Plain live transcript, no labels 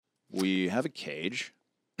we have a cage.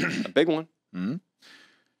 A big one. Mm-hmm.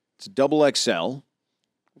 It's a double XL.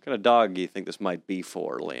 What kind of dog do you think this might be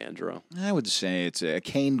for, Leandro? I would say it's a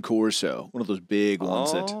cane corso, one of those big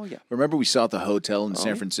ones Yeah. Remember we saw at the hotel in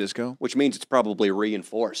San Francisco? Which means it's probably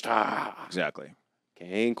reinforced. Exactly.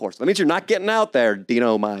 Cane corso. That means you're not getting out there,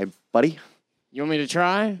 Dino, my buddy. You want me to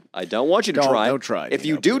try? I don't want you to try. Don't try. If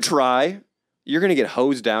you do try, you're going to get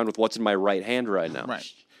hosed down with what's in my right hand right now. Right.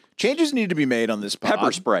 Changes need to be made on this pod.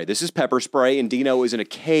 Pepper spray. This is pepper spray, and Dino is in a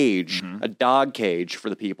cage, a dog cage for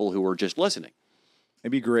the people who are just listening.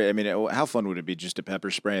 It'd be great. I mean, how fun would it be just to pepper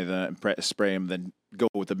spray him, then go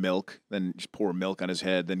with the milk, then just pour milk on his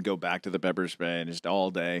head, then go back to the pepper spray, and just all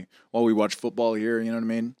day while we watch football here. You know what I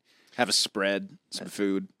mean? Have a spread, some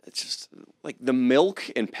food. It's just like the milk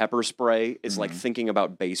and pepper spray is like thinking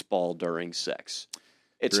about baseball during sex.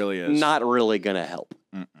 It's really is. Not really going to help.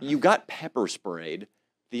 You got pepper sprayed.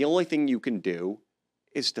 The only thing you can do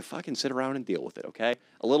is to fucking sit around and deal with it, okay?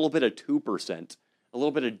 A little bit of 2%, a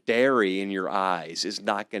little bit of dairy in your eyes is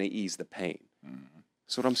not going to ease the pain.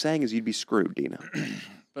 So what I'm saying is you'd be screwed, Dino.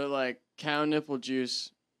 But, like, cow nipple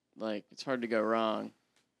juice, like, it's hard to go wrong.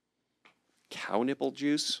 Cow nipple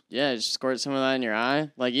juice? Yeah, just squirt some of that in your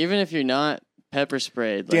eye. Like, even if you're not pepper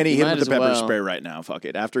sprayed. Like, Danny, hit him with the pepper well. spray right now. Fuck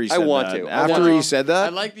it. After he said I want that. to. After he said that? I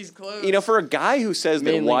like these clothes. You know, for a guy who says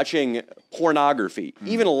that Mainly. watching pornography,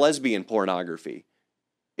 even lesbian pornography,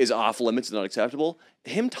 is off limits and unacceptable,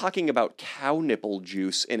 him talking about cow nipple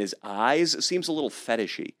juice in his eyes seems a little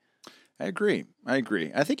fetishy. I agree.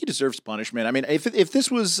 I think he deserves punishment. I mean, if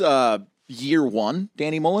this was year one,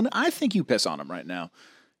 Danny Mullen, I think you piss on him right now.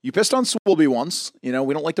 You pissed on Swolby once. You know,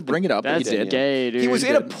 we don't like to bring it up, That's but you did. gay, dude. He was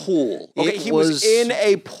in a pool. Okay, It he was in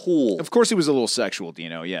a pool. Of course, he was a little sexual,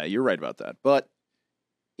 Dino. Yeah, you're right about that. But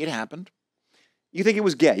it happened. You think it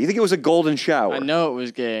was gay? You think it was a golden shower? I know it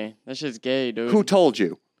was gay. That shit's gay, dude. Who told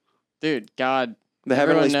you? Dude, God. The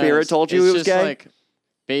Heavenly Everyone Spirit knows. told you It's it was just gay? like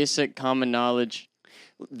basic common knowledge.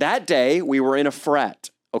 That day, we were in a frat.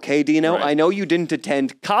 Okay, Dino? Right. I know you didn't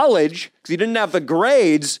attend college because you didn't have the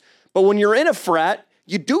grades, but when you're in a frat,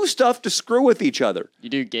 you do stuff to screw with each other. You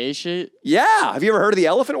do gay shit? Yeah. Have you ever heard of the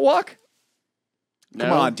elephant walk? No.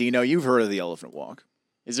 Come on, Dino. You've heard of the elephant walk.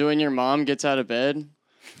 Is it when your mom gets out of bed?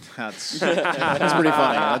 That's pretty funny.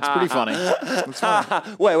 That's pretty funny. That's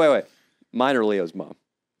funny. Wait. Mine or Leo's mom?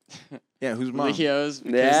 Yeah, who's mom? Leo's.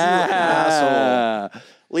 Yeah.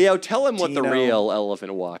 Leo, tell him what the Dino. real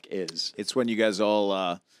elephant walk is. It's when you guys all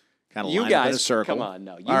kind of You line up in a guys, circle. come on,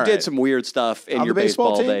 no. You All did right. some weird stuff in On your the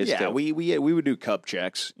baseball team? days, yeah, too. we would do cup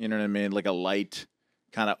checks. You know what I mean? Like a light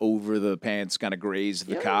kind of over the pants, kind of graze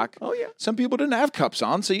the cock. Oh, yeah. Some people didn't have cups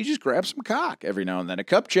on, so you just grab some cock every now and then. A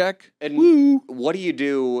cup check. And Woo. what do you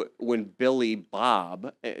do when Billy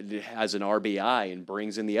Bob has an RBI and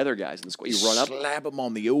brings in the other guys in the squad? You run up, Slap him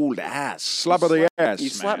on the old ass. Slap of the ass. you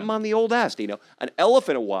slap man. him on the old ass, Dino. An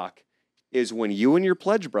elephant walk is when you and your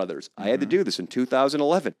pledge brothers, I had to do this in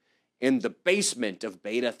 2011, in the basement of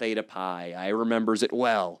Beta Theta Pi. I remembers it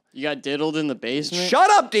well. You got diddled in the basement? Shut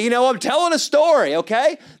up, Dino. I'm telling a story,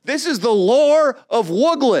 okay? This is the lore of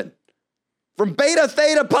Woogland from Beta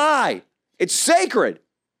Theta Pi. It's sacred.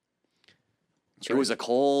 It was a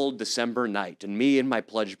cold December night, and me and my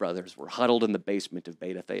pledge brothers were huddled in the basement of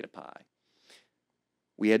Beta Theta Pi.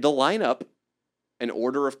 We had to line up an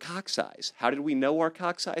order of cock size. How did we know our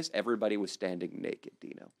cock size? Everybody was standing naked,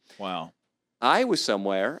 Dino. Wow. I was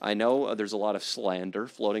somewhere. I know there's a lot of slander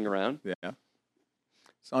floating around. Yeah.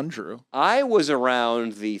 It's untrue. I was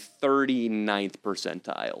around the 39th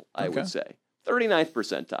percentile, I Okay. would say. 39th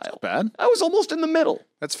percentile. Bad. I was almost in the middle.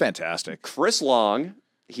 That's fantastic. Chris Long,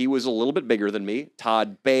 he was a little bit bigger than me.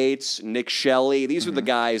 Todd Bates, Nick Shelley. These were the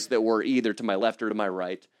guys that were either to my left or to my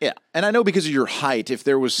right. Yeah. And I know because of your height, if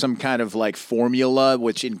there was some kind of like formula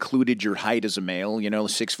which included your height as a male,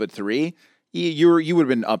 6'3", you would have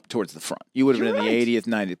been up towards the front. You would have been in the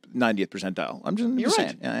 80th, 90th percentile. I'm just saying.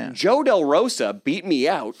 Right. Yeah. Joe Del Rosa beat me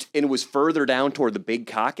out and was further down toward the big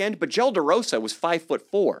cock end, but Joe Del Rosa was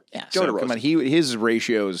 5'4". Yeah. Joe So, Del Rosa. come on, his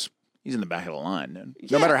ratios, he's in the back of the line. Man.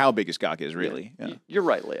 No matter how big his cock is, really. Yeah. You're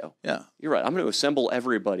right, Leo. Yeah. You're right. I'm going to assemble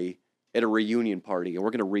everybody at a reunion party, and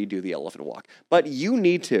we're going to redo the elephant walk. But you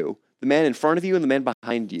need to, the man in front of you and the man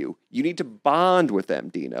behind you, you need to bond with them,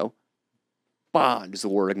 Dino. Bond is the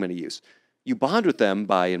word I'm going to use. You bond with them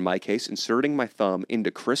by, in my case, inserting my thumb into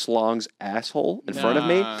Chris Long's asshole in front of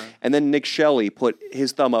me, and then Nick Shelley put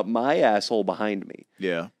his thumb up my asshole behind me.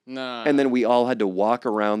 Yeah. Nah. And then we all had to walk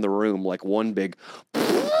around the room like one big...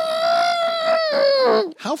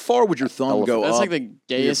 How far would your thumb go That's up like the your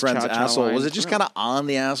gayest friend's cha-cha asshole? line. Was it just kind of on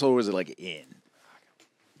the asshole, or was it like in?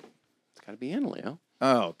 It's got to be in, Leo.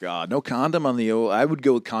 Oh, God. No condom on the I would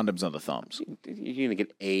go with condoms on the thumbs. You're going to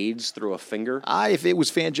get AIDS through a finger? If it was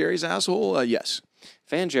Fan Jerry's asshole, yes.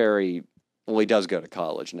 Fan Jerry, well, he does go to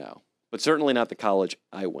college now, but certainly not the college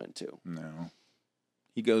I went to. No.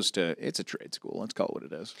 He goes to, it's a trade school. Let's call it what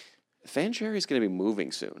it is. Fan Jerry's going to be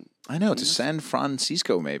moving soon. I know, to San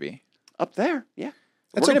Francisco, maybe. Up there, yeah.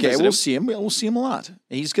 That's We're gonna okay. visit We'll him. see him. We'll see him a lot.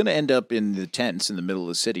 He's going to end up in the tents in the middle of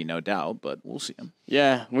the city, no doubt, but we'll see him.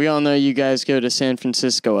 Yeah, we all know you guys go to San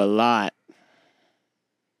Francisco a lot.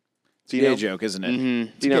 It's a gay joke, isn't it? Mm-hmm.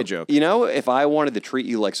 It's a gay joke. You know, if I wanted to treat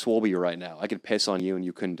you like Swolby right now, I could piss on you and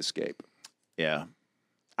you couldn't escape. Yeah.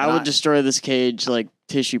 I would destroy this cage like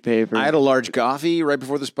tissue paper. I had a large coffee right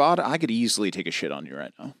before the spot. I could easily take a shit on you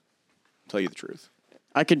right now. Tell you the truth.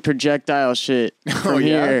 I could projectile shit from Oh,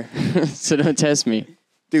 yeah? here, so don't test me.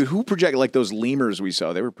 Dude, who project like those lemurs we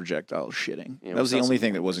saw? They were projectile shitting. Yeah, That was the we saw only some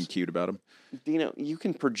thing that lemurs. wasn't cute about them. Dino, you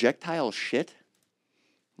can projectile shit?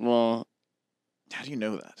 Well, How do you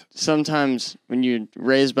know that? sometimes when you're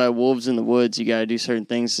raised by wolves in the woods, you got to do certain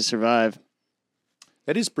things to survive.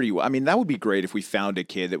 That is pretty. I mean, that would be great if we found a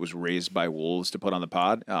kid that was raised by wolves to put on the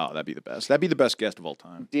pod. Oh, that'd be the best. That'd be the best guest of all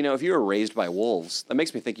time. Dino, if you were raised by wolves, that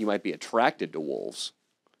makes me think you might be attracted to wolves.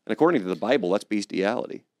 And according to the Bible, that's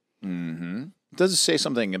bestiality. Mm-hmm. Does it say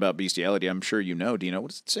something about bestiality? I'm sure you know, Dino.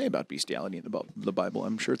 What does it say about bestiality in the Bible?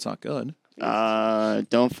 I'm sure it's not good.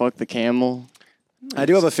 Don't fuck the camel. I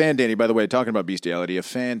do have a fan, Danny, by the way, talking about bestiality. A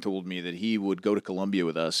fan told me that he would go to Colombia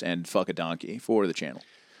with us and fuck a donkey for the channel.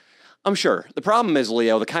 I'm sure. The problem is,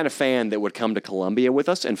 Leo, the kind of fan that would come to Colombia with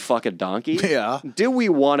us and fuck a donkey. Yeah. Do we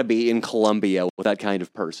want to be in Colombia with that kind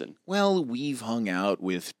of person? Well, we've hung out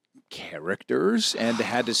with characters and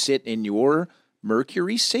had to sit in your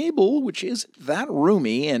Mercury Sable, which is that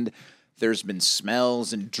roomy, and there's been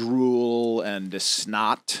smells and drool and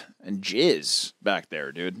snot and jizz back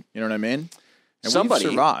there, dude. You know what I mean? And Somebody-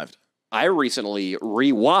 we've survived. I recently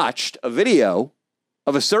rewatched a video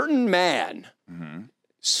of a certain man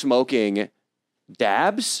smoking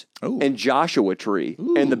dabs Ooh. and Joshua Tree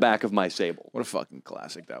in the back of my Sable. What a fucking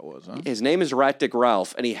classic that was, huh? His name is Ratdick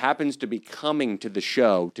Ralph, and he happens to be coming to the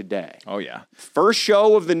show today. Oh, yeah. First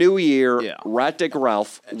show of the new year, Yeah. Ratdick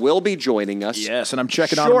Ralph will be joining us. Yes, and I'm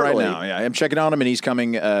checking on him Shortly. right now. Yeah, I'm checking on him, and he's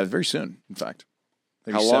coming very soon, in fact.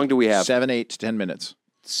 Maybe How long do we have? 7, 8 to 10 minutes.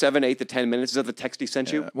 7, 8 to 10 minutes. Is that the text he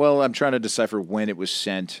sent you? Well, I'm trying to decipher when it was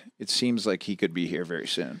sent. It seems like he could be here very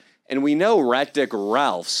soon. And we know Ratdick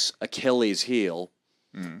Ralph's Achilles heel.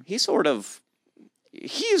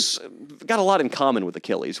 He's got a lot in common with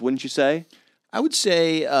Achilles, wouldn't you say? I would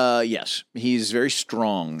say yes. He's very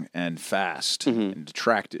strong and fast and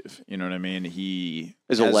attractive. You know what I mean? He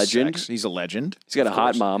Is a has legend. sex. He's a legend. He's got a of hot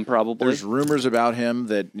course. mom, probably. There's rumors about him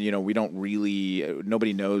that we don't really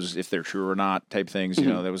nobody knows if they're true or not type things. You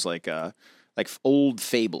know, there was like old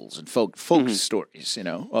fables and folk stories.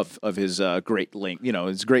 Of his great link.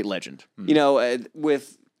 His great legend.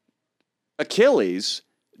 With Achilles,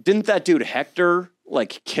 didn't that dude Hector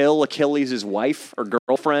kill Achilles' wife or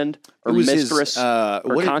girlfriend or It was his, mistress or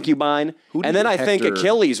what did- concubine? who And did then I think Hector-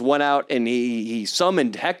 Achilles went out and he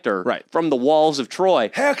summoned Hector Right. from the walls of Troy.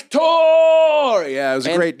 Hector. Yeah, it was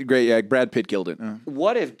a And- great. Yeah, Brad Pitt killed it.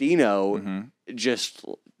 What if Dino just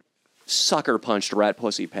sucker punched Rat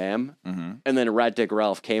Pussy Pam, and then Ratdick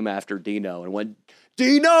Ralph came after Dino and went,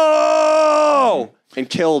 Dino! And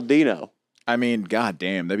killed Dino. I mean,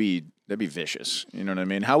 goddamn, that'd be vicious. You know what I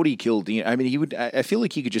mean? How would he kill Dino? I mean, he would. I feel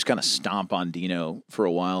like he could just kind of stomp on Dino for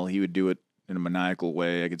a while. He would do it in a maniacal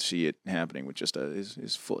way. I could see it happening with just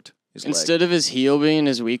his foot, his leg. Instead of his heel being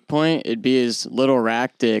his weak point, it'd be his little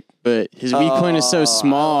rack dick. But his weak point is so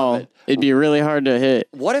small, it'd be really hard to hit.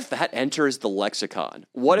 What if that enters the lexicon?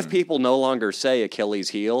 What if people no longer say Achilles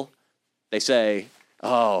heel? They say,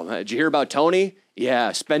 oh, did you hear about Tony?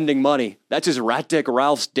 Yeah, spending money. That's his Ratdick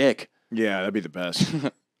Ralph's dick. Yeah, that'd be the best.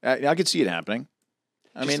 I could see it happening.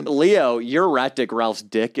 I mean, Leo, your Ratdick Ralph's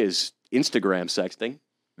dick is Instagram sexting.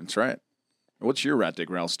 that's right. What's your Ratdick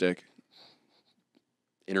Ralph stick?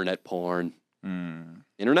 Internet porn.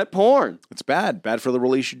 Internet porn. It's bad. Bad for the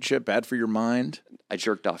relationship. Bad for your mind. I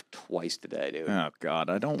jerked off twice today, dude. Oh God,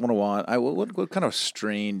 I don't want to watch. What kind of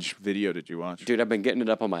strange video did you watch? Dude, I've been getting it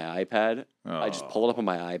up on my iPad. I just Oh. pull it up on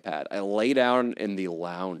my iPad. I lay down in the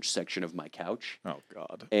lounge section of my couch. Oh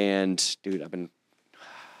God. And dude, I've been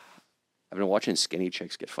watching skinny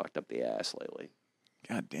chicks get fucked up the ass lately.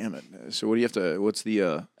 God damn it. So what do you have to? What's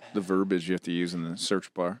the verbiage you have to use in the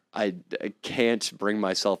search bar? I can't bring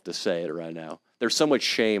myself to say it right now. There's so much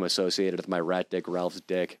shame associated with my Ratdick Ralph's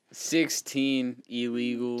dick. 16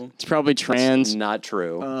 illegal. It's probably trans. That's not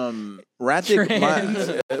true.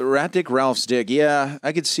 Ratdick Ralph's dick. Yeah,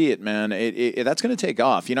 I could see it, man. That's going to take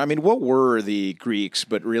off. You know, I mean, what were the Greeks,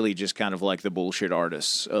 but really just kind of like the bullshit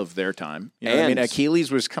artists of their time? You know what I mean,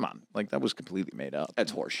 Achilles was, come on, like that was completely made up.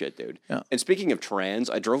 That's horseshit, dude. Yeah. And speaking of trans,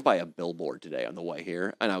 I drove by a billboard today on the way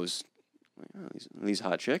here, and I was oh, these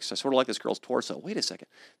hot chicks. I sort of like this girl's torso. Wait a second.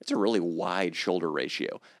 It's a really wide shoulder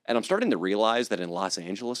ratio. And I'm starting to realize that in Los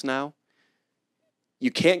Angeles now, you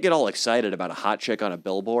can't get all excited about a hot chick on a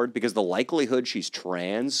billboard because the likelihood she's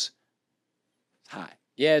trans is high.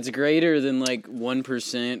 Yeah, it's greater than like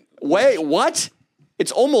 1%. Wait, what?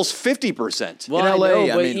 It's almost 50%. Well, In LA, I know,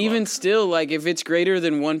 I but mean, even look. still, like if it's greater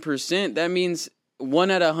than 1%, that means 1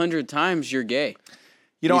 out of 100 times you're gay.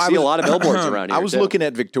 You know, I see a lot of billboards around here. I was too. looking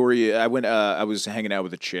at Victoria. I was hanging out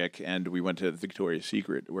with a chick, and we went to Victoria's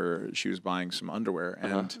Secret where she was buying some underwear,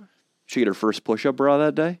 and She get her first push-up bra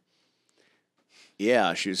that day?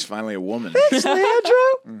 yeah, she was finally a woman. Thanks, Leandro.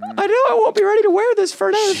 I know I won't be ready to wear this for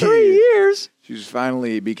another 3 years. She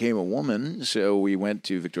finally became a woman, so we went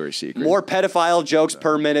to Victoria's Secret. More pedophile jokes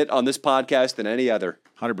per minute on this podcast than any other.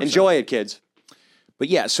 100%. Enjoy it, kids. But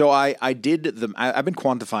yeah, so I've been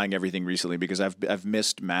quantifying everything recently because I've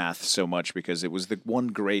missed math so much because it was the one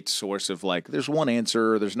great source of like, there's one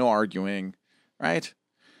answer, there's no arguing, right?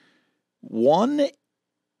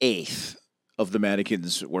 1/8 of the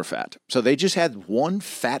mannequins were fat. So they just had one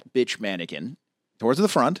fat bitch mannequin towards the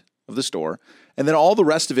front of the store, and then all the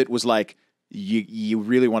rest of it was like, you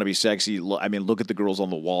really want to be sexy. I mean, look at the girls on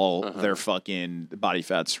the wall. Their fucking body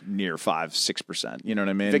fat's near 5-6%. You know what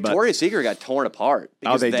I mean? Victoria's Secret got torn apart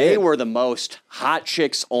because they they did. were the most hot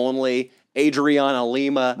chicks only. Adriana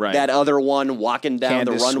Lima, Right. that other one walking down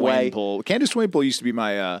the runway. Candace Swainpool used to be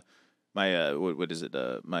my what is it?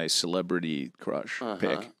 My celebrity crush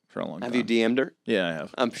pick for a long time. Have you DM'd her? Yeah, I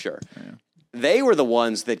have. I'm sure. Yeah. They were the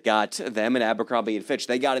ones that got them and Abercrombie and Fitch.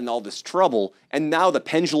 They got in all this trouble, and now the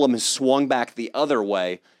pendulum has swung back the other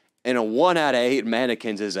way, and a 1 out of 8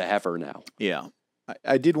 mannequins is a heifer now. Yeah.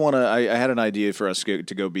 I did want to. I had an idea for us to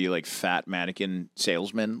go be like fat mannequin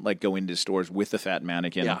salesmen, like go into stores with the fat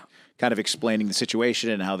mannequin, kind of explaining the situation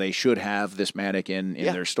and how they should have this mannequin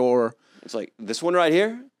in their store. It's like this one right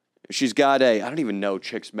here. She's got I don't even know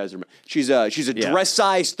chick's measurement. She's a dress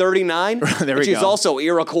size 39. There we she's go. also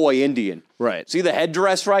Iroquois Indian. Right. See the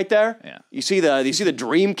headdress right there? Yeah. You see the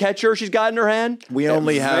dream catcher she's got in her hand? We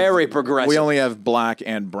only have very progressive. We only have black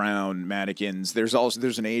and brown mannequins. There's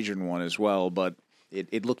an Asian one as well, but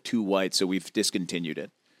it looked too white, so we've discontinued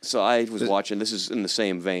it. So I was watching. This is in the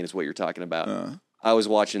same vein as what you're talking about. I was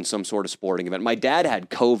watching some sort of sporting event. My dad had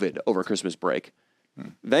COVID over Christmas break.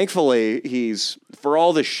 Thankfully, he's, for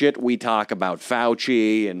all the shit we talk about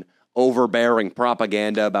Fauci and overbearing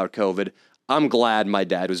propaganda about COVID, I'm glad my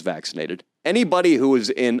dad was vaccinated. Anybody who is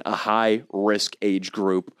in a high-risk age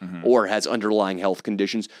group or has underlying health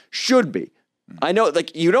conditions should be. I know,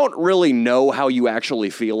 like, you don't really know how you actually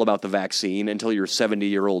feel about the vaccine until your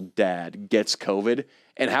 70-year-old dad gets COVID,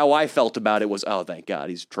 and how I felt about it was, oh, thank God,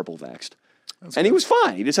 he's triple vaxxed. And he was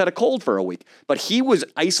fine. He just had a cold for a week. But he was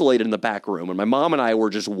isolated in the back room, and my mom and I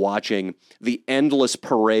were just watching the endless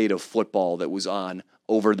parade of football that was on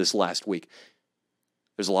over this last week.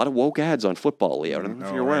 There's a lot of woke ads on football, Leo. I don't know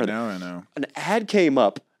if you're aware of that. I know. An ad came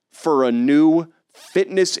up for a new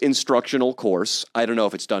fitness instructional course. I don't know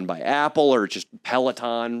if it's done by Apple or just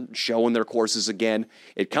Peloton showing their courses again.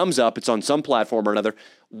 It comes up. It's on some platform or another.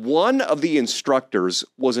 One of the instructors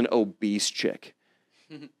was an obese chick.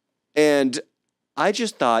 And I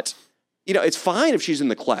just thought, it's fine if she's in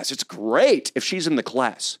the class. It's great if she's in the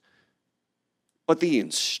class. But the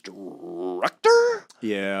instructor?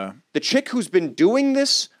 Yeah. The chick who's been doing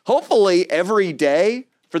this, hopefully every day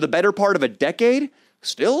for the better part of a decade,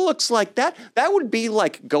 still looks like that. That would be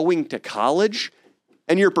like going to college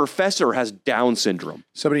and your professor has Down syndrome.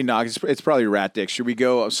 Somebody knocked. It's probably Ratdick. Should we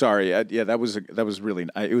go? Sorry. Yeah, that was really.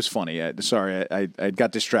 It was funny. Sorry, I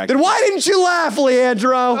got distracted. Then why didn't you laugh,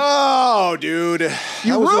 Leandro? Oh, dude,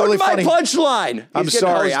 you ruined my punchline. I'm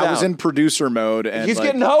sorry. I was in producer mode, and he's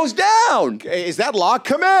getting hosed down. Is that locked?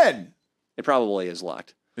 Come in. It probably is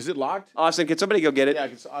locked. Is it locked? Austin, can somebody go get it? Yeah,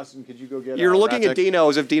 Austin, could you go get it? You're looking at Dino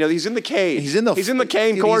as if Dino. He's in the cage. He's in the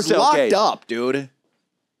cane corso He's locked cage. up, dude.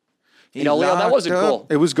 Leo, that wasn't cool.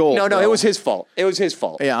 It was gold. No, bro. it was his fault. It was his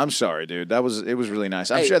fault. Yeah, I'm sorry, dude. It was really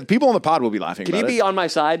nice. I'm sure the people on the pod will be laughing. Can you be on my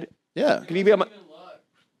side? Yeah. Can you be on my?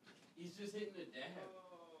 He's just hitting the dad.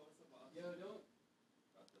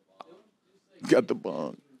 Got the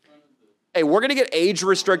bong. Hey, we're going to get age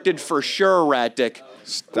restricted for sure, Ratdick.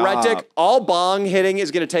 Stop. Ratdick, all bong hitting is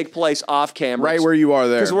going to take place off camera. Right where you are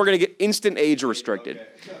there. Because we're going to get instant age restricted.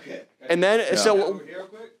 And then,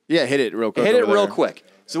 Yeah, hit it real quick. hit it over real there. quick.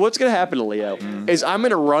 So what's going to happen, Leo, is I'm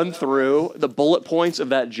going to run through the bullet points of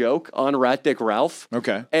that joke on Ratdick Ralph.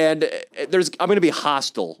 Okay. And I'm going to be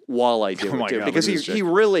hostile while I do Oh it, my too. God, Because look at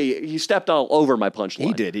this he stepped all over my punchline.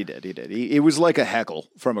 He did. It was like a heckle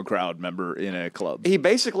from a crowd member in a club. He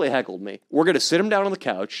basically heckled me. We're going to sit him down on the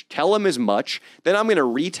couch, tell him as much, then I'm going to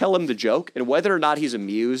retell him the joke, and whether or not he's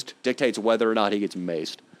amused dictates whether or not he gets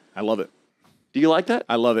maced. I love it. Do you like that?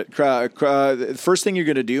 I love it. The first thing you're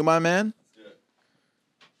going to do, my man,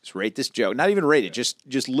 is rate this joke. Not even rate it.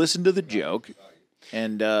 Just listen to the joke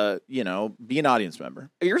and, be an audience member.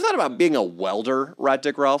 Have you ever thought about being a welder,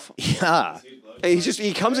 Ratdick Ralph? Yeah.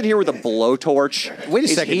 He comes in here with a blowtorch. Wait a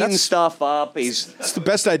He's second, heating that's- stuff up. It's the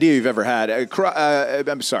best idea you've ever had.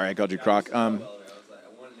 I'm sorry, I called you Croc.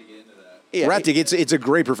 Yeah, Ratdick, it's a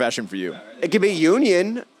great profession for you. it could be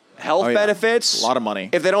union, health yeah. benefits. A lot of money.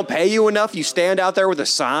 If they don't pay you enough, you stand out there with a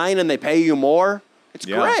sign and they pay you more. It's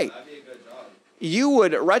Yeah. great. You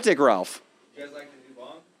would, Ratdick Ralph. You guys like the new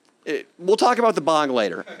bong? We'll talk about the bong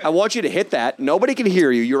later. I want you to hit that. Nobody can hear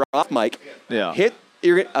you. You're off mic. Yeah. Hit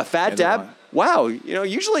a fat Hit the dab. bong. Wow.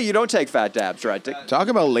 Usually you don't take fat dabs, Ratdick. Talk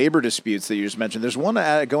about labor disputes that you just mentioned. There's one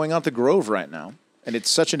going on at the Grove right now, and it's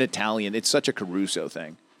such an Italian. It's such a Caruso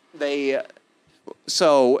thing.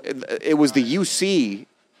 So it was the UC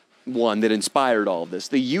one that inspired all of this.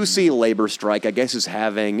 The UC labor strike, I guess, is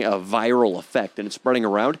having a viral effect, and it's spreading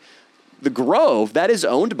around. The Grove, that is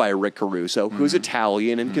owned by Rick Caruso, who's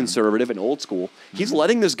Italian and conservative and old school. He's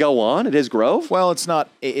letting this go on at his Grove? Well, it's not.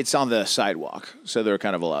 It's on the sidewalk, so they're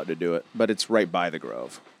kind of allowed to do it, but it's right by the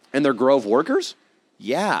Grove. And they're Grove workers?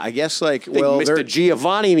 Yeah, I guess I think Mr.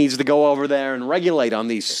 Giovanni needs to go over there and regulate on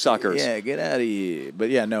these suckers. Yeah, get out of here. But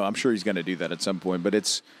yeah, no, I'm sure he's going to do that at some point. But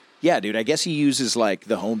dude, I guess he uses like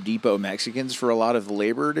the Home Depot Mexicans for a lot of the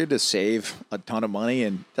labor to save a ton of money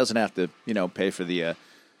and doesn't have to, pay for the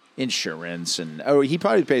insurance. And he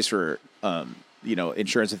probably pays for,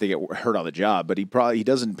 insurance if they get hurt on the job, but he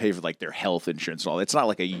doesn't pay for like their health insurance and all. It's not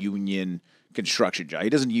like a union construction job. He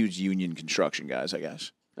doesn't use union construction guys, I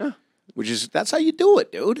guess. Yeah. That's how you do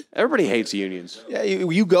it, dude. Everybody hates unions. Yeah,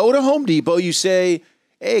 you go to Home Depot, you say,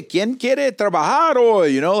 hey, ¿quién quiere trabajar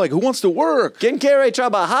hoy? Who wants to work? ¿Quién quiere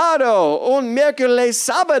trabajado un miércoles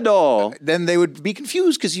sábado? Then they would be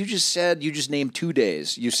confused because you just named 2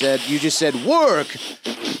 days. You just said work.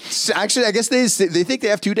 Actually, I guess they think they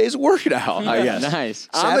have 2 days of work now. I guess. Nice.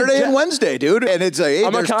 Saturday and Wednesday, dude. And it's like, hey,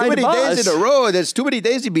 I'm a there's too kind many boss. days in a row. There's too many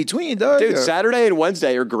days in between, dog. Dude, Saturday and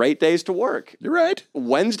Wednesday are great days to work. You're right.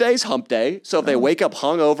 Wednesday's hump day, so if they wake up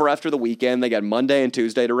hungover after the weekend, they got Monday and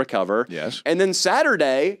Tuesday to recover. Yes. And then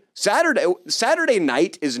Saturday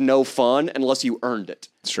night is no fun unless you earned it.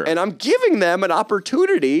 Sure. And I'm giving them an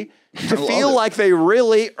opportunity to love feel it. like they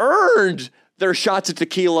really earned their shots at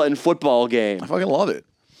tequila and football game. I fucking love it.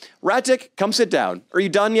 Ratdick, come sit down. Are you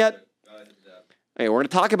done yet? Hey, we're going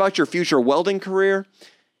to talk about your future welding career.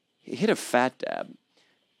 You hit a fat dab.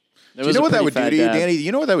 Do you know what that would do to you, Danny?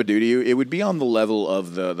 You know what that would do to you? It would be on the level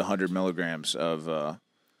of the 100 milligrams of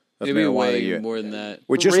Maybe marijuana. way more than that.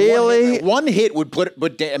 With just Really? one hit would put it,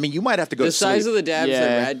 but I mean, you might have to go The to size sleep. of the dabs Yeah.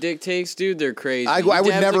 that Ratdick takes, dude, they're crazy. I He would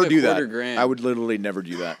dabs never like a do that. $250,000. I would literally never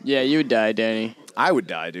do that. Yeah, you would die, Danny. I would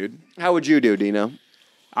die, dude. How would you do, Dino?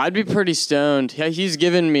 I'd be pretty stoned. Yeah, he's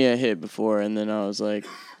given me a hit before, and then I was like,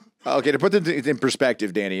 Okay, to put it in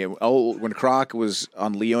perspective, Danny, when Croc was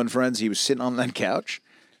on Leo and Friends, he was sitting on that couch,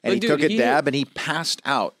 and But he dude, took a he dab, and he passed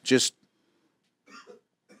out just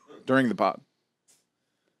during the pod.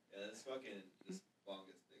 Yeah, this bong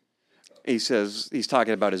is big. He says he's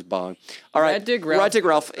talking about his bong. All right, Ratdick Ralph. Ratdick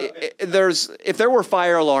Ralph. If there were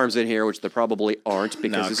fire alarms in here, which there probably aren't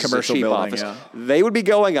because No, this commercial is a cheap building, office, yeah. they would be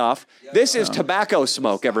going off. This is tobacco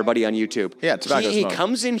smoke. Everybody on YouTube. Yeah, tobacco he smoke.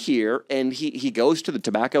 comes in here and he goes to the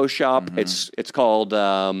tobacco shop. Mm-hmm. It's called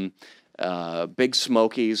Big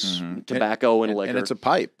Smokies Tobacco and Liquor. And it's a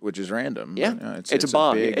pipe, which is random. yeah, but, it's a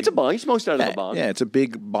bong. big- It's a bong. He smokes it out of the bong. Yeah, it's a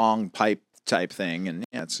big bong pipe type thing, and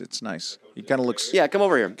yeah, it's nice. He kind of looks Yeah, come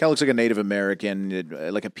over here. kind of looks like a Native American,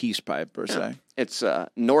 like a peace pipe per se. It's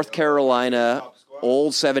North Carolina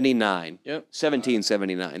Old 79. Yep.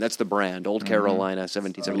 1779. That's the brand. Old Carolina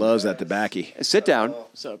 1779. Loves that tobacco. Sit down.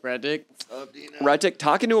 "What's up, Ratdick?" Ratdick,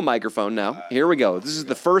 talking to a microphone now. Here we go. This is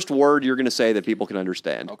the first word you're going to say that people can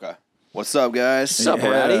understand. Okay. What's up, guys? What's up,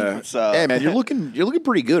 Ratty? What's up? Hey, man, you're looking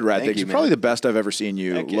pretty good, Ratdick. Thank you, You're probably man. the best I've ever seen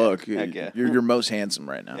you Heck yeah. look. Heck yeah. You're most handsome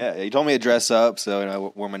right now. Yeah, you told me to dress up, so I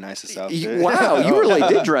wore my nicest outfit. Wow, you really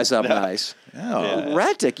did dress up nice. Yeah.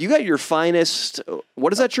 Ratdick, you got your finest. What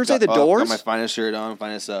does that shirt say? The Doors. Got my finest shirt on,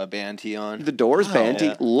 finest band tee on. The Doors band tee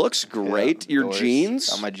yeah. looks great. Yeah, Your Doors. jeans.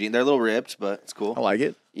 Got my jeans. They're a little ripped, but it's cool. I like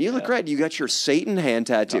it. You look great. You got your Satan hand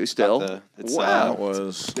tattoo still. it's, Wow. That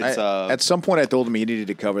was. It's, at some point, I told him he needed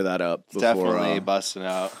to cover that up. It's Before, definitely busting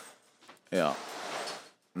out. Yeah.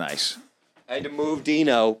 Nice. I had to move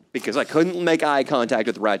Dino because I couldn't make eye contact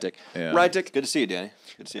with Ratdick. Yeah. Ratdick, Good to see you, Danny.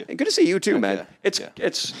 Good to see you. good to see you too, man. yeah.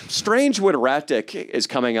 It's strange when Ratdick is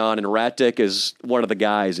coming on, and Ratdick is one of the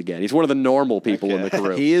guys again. He's one of the normal people in the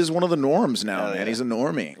crew. He is one of the norms now, Hell man. yeah. He's a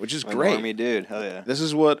normie, which is I'm a great. normie dude. Hell yeah. This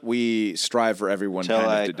is what we strive for everyone kind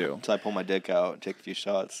of to do. Until I pull my dick out and take a few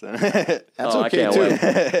shots. That's I okay can't too.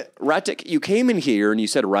 wait. Ratdick, you came in here and you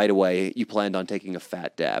said right away you planned on taking a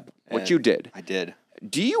fat dab, which And you did. I did.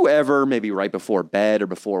 Do you ever, maybe right before bed or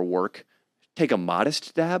before work, take a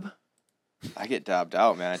modest dab? I get dabbed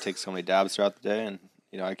out, man. I take so many dabs throughout the day, and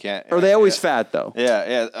I can't. Or are they always yeah. fat though?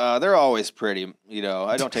 Yeah. They're always pretty.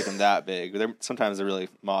 I don't take them that big. Sometimes they're really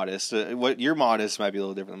modest. What your modest might be a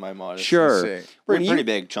little different than my modest. Sure. Let's see. When Pretty you-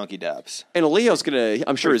 big, chunky dabs. And Leo's I'm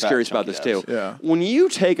sure Pretty he's fat, curious about this chunky too. dabs. Yeah. When you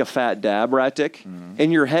take a fat dab, Ratdick,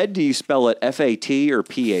 in your head, do you spell it F-A-T or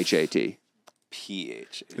P-H-A-t?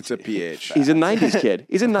 PH. It's a PH. He's a 90s kid.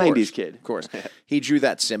 He's a 90s kid. Of course. He drew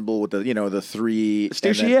that symbol with the three.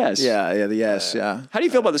 Stucci and then- S. Yeah, the S, yeah. How do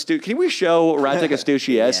you feel about the Stucci? Can we show Ratdick a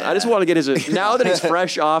Stucci S? I just want to get his, now that he's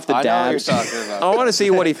fresh off the I know what you're dabs, talking about. I want to see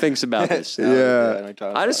what he thinks about this. Yeah.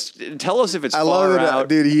 I just, tell us if it's I far love it, out.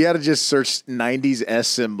 dude. He had to just search 90s S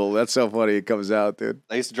symbol. That's so funny. It comes out, dude.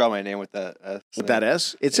 I used to draw my name with that S. With that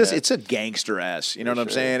S, it's just it's a gangster S. You know what I'm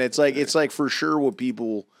saying? It's like for sure what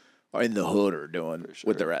people are in the hood are doing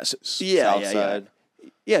with their S's. Yeah, Southside.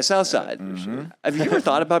 Yeah, Southside. Have you ever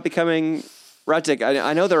thought about becoming Ratdick?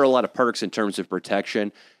 I know there are a lot of perks in terms of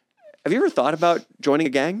protection. Have you ever thought about joining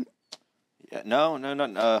a gang? Yeah,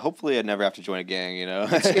 no. Hopefully, I'd never have to join a gang.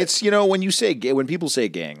 It's when people say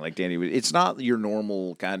gang, like Danny, it's not your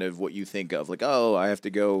normal kind of what you think of, like, oh, I have to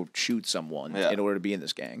go shoot someone in order to be in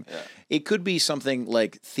this gang. Yeah. It could be something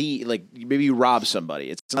like like maybe you rob somebody.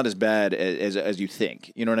 It's not as bad as you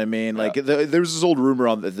think. You know what I mean? Like there was this old rumor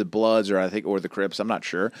on the Bloods or the Crips. I'm not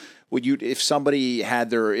sure. If somebody had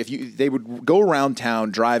they would go around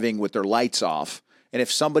town driving with their lights off, and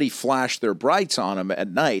if somebody flashed their brights on them at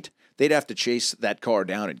night, they'd have to chase that car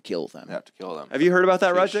down and kill them. I have to kill them. Have you heard about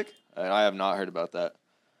that, Ratdick? I have not heard about that.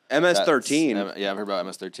 MS-13. Yeah, I've heard about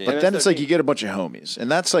MS-13. But then it's like you get a bunch of homies, and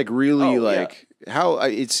that's like really how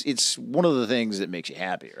it's one of the things that makes you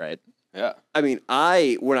happy, right? Yeah. I mean,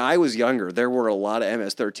 when I was younger, there were a lot of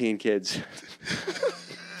MS-13 kids.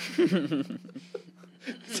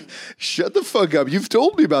 Shut the fuck up! You've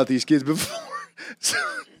told me about these kids before.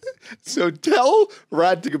 So tell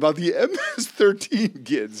Ratdick about the MS-13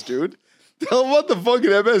 kids, dude. Tell him about the fucking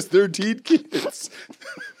MS-13 kids.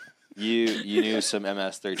 You knew some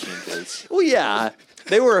MS-13 kids Well, yeah,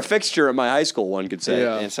 they were a fixture at my high school. One could say.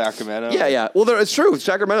 Yeah. in Sacramento. Yeah. Well, it's true.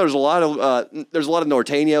 Sacramento, there's a lot of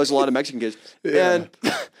Norteños, a lot of Mexican kids, and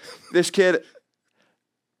this kid.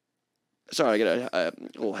 Sorry, I get a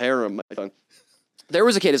little hair on my tongue. There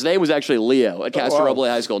was a kid. His name was actually Leo at Castro Roble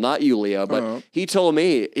High School. Not you, Leo, but he told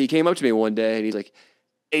me. He came up to me one day and he's like,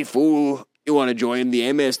 "Hey, fool, you want to join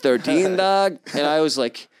the MS-13, dog?" And I was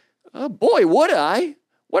like, "Oh boy, would I?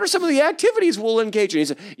 What are some of the activities we'll engage in?" He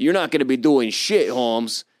said, "You're not going to be doing shit,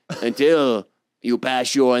 Holmes, until you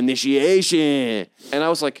pass your initiation." And I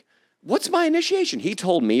was like, "What's my initiation?" He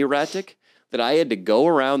told me, Ratdick, that I had to go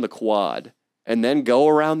around the quad and then go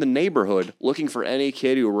around the neighborhood looking for any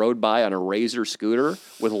kid who rode by on a Razor scooter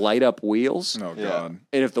with light-up wheels. Oh Yeah. god.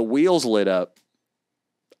 And if the wheels lit up,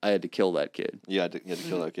 I had to kill that kid. You had to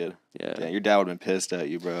kill that kid. Yeah. Your dad would have been pissed at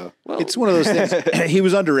you, bro. Well, It's one of those things. He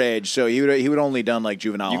was underage, so he would only done like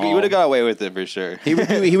juvenile. You hall. would have got away with it for sure. He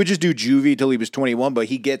would just do juvie till he was 21, but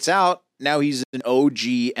he gets out. Now he's an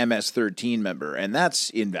OG MS-13 member, and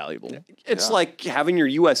that's invaluable. it's like having your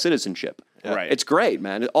U.S. citizenship. Right. It's great,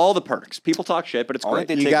 man. All the perks. People talk shit, but it's Only great.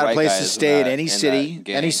 they You take got a white place to guys in stay in that- any in city, that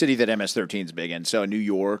gang. any city that MS-13 is big in. So New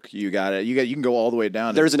York, you can go all the way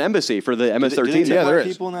down. There's an embassy for the Do they MS-13. take Yeah, there white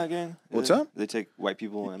is. people in that gang? What's up? Do they take white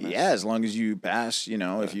people in MS? yeah, as long as you pass, if you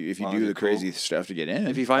long as do you're the crazy cool. stuff to get in.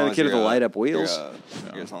 If you As find long the as kid with the you're, light-up you're, wheels.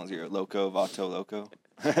 as long as you're loco, vato loco.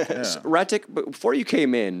 Ratdick, but before you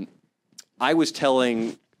came in, I was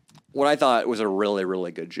telling what I thought was a really,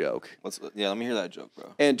 really good joke. Let me hear that joke,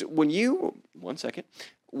 bro. And when you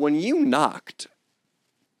knocked,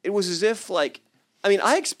 it was as if like, I mean,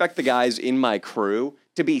 I expect the guys in my crew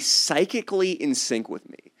to be psychically in sync with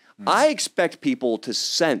me. I expect people to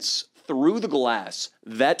sense through the glass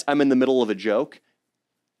that I'm in the middle of a joke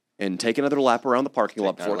and take another lap around the parking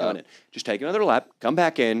lot before coming in. Just take another lap, come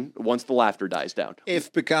back in once the laughter dies down.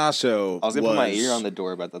 If Picasso I was going to put my ear on the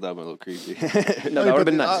door, but I thought that would be a little creepy. No, that would have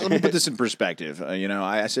been nice. Let me put this in perspective.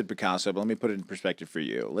 I said Picasso, but let me put it in perspective for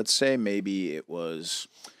you. Let's say maybe it was,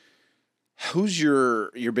 who's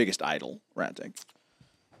your biggest idol, Ratdick?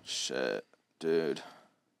 Shit, dude.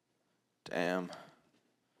 Damn.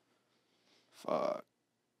 Fuck.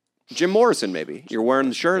 Jim Morrison, maybe. You're wearing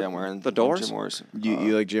the shirt. Yeah, I'm wearing the Doors. Jim Morrison.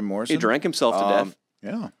 You like Jim Morrison? He drank himself to death.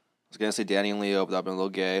 Yeah. I was gonna say Danny and Leo, but I've been a little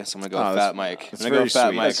gay, so I'm gonna go Oh, Fat Mike. that's I'm gonna go very Fat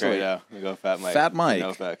sweet. Mike That's right sweet. now. I'm gonna go Fat Mike. Fat Mike. No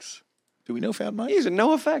effects. Do we know Fat Mike? He's a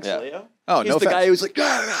no effects, Yeah. Leo. Oh, He's no the Fat- guy who's like,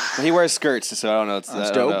 "Ah." He wears skirts, so I don't know. It's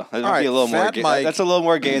That's I don't dope. know. That All would be a right, little more Fat gay. Mike- That's a little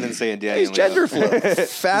more gay than saying Danny. He's and Leo. gender fluid.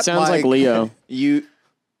 Fat Sounds Mike, like Leo.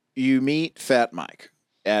 You meet Fat Mike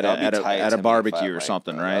at That'd be a tight at to a meet barbecue Fat or Mike,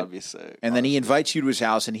 something, bro. right? That'd be sick. And then he invites you to his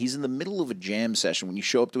house, and he's in the middle of a jam session. When you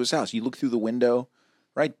show up to his house, you look through the window,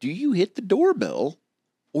 right? Do you hit the doorbell,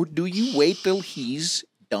 or do you wait till he's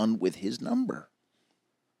done with his number?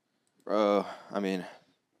 Bro, I mean,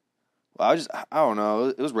 well, I don't know.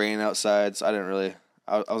 It was raining outside, so I didn't really.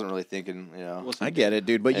 I wasn't really thinking, you know. I get it,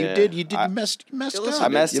 dude, but Yeah. you messed up. I messed You it. I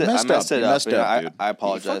messed it up. messed and up, dude. I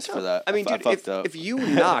apologize for that. I mean, dude, fucked up. if you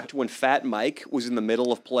knocked when Fat Mike was in the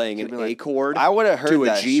middle of playing an A chord, I would have heard to a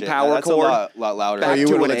that G shit. power That's chord, a lot louder. back you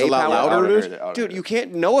to would've an liked A a lot power louder, I would've dude? heard it. I would've Dude, heard you it.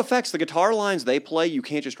 can't. No effects. The guitar lines they play, you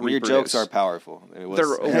can't just Your reproduce. jokes are powerful. It was-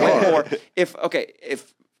 They're way more.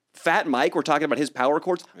 If Fat Mike, we're talking about his power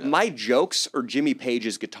chords. My jokes are Jimmy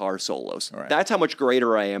Page's guitar solos. Right. That's how much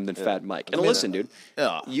greater I am than Fat Mike. And listen, dude,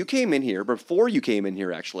 Yeah. you came in here before you came in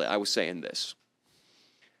here. Actually, I was saying this.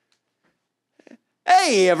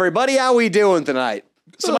 Hey, everybody, how we doing tonight?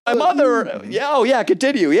 So my mother,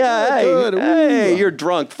 continue. Yeah, hey, Good. hey, Ooh. you're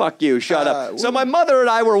drunk. Fuck you. Shut up. So my mother and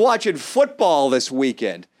I were watching football this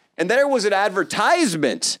weekend. And there was an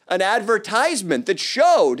advertisement that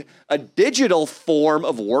showed a digital form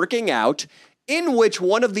of working out in which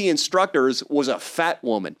one of the instructors was a fat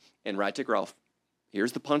woman. And Ratdick Ralph,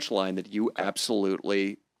 here's the punchline that you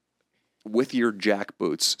absolutely, with your jack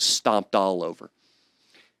boots, stomped all over.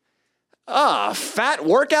 Fat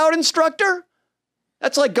workout instructor?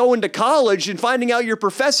 That's like going to college and finding out your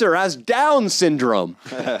professor has Down syndrome.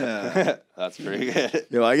 That's pretty good.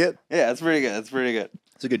 You like it? Yeah, that's pretty good. That's pretty good.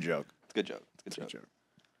 It's a good joke. It's a good joke. It's a good joke.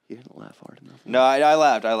 You didn't laugh hard enough. No, I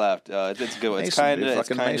laughed. It's a good one. It's Mason, kind dude. of. It's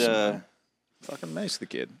Fucking kind Mason, of. man. Fucking nice, the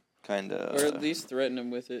kid. Kind Or at of. least threaten him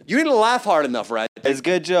with it. You didn't laugh hard enough, right? It's a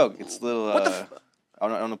good joke. It's a little. What the I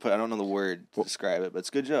don't know the word to describe it, but it's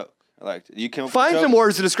a good joke. I liked it. You came up Find with a some joke?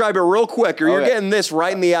 words to describe it real quick, or you're Okay. getting this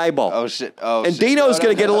right in the eyeball. Oh shit! Oh, And shit. Dino's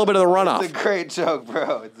gonna get a little bit of the runoff. It's a great joke,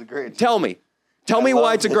 bro. It's a great joke. Tell me I why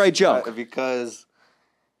love it's a this, great joke. Because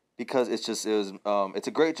it's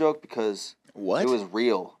a great joke because What? it was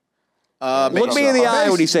real. Look me in the eye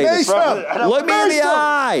when you say this. Mason! Look me in the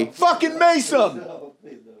eye. Fucking Mason!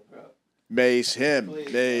 Mace him.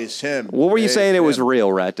 What were you saying? It was real,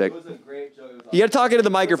 Ratdick. It was a great joke. You got to talk into the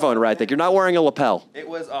microphone, Ratdick. You're not wearing a lapel. It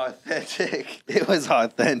was authentic. It was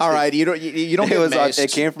authentic. All right, you don't It get was. maced.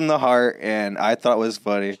 It came from the heart, and I thought it was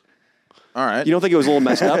funny. All right. You don't think it was a little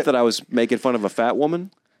messed up that I was making fun of a fat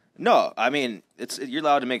woman? No, I mean you're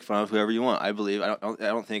allowed to make fun of whoever you want. I believe. I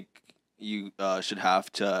don't think you should have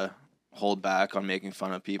to hold back on making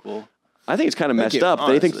fun of people. I think it's kind of Thank messed you, up.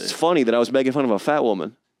 They think honestly. it's funny that I was making fun of a fat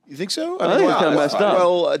woman. You think so? I think it's kinda messed up.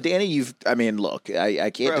 Well, Danny, look, I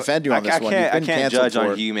can't defend you on this one. You've I been can't canceled judge for on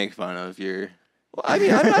it. who you make fun of. You're. Well, I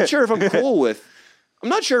mean, I'm not sure if I'm cool with. I'm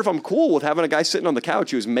not sure if I'm cool with having a guy sitting on the couch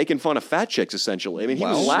who was making fun of fat chicks. Essentially, I mean, he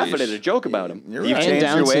was Well, laughing sheesh. at a joke about him. You're You've right. And changed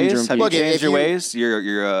Down your ways. syndrome Have you people. changed If your you- ways?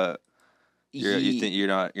 You think you're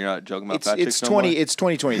not joking about fat It's chicks no more? it's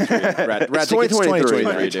 2023. Rat, It's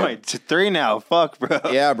 2023, dude. 23 now. Fuck, bro.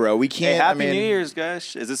 Yeah, bro. We Hey, can't. happy I mean, New Year's,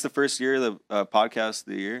 guys. Is this the first year of the podcast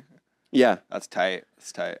of the year? Yeah, That's tight.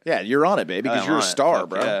 That's tight. Yeah, you're on it, baby, because I'm you're a on it. star, Fuck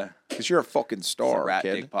bro. yeah. Because you're a fucking It's a star, Rat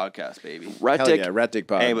kid. Dick podcast, baby. Hell Ratdick. yeah, Rat Dick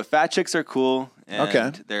Pod. Hey, but fat chicks are cool. And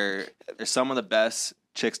Okay. They're some of the best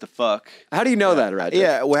chicks to fuck. How do you know that, Ratdick?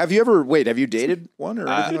 Yeah, well, have you dated one or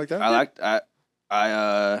anything like that?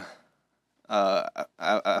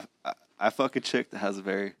 I fuck a chick that has a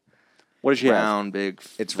very What did she have? round, big,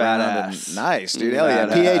 It's fat round ass. and nice, dude. Hell yeah,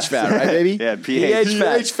 Fat pH ass. fat, right, baby? Yeah, pH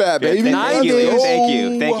fat. pH fat, baby. Thank you, Leo.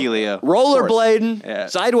 Oh. Thank you, Leo. Rollerblading, Yeah.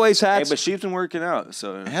 sideways Hey, hats. but she's been working out,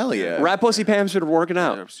 so Hell yeah. Rat Pussy Pam's been working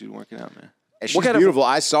out. Yeah, she's been working out, man. She's beautiful.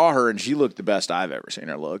 I saw her, and she looked the best I've ever seen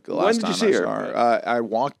her look. The last did you time see I her? saw her. I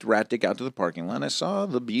walked Ratdick out to the parking lot. And I saw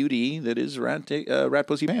the beauty that is Rat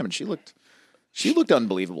Pussy Pam, and she looked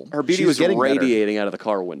unbelievable. Her beauty She was getting better. radiating out of the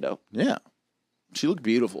car window. Yeah, she looked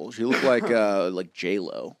beautiful. She looked like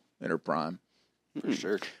J-Lo in her prime. For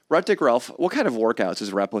sure. Ratdick Ralph, what kind of workouts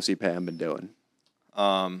has Ratpussy Pam been doing?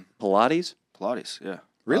 Pilates? Pilates, yeah.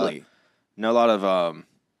 Really? No, a lot of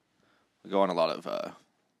we go on a lot of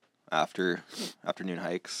afternoon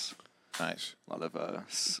hikes. Nice. A lot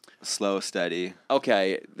of slow, steady.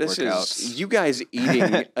 Okay, this Workouts. is you guys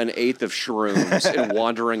eating an eighth of shrooms and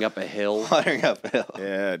wandering up a hill, Wandering uphill.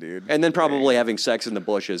 Yeah, dude. and then probably having sex in the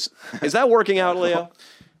bushes. Is that working out, Leo?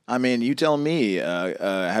 I mean, you tell me.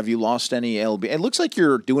 Have you lost any LB? It looks like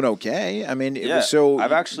you're doing okay. I mean, Yeah. so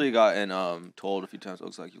I've actually gotten told a few times it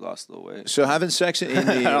looks like you lost a little weight. So having sex in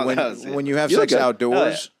the when you have You look sex good.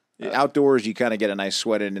 outdoors, outdoors you kind of get a nice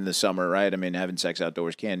sweat in the summer, right? I mean, having sex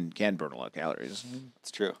outdoors can burn a lot of calories.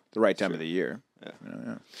 It's true. The right time of the year.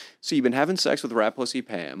 Yeah. So you've been having sex with Ratpussy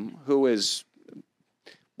Pam, who is,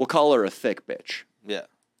 we'll call her a thick bitch. Yeah.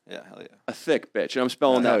 Yeah. Hell yeah. A thick bitch, and I'm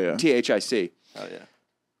spelling Hell that yeah. THIC. Hell yeah.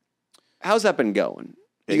 How's that been going?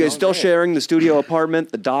 You Been guys going still great. sharing the studio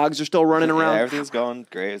apartment? The dogs are still running Yeah, around? everything's going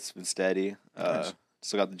great. It's been steady.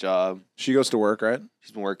 Still got the job. She goes to work, right?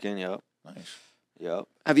 She's been working. Yep. Nice.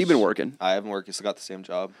 Have you been working? I haven't worked. Still got the same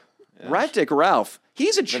job. Yeah. Ratdick Ralph,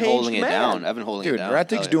 he's a I've been changed holding it man. down. I've been holding Dude, it down.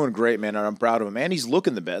 Ratdick's Hell yeah. doing great, man, and I'm proud of him. And he's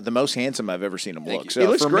looking the most handsome I've ever seen him look. you. So He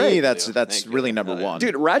looks for great. me, that's Thank you. really number Hell yeah. one.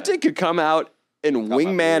 Dude, Ratdick could come out and my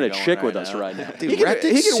wingman beard a going chick right with us now. right now. Dude, he can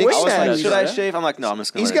Ratdick's wingman I was us. like, should I right? shave? I'm like, no, I'm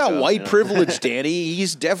just gonna He's let it got go, white you know? privilege, Danny.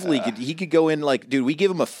 He's definitely he could go in like, dude. We give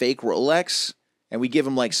him a fake Rolex, and we give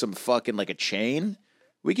him like some fucking like a chain.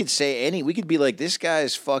 We could say we could be like, this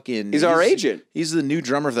guy's fucking. He's our agent. He's the new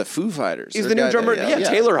drummer of the Foo Fighters. He's Their the new guy- drummer. Yeah,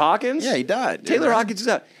 Taylor Hawkins. Yeah, he died. Taylor Yeah. Hawkins is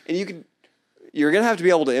out, and you're gonna have to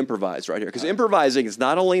be able to improvise right here because improvising is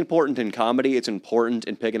not only important in comedy; it's important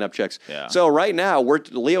in picking up chicks. Yeah. So right now,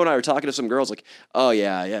 Leo and I are talking to some girls like, oh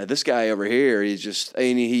yeah, this guy over here, he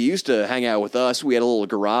used to hang out with us. We had a little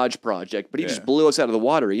garage project, but he just blew us out of the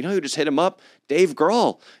water. You know who just hit him up? Dave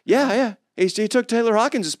Grohl. Yeah. He took Taylor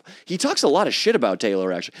Hawkins. He talks a lot of shit about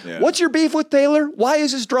Taylor, actually. Yeah. What's your beef with Taylor? Why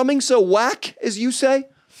is his drumming so whack, as you say?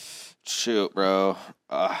 Shoot, bro.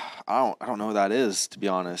 I don't know who that is, to be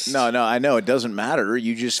honest. No, I know it doesn't matter.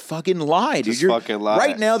 You just fucking lie, dude. Just fucking lie.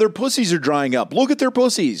 Right now, their pussies are drying up. Look at their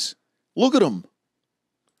pussies. Look at them.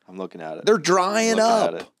 I'm looking at it. They're drying Looking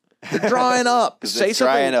up. at it. They're drying up. It's Say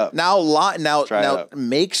something. drying up. Now, Dry up.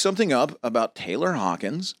 make something up about Taylor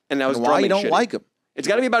Hawkins And now his why drumming you don't shitty. like him. It's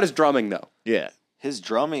got to be about his drumming, though. Yeah. His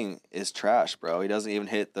drumming is trash, bro. He doesn't even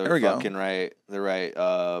hit the There we go. fucking right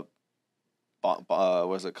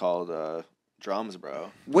what's it called? Drums,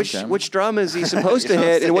 bro. Okay. Which drum is he supposed to You know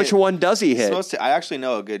what hit, I'm and which saying? one does he He's hit? supposed to. I actually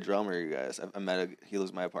know a good drummer, you guys. I met he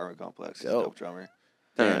lives in my apartment complex. He's a Dope. dope drummer.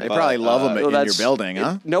 They But, probably love him well, in your that's- building,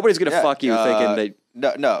 huh? Nobody's gonna Yeah, fuck you thinking that.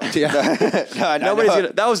 No. Yeah. No, Nobody's know.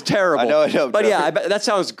 gonna. That was terrible. I know, I know, But Joe. yeah, I bet, that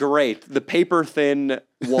sounds great. The paper thin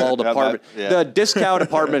walled apartment, yeah. the discount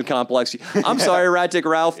apartment complex. I'm sorry, Ratdick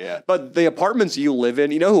Ralph, Yeah. but the apartments you live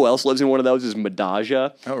in. You know who else lives in one of those? Is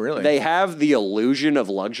Medaja. Oh, really? They have the illusion of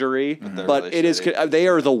luxury, they're but really it is. shitty. They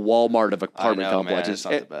are the Walmart of apartment know, man, complexes. it's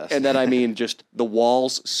not the best. And then I mean, just the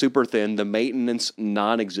walls super thin, the maintenance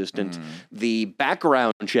non-existent, the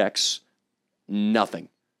background checks nothing.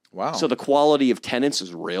 Wow. So the quality of tenants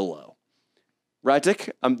is real low. Ratdick,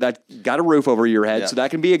 that got a roof over your head, Yeah. so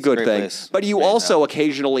that can be a It's a good great thing. place. But you Great also now.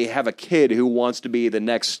 occasionally have a kid who wants to be the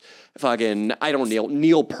next fucking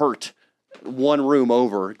Neil Peart, one room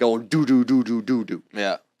over, going do.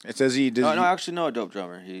 Yeah. it says he does. No, I actually know a dope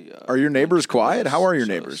drummer. He. Are your neighbors quiet? How are your shows.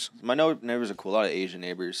 neighbors? My neighbors are cool. A lot of Asian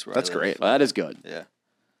neighbors. where I That's live. great. Well, that is good. Yeah.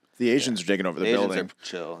 The Asians are taking over the Asians building. are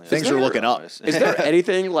chill. Yeah. Things are looking up. Is there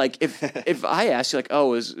anything like if I ask you like,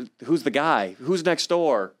 oh, who's the guy? Who's next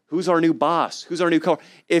door? Who's our new boss? Who's our new co?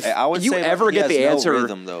 If Hey, I would you say ever he get has the no answer,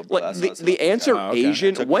 rhythm, though, bro. like That's the, what's the up. answer Oh, okay.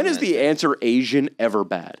 Asian. Took me When a is the minute. answer Asian ever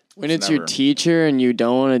bad? When it's your never. teacher and you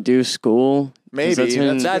don't want to do school, 'cause Maybe that's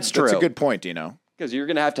when- That's That's a true. good point, Dino. Because you're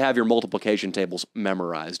going to have your multiplication tables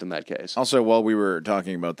memorized in that case. Also, while we were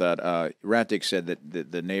talking about that, Ratdick said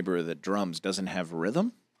that the neighbor that drums doesn't have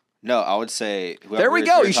rhythm. No, I would say. There we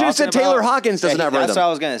go. You should have said Taylor Hawkins doesn't have That's rhythm. what I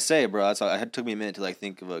was gonna say, bro. That's why it took me a minute to like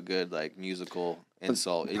think of a good like musical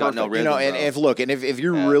insult. You got no Perfect. rhythm, and bro. if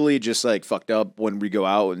you're really just like fucked up when we go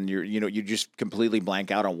out and you just completely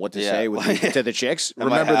blank out on what to say to the chicks. That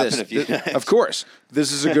might Remember happen this. a few times. Of course,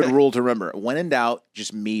 this is a good rule to remember. When in doubt,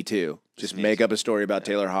 just me too. Just me make too. up a story about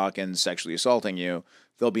Taylor Hawkins sexually assaulting you.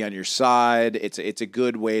 They'll be on your side. It's a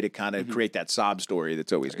good way to kind of create that sob story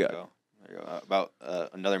that's always There good. you go. About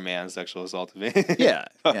another man's sexual assault of me. Yeah,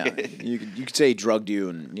 yeah. Okay. You could say he drugged you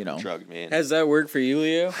and Drugged me. Has that worked for you,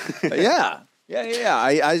 Leo? Yeah.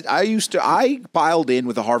 I piled in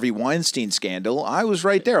with the Harvey Weinstein scandal. I was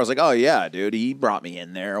right there. I was like, oh yeah, dude, he brought me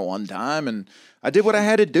in there one time and I did what I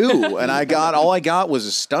had to do. And all I got was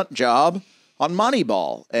a stunt job on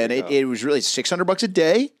Moneyball. And it was really $600 a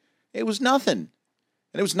day. It was nothing.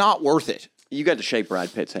 And it was not worth it. You got to shake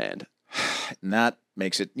Brad Pitt's hand. And that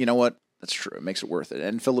makes it, you know what? That's true. It makes it worth it.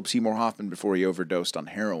 And Philip Seymour Hoffman before he overdosed on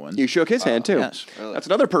heroin. You shook his hand too. Yes. Really? That's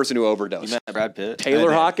another person who overdosed. You met Brad Pitt?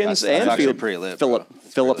 Taylor Hawkins that's and actually pretty lit, bro.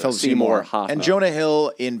 Philip Seymour Hoffman. And Jonah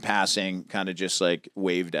Hill, in passing, kind of just like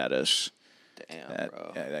waved at us. Damn,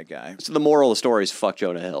 bro. That guy. So the moral of the story is fuck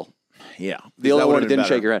Jonah Hill. Yeah. The only one who didn't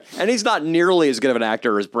shake your hand. And he's not nearly as good of an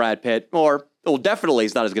actor as Brad Pitt, definitely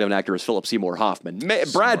he's not as good of an actor as Philip Seymour Hoffman.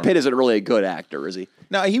 Brad Pitt isn't really a good actor, is he?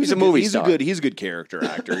 No, he's a movie star. He's a good character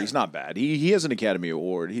actor. He's not bad. He has an Academy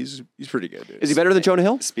Award. He's pretty good, dude. Is he better than Jonah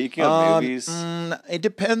Hill? Speaking of movies, It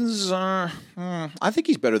depends. I think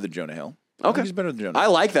he's better than Jonah Hill. I think he's better than Jonah I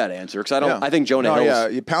Hill. like that answer because Yeah. I think Jonah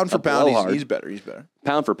Hill's pound for a pound, blowhard. he's better. He's better.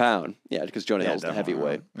 Pound for pound. Yeah, because Jonah Hill's the definitely.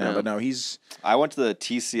 heavyweight. Yeah, but no, he's I went to the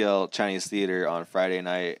TCL Chinese Theater on Friday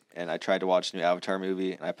night, and I tried to watch the new Avatar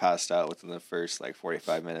movie, and I passed out within the first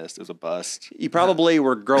 45 minutes. It was a bust. You probably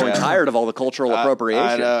were growing tired of all the cultural appropriation.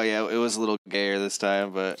 I know, yeah, it was a little gayer this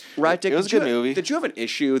time, but Ratdick, it was a good movie. Did you have an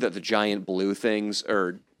issue that the giant blue things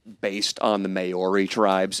are based on the Maori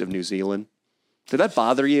tribes of New Zealand? Did that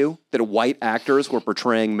bother you? That white actors were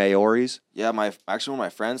portraying Maoris? Yeah, one of my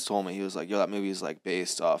friends told me, he was like, "Yo, that movie is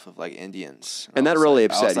based off of Indians," And I that was really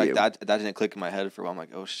like- I was upset you. That didn't click in my head for a while. I'm like,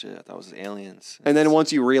 "Oh shit, I thought it was aliens." And then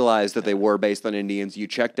once you realized that they were based on Indians, you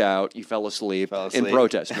checked out, you fell asleep, Fell in asleep.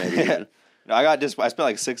 protest, maybe. even. No, I spent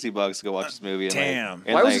like $60 to go watch this movie. And, Damn.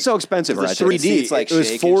 and, Why was it so expensive, the Ratdick? 3D. seats, It was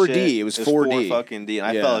shake and 4D. shit. It was 4D. 4 fucking D, and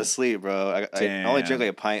I Yeah. fell asleep, bro. I only Damn. drank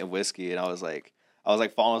a pint of whiskey, and I was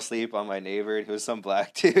falling asleep on my neighbor. It was some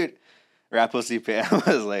black dude. Rat Pussy Pam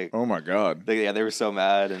was like, oh my god. they were so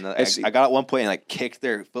mad, and It's- I got at one point and kicked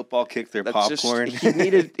their That's just- popcorn.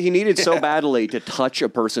 he needed so badly to touch a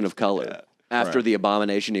person of color after Right. the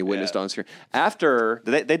abomination he witnessed on screen. After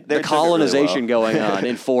They took it the really colonization well. going on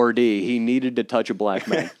in 4D, he needed to touch a black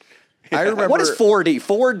man. I remember What is 4D?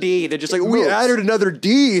 4D. They're just like, we Moves. added another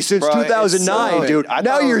D since Bro, it's 2009, so- dude. I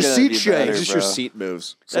Now thought it your was gonna seat be shakes. better, just bro. your seat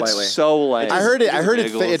moves That's slightly. so lame. I heard it.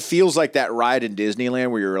 Giggles. It feels like that ride in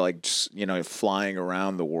Disneyland where you're just, flying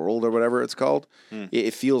around the world or whatever it's called.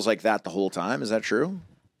 It feels like that the whole time. Is that true?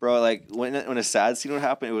 Bro, when a sad scene would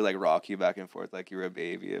happen, it would rock you back and forth like you were a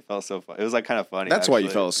baby. It felt so fun. It was kind of funny. That's why you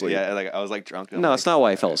actually. fell asleep. Yeah, I was drunk. And No, I'm it's not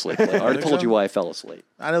why I fell asleep. I already told you why I fell asleep.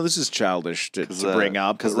 I know this is childish to bring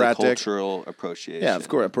up because of Rat the Dick. cultural appropriation. Yeah, of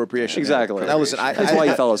course, appropriation. Exactly. Now listen, That's why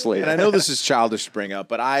you fell asleep. And I know this is childish to bring up,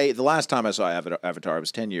 but the last time I saw Avatar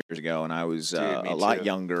was 10 years ago, and I was me a lot too.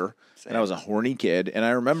 younger, and I was a horny kid, and I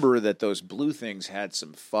remember that those blue things had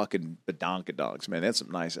some fucking badonkadonks, man. They had some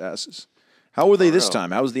nice asses. How were they this real.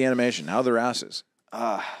 time? How was the animation? How are their asses?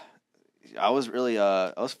 I was really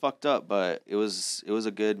I was fucked up, but it was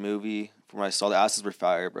a good movie. From what I saw, the asses were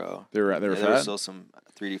fire, bro. They were Yeah, there was fat? still some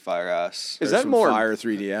 3D fire ass. Is There's that some more fire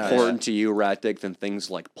 3D ass? important to you, Ratdick, than things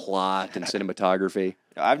like plot and cinematography?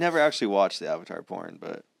 I've never actually watched the Avatar porn,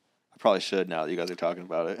 but I probably should now that you guys are talking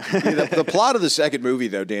about it. The plot of the second movie,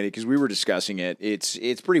 though, Danny, because we were discussing it, it's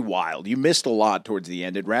pretty wild. You missed a lot towards the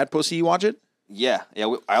end. Did Rat Pussy you watch it? Yeah.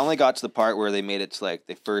 I only got to the part where they made it to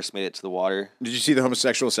they first made it to the water. Did you see the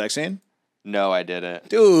homosexual sex scene? No, I didn't.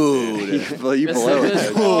 Dude. Well, you blew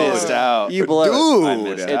it. I missed out. You blew it. I Dude.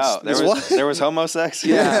 missed It's- out. it's There was homosex.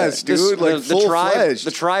 Yes, dude, like full-fledged. The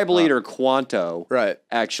tribe leader Quanto, Right.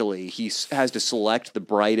 actually, has to select the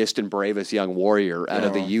brightest and bravest young warrior out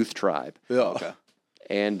of the youth tribe, Yeah. Okay.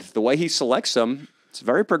 and the way he selects them, it's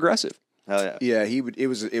very progressive. Hell yeah. Yeah, it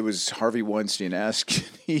was Harvey Weinstein-esque.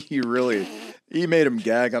 He made him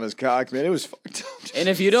gag on his cock, man. It was fucked up. And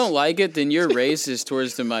if you don't like it, then you're racist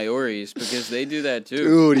towards the Maoris because they do that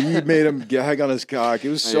too. Dude, he made him gag on his cock. It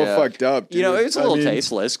was so Yeah. fucked up. You know, dude. it's a I little mean,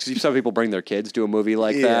 tasteless because some people bring their kids to a movie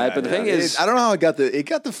like yeah, that. But the thing is, I don't know how it got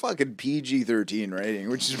the fucking PG-13 rating,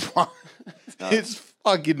 which is why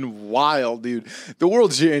fucking wild, dude. The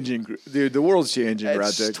world's changing, dude. The world's changing, It's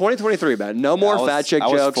Ratdick. 2023, man. No more fat chick I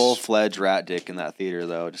was jokes. full-fledged Ratdick in that theater,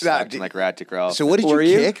 though. Just acting like Ratdick Ralph. So what did Were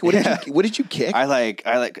you you? kick? What did you kick?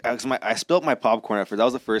 I spilled my popcorn at first. That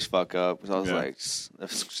was the first fuck up. So I was Yeah. like, the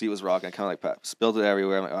seat was rocking. I kind of like spilled it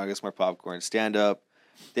everywhere. I'm like, oh, I guess more popcorn. Stand up.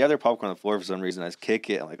 They have their popcorn on the floor for some reason. I just kick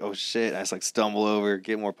it. I'm like, oh shit. I just like stumble over,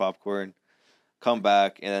 get more popcorn, come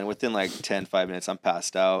back, and then within like 5 minutes, I'm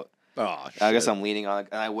passed out. Oh, shit. I guess I'm leaning on it,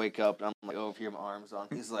 and I wake up, and I'm like, over here, my arms on.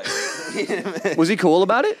 He's like, Was he cool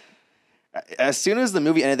about it? as soon as the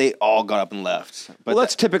movie ended, they all got up and left. But Well,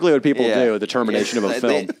 that's typically what people yeah. do at the termination of a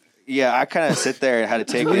film. Yeah, I kind of sit there and had to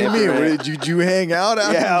take What do it you in. for mean? a minute. Did you hang out?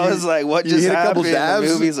 After Yeah, I you- was like, what you just hit a couple happened? The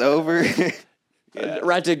dabs? movie's over.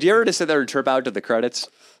 Ratdick, do you ever just sit there and trip out to the credits?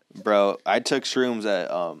 Bro, I took shrooms at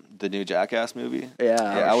the new Jackass movie.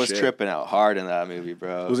 Yeah. I was shit. tripping out hard in that movie,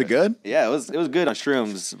 bro. Was it good? Yeah, it was good on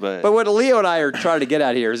shrooms, but But what Leo and I are trying to get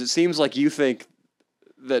at here is it seems like you think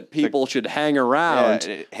that people should hang around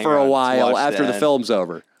hang for around a to while watch after the end. film's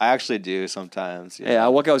over. I actually do sometimes. Yeah,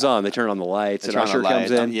 what goes on? They turn on the lights, They and turn on usher the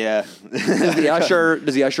comes lights. in. Yeah. Does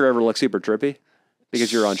the usher ever look super trippy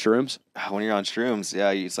because you're on shrooms? When you're on shrooms,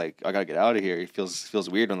 yeah, it's like I gotta get out of here. It feels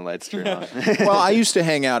weird when the lights turn on. Well, I used to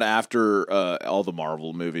hang out after all the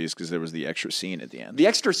Marvel movies because there was the extra scene at the end. The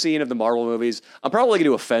extra scene of the Marvel movies, I'm probably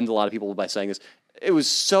going to offend a lot of people by saying this. It was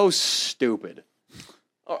so stupid.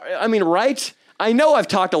 I mean, right? I know I've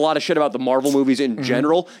talked a lot of shit about the Marvel movies in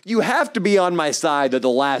general. You have to be on my side that the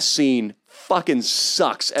last scene fucking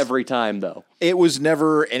sucks every time, though. It was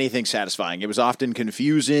never anything satisfying. It was often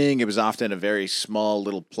confusing. It was often a very small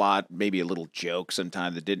little plot, maybe a little joke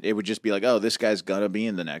sometime that didn't. It would just be like, oh, this guy's gonna be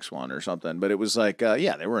in the next one or something. But it was like,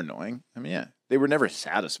 yeah, they were annoying. I mean, yeah, they were never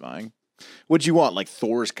satisfying. What'd you want? Like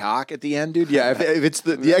Thor's cock at the end, dude? Yeah, if it's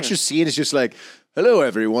the extra scene is just like, hello,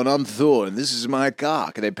 everyone, I'm Thor, and this is my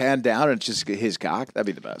cock. And they pan down and it's just his cock. That'd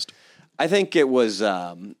be the best. I think it was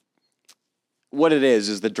what it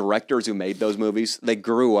is the directors who made those movies, they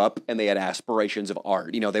grew up and they had aspirations of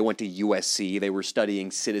art. You know, they went to USC, they were studying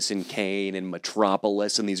Citizen Kane and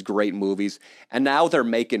Metropolis and these great movies, and now they're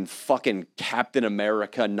making fucking Captain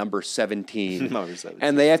America number 17. Number 17.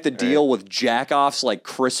 And they have to deal with jackoffs like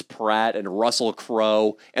Chris Pratt and Russell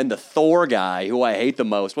Crowe and the Thor guy, who I hate the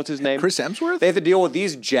most. What's his name? Chris Hemsworth? They have to deal with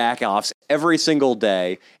these jackoffs every single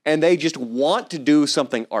day, and they just want to do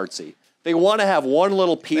something artsy. They want to have one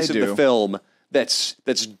little piece They of the do. film that's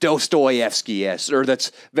Dostoevsky-esque or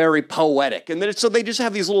that's very poetic. And then so they just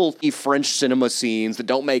have these little French cinema scenes that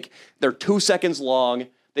they're 2 seconds long.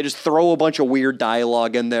 They just throw a bunch of weird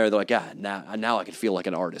dialogue in there. They're like, now I can feel like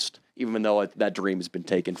an artist, even though that dream has been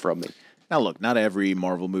taken from me. Now, look, not every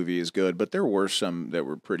Marvel movie is good, but there were some that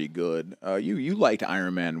were pretty good. You liked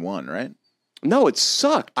Iron Man 1, right? No, it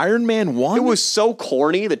sucked. Iron Man 1? It was so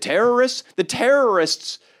corny. The terrorists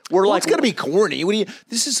were Well, like, it's gonna be corny. What do you?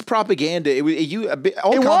 This is propaganda. All It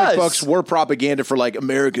comic was. books were propaganda for like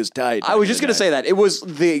America's tight. I was just going to say that. It was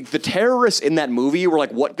the terrorists in that movie were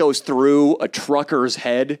like what goes through a trucker's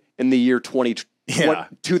head in the year 2002.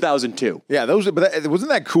 Yeah, wasn't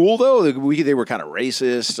that cool though? They were kind of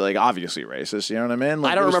racist, like obviously racist. You know what I mean?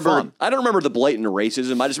 Like, I don't it was remember. fun. I don't remember the blatant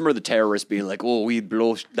racism. I just remember the terrorists being like, "Oh, we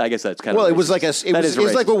blow." I guess that's kind Well, of. it was like racist. it That was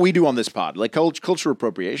is like racist. what we do on this pod, like cultural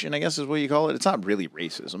appropriation. I guess is what you call it. It's not really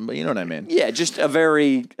racism, but you know what I mean. Yeah, just a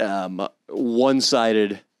very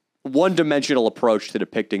one-sided, one-dimensional approach to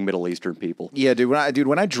depicting Middle Eastern people. Yeah, dude.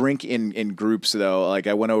 When I drink in groups though, like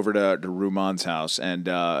I went over to Rumon's house and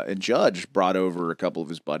Judge brought over a couple of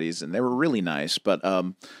his buddies and they were really nice, but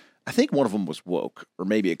I think one of them was woke, or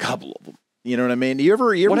maybe a couple of them. You know what I mean? You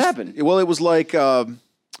ever What happened? Well, it was like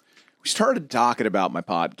we started talking about my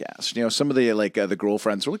podcast. You know, some of the the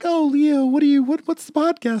girlfriends were like, "Oh, Leo, what's the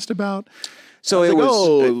podcast about?" So I it was like, was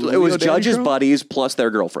 "Oh, it Leo was Danny Judge's Girl?" buddies plus their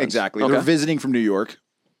girlfriends. Exactly. Okay. They're visiting from New York.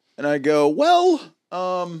 And I go, well,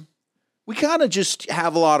 we kind of just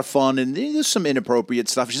have a lot of fun and there's some inappropriate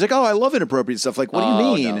stuff. She's like, oh, I love inappropriate stuff. Like, what do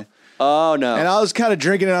you mean? No. Oh, no. And I was kind of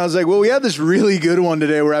drinking and I was like, well, we had this really good one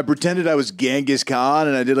today where I pretended I was Genghis Khan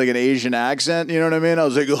and I did like an Asian accent. You know what I mean? I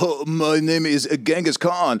was like, oh, my name is Genghis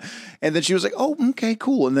Khan. And then she was like, oh, okay,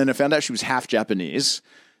 cool. And then I found out she was half Japanese.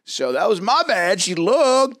 So that was my bad. She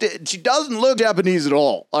doesn't look Japanese at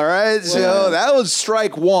all. All right. So that was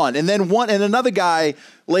strike one. And then another guy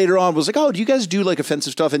later on was like, oh, do you guys do like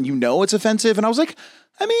offensive stuff and you know it's offensive? And I was like,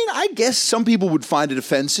 I mean, I guess some people would find it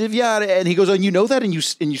offensive. Yeah. And he goes, oh, you know that and you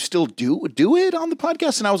still do it on the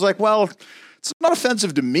podcast? And I was like, well, it's not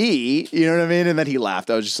offensive to me. You know what I mean? And then he laughed.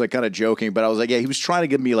 I was just like kind of joking, but I was like, yeah, he was trying to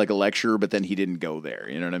give me like a lecture, but then he didn't go there.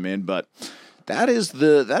 You know what I mean? But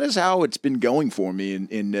That is how it's been going for me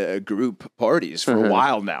in group parties for a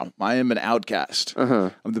while now. I am an outcast.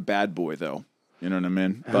 I'm the bad boy, though. You know what I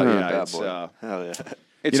mean? But yeah, Bad it's, boy. Hell yeah.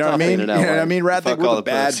 It's you know what I tough mean? in You and know out what I way. mean? Ratdick, Fuck we're all the the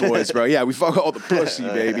bad pussy. boys, bro. Yeah, we fuck all the pussy,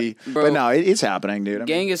 baby. Bro. But no, it's happening, dude. I mean,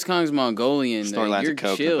 Genghis Khan's Mongolian. Snort Though. lines You're of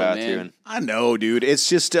coke in the chill, bathroom. man. I know, dude. It's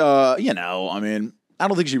just, I mean, I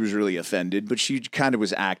don't think she was really offended, but she kind of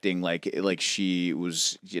was acting like she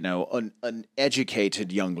was, an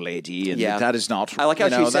educated young lady, and Yeah. that is not. I like how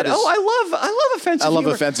she said, I love offensive I love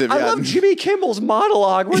humor. offensive, I yeah. love Jimmy Kimmel's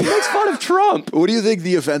monologue where he makes fun of Trump. What do you think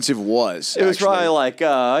the offensive was? It was actually? probably like,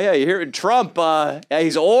 you hear Trump,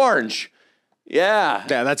 he's orange. Yeah.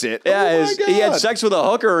 Yeah, that's it. Yeah, Oh my he had God. sex with a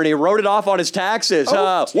hooker and he wrote it off on his taxes.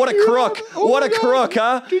 Oh, What a did you hear crook. that? Oh What my a God. crook,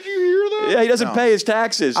 huh? Did you hear that? Yeah, he doesn't No. pay his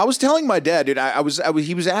taxes. I was telling my dad, dude,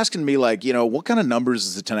 he was asking me, like, what kind of numbers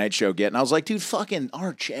does the Tonight Show get? And I was like, dude, fucking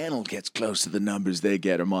our channel gets close to the numbers they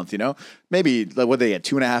get a month, Maybe, like, what they get,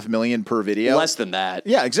 2.5 million per video? Less than that.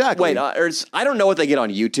 Yeah, exactly. Wait, I don't know what they get on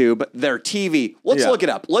YouTube. Their TV. Let's Yeah. look it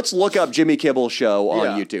up. Let's look up Jimmy Kimmel Show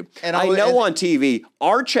on Yeah. YouTube. And I I'll- know and- on TV,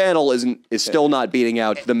 our channel is still not beating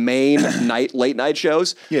out the main late night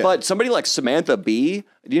shows. Yeah. But somebody like Samantha Bee.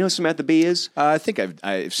 Do you know who Samantha Bee is? I think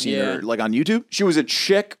I've seen Yeah. her, like, on YouTube. She was a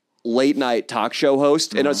chick late night talk show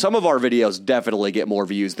host, and some of our videos definitely get more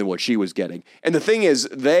views than what she was getting. And the thing is,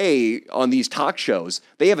 they, on these talk shows,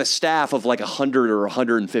 they have a staff of like 100 or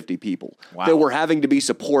 150 people Wow. that were having to be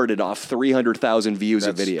supported off 300,000 views a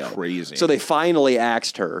That's video. crazy. So they finally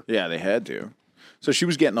axed her. Yeah, they had to. So she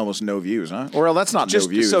was getting almost no views, huh? Or, well, that's not Just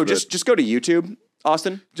no views. so but just go to YouTube,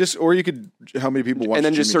 Austin, or you could, how many people watch and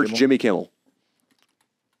then just Jimmy search Kimmel? Jimmy Kimmel.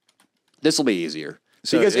 This will be easier.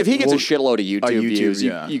 So because if he gets a shitload of YouTube, YouTube, views,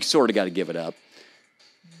 yeah. you sort of got to give it up.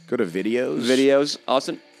 Go to videos. Videos,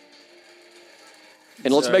 Austin.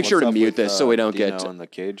 And let's make sure to mute this so we don't Dino get in the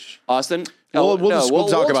cage. Austin. We'll explain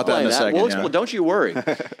talk about that in a second, We'll yeah. don't you worry.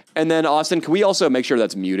 And then Austin, can we also make sure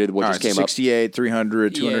that's muted? What All just right, came up? 68,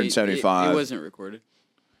 300, Yeah, 275. it wasn't recorded.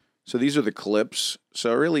 So these are the clips.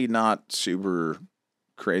 So really not super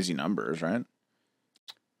crazy numbers, right?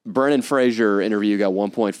 Brennan Fraser interview got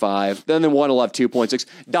 1.5. Then the one will have 2.6.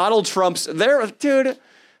 Donald Trump's there, dude.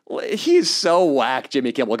 He's so whack,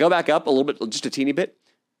 Jimmy Kimmel. Go back up a little bit, just a teeny bit.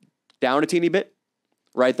 Down a teeny bit.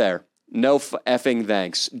 Right there. No effing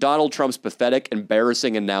thanks. Donald Trump's pathetic,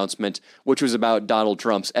 embarrassing announcement, which was about Donald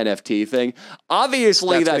Trump's NFT thing.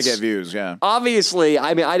 Obviously, That's gonna get views, yeah. Obviously,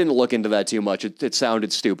 I mean, I didn't look into that too much. It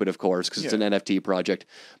sounded stupid, of course, because it's an NFT project.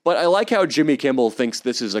 But I like how Jimmy Kimmel thinks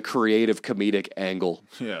this is a creative, comedic angle.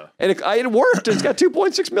 Yeah. And it worked. It's got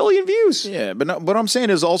 2.6 million views. Yeah, but no, what I'm saying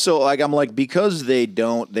is also, like, I'm like, because they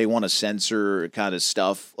want to censor kind of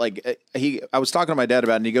stuff. Like, I was talking to my dad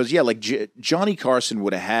about it, and he goes, yeah, like Johnny Carson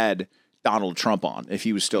would have had Donald Trump on if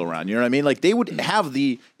he was still around. You know what I mean? Like, they would have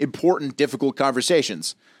the important, difficult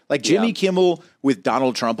conversations. Like Jimmy Kimmel with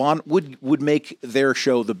Donald Trump on would make their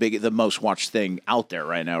show the most watched thing out there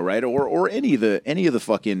right now, right? Or any of the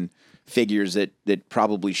fucking figures that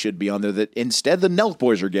probably should be on there that instead the Nelk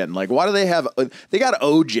Boys are getting. Like, why do they have? They got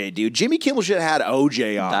OJ, dude. Jimmy Kimmel should have had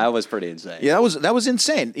OJ on. That was pretty insane. Yeah, that was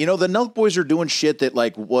insane. The Nelk Boys are doing shit that,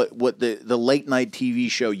 like, what the late night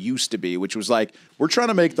TV show used to be, which was like, we're trying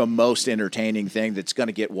to make the most entertaining thing that's going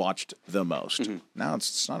to get watched the most. Now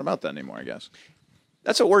it's not about that anymore, I guess.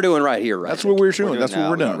 That's what we're doing right here, right? That's what we're doing. That's what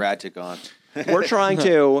we're doing. Got Ratdick on. We're trying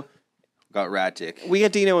to. Got Ratdick. We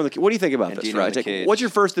got Dino in the. What do you think about And this, Dino in the right? cage. What's your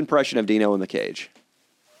first impression of Dino in the cage?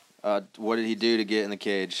 What did he do to get in the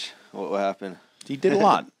cage? What happened? He did a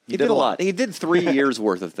lot. He did a lot. He did 3 years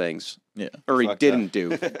worth of things. Yeah. Or he Fucked didn't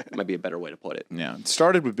do. Might be a better way to put it. Yeah. It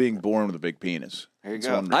started with being born with a big penis. There you That's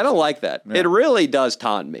go. one I don't like that. Yeah. It really does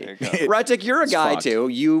taunt me. There you go. Ratdick, you're a It's guy fucked. too.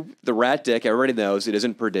 You, the Ratdick, everybody knows it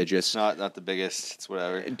isn't prodigious. Not the biggest. It's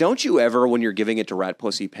whatever. Don't you ever, when you're giving it to Rat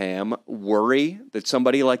Pussy Pam, worry that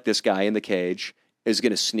somebody like this guy in the cage is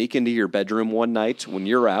going to sneak into your bedroom one night when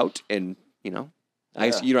you're out and, I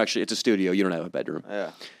guess you don't actually, it's a studio, you don't have a bedroom.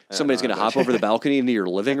 Yeah. Somebody's going to hop over the balcony into your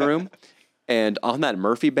living room, and on that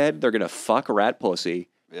Murphy bed, they're going to fuck Rat Pussy,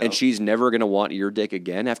 and Yep. she's never going to want your dick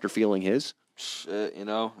again after feeling his. It's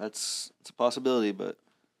a possibility, but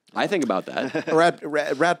I think about that.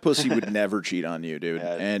 Rat Pussy would never cheat on you, dude.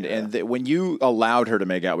 Yeah, When you allowed her to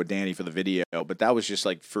make out with Danny for the video, but that was just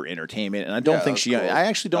like for entertainment, and I don't think she. Cool. I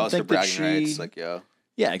actually That don't was for think that bragging she. rights. Like, yo,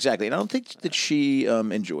 Yeah, exactly. And I don't think that she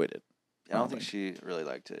enjoyed it. I don't think she really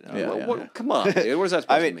liked it. No. Yeah, Well, yeah. what- come on, dude. What is that supposed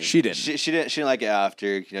I to mean, mean? She didn't. She didn't like it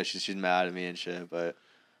after. She's mad at me and shit. But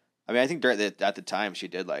I mean, I think at the time she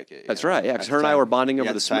did like it. That's right, yeah, because her and I were bonding over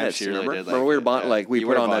at the time, Smiths. she really Remember? did like Remember we were it, bonding, yeah. like we You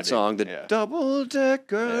put were on that bonding, song, the yeah. Double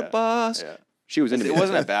Decker Yeah, Bus. yeah. She was into It me.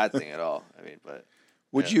 wasn't a bad thing at all. I mean, but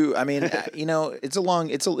Would you? I mean, it's been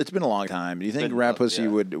a long time. Do you think Been- Rat Pussy yeah.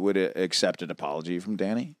 would accept an apology from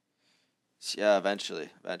Danny? yeah, eventually.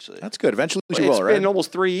 That's good. Eventually, she It's will, right? been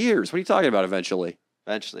almost 3 years. What are you talking about? Eventually,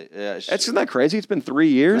 Yeah. isn't that crazy? It's been 3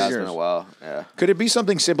 years. It's been a while. Yeah. Could it be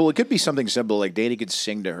something simple? It could be something simple like Danny could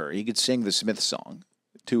sing to her. He could sing the Smith song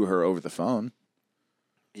to her over the phone.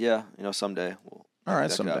 Yeah. Someday. All right, that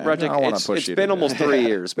could someday. happen. Right. I don't wanna it's push it's you been to almost that. 3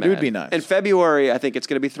 years, But it would man. be nice. In February, I think it's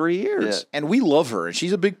going to be 3 years. And we love her, and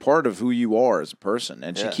she's a big part of who you are as a person.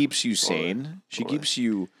 And she Yeah, keeps you totally. sane. She Totally. keeps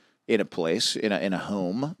you in a place, in a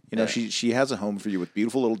home. Yeah. She has a home for you with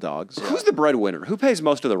beautiful little dogs. Who's the breadwinner? Who pays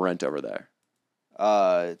most of the rent over there?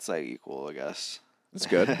 It's like equal, I guess. That's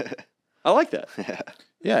good. I like that.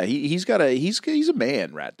 Yeah, he's a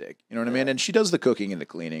man, Ratdick. You know what I mean? And she does the cooking and the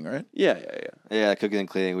cleaning, right? Yeah. Yeah, cooking and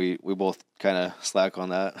cleaning. We both kind of slack on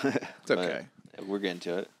that. It's okay. We're getting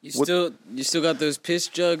to it. You still got those piss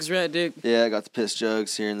jugs, Ratdick? Yeah, I got the piss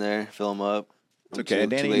jugs here and there. Fill them up. It's okay,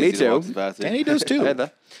 Danny. lazy Me to walk too. to the bathroom. Danny does too.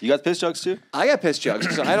 You got the piss jugs too? I got piss jugs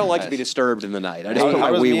because I don't like to be Nice. disturbed in the night. I just put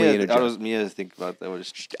my does wee wee in a Mia, jug. how does Mia think about that?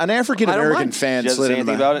 An African I don't American mind. fan She doesn't slid say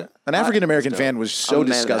into anything my- about it? An African American Dope. fan was I'm so a man of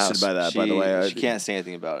the disgusted house. by that. By the way, She can't say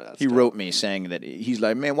anything about it. That's he dope. wrote me saying that he's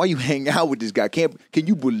like, man, why you hang out with this guy? Can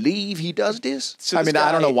you believe he does this? So I this mean,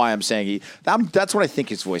 I don't guy- know why I'm saying that's what I think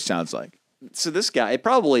his voice sounds like. So this guy, it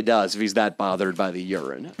probably does if he's that bothered by the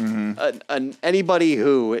urine. Mm-hmm. Anybody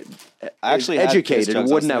who I actually is had piss educated jugs. I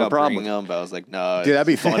was wouldn't have thinking a about problem bringing with it. them, but I was like, no. Dude, that'd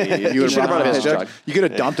be funny. If you would should've have brought brought a a piss piss jug. jug. You could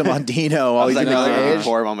have dumped him on Dino while I was he's like, in no, the I cage.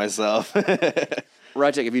 pour them on myself.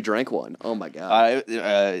 Ratdick, if you drank one, oh my god. I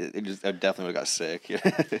definitely would have got sick.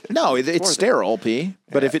 No, it's sterile pee.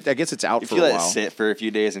 But I guess it's out If for you a let while. it sit for a few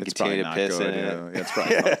days and It's continue probably to not piss good. in Yeah. it, Yeah, it's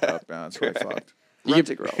probably fucked up. Yeah, it's probably fucked.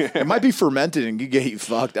 Ratdick Grove. It might be fermented and could get you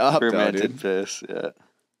fucked up, though, fermented dude. piss. Yeah.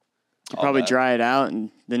 You probably dry it out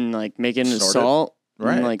and then like make it into Snort it? salt.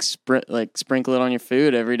 Right. And like sprinkle it on your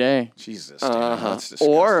food every day. Jesus, dude, that's disgusting.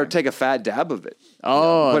 Or take a fat dab of it.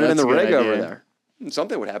 Oh, Put it in that's the a good rig over idea. there.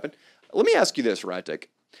 Something would happen. Let me ask you this, Ratdick.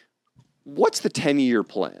 What's the 10-year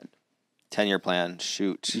plan 10-year plan.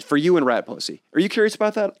 Shoot. for you and Rat Pussy? Are you curious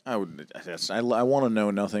about that? I want to know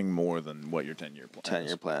nothing more than what your 10-year plan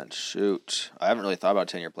 10-year plan. Shoot. I haven't really thought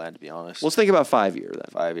about a 10-year plan, to be honest. Let's think about 5 year then.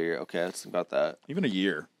 5-year. Okay, let's think about that. Even a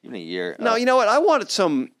year. Even a year. No, you know what? I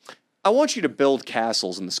want you to build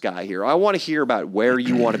castles in the sky here. I want to hear about where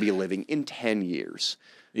you want to be living in 10 years.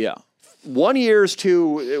 Yeah. 1 year is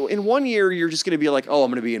too. In 1 year, you're just going to be like, oh,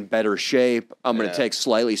 I'm going to be in better shape. I'm going to Yeah. take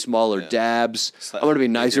slightly smaller dabs. I'm Slightly going to be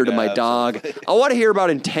bigger nicer to my dabs. dog. I want to hear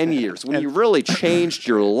about in 10 years when you really changed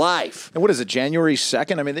your life. And what is it, January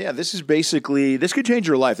 2nd? I mean, yeah, this could change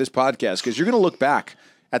your life, this podcast, because you're going to look back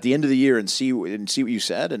at the end of the year and see what you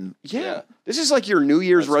said. And Yeah. This is like your New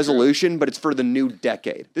Year's resolution, but it's for the new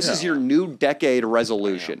decade. This is your new decade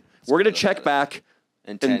resolution. We're going to check back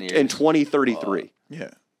in 10 years. in 2033.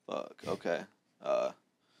 yeah. Fuck. Okay.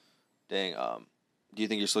 Dang. Do you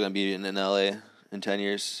think you're still gonna be in LA in 10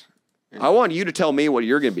 years? I want you to tell me what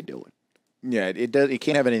you're going to be doing. Yeah, it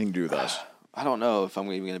can't have anything to do with us. I don't know if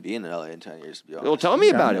I'm even gonna be in LA in 10 years. To be honest. Well, tell me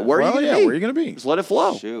about it. Where are you going to be? Where are you going to be? Just let it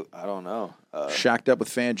flow. Shoot, I don't know. Shacked up with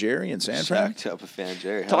Fan Jerry and San Fran? Shacked up with Fan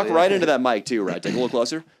Jerry. Talk Hell right yeah. into that mic too, Ratdick. A little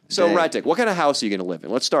closer. So, Dang. Ratdick, what kind of house are you going to live in?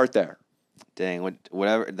 Let's start there. Dang,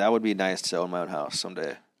 whatever. That would be nice to own my own house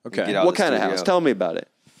someday. Okay. Get out What the kind of studio. house? Tell me about it.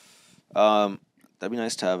 That'd be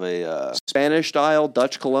nice to have Spanish style,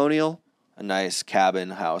 Dutch colonial, a nice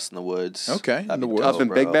cabin house in the woods. Okay, That'd in the be woods. dope, up in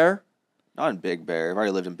bro. Big Bear. Not in Big Bear. I've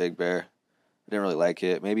already lived in Big Bear. I didn't really like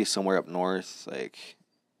it. Maybe somewhere up north, like,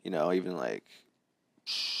 even like,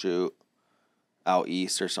 shoot, out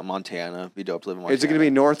east or some Montana. Be dope to live in Montana. Is it going to be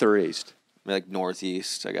north or east? Maybe like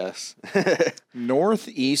northeast, I guess.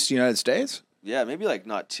 Northeast United States? Yeah, maybe like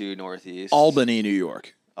not too northeast. Albany, New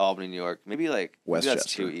York. Albany, New York. Maybe like maybe that's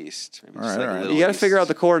Westchester. too east. Maybe All just right, like all a right. little You got to east. figure out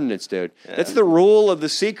the coordinates, dude. Yeah. That's the rule of the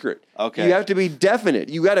secret. Okay. You have to be definite.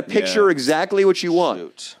 You got to picture Yeah. exactly what you want.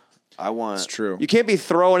 Shoot. I want. It's true. You can't be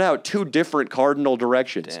throwing out two different cardinal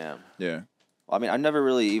directions. Damn. Yeah. Well, I mean, I've never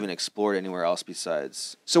really even explored anywhere else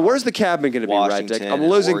besides So where's the cabin going to be, Washington Ratdick? I'm and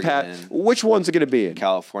losing Oregon Pat. and- Which one's it going to be in?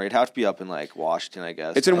 California. It'd have to be up in like Washington, I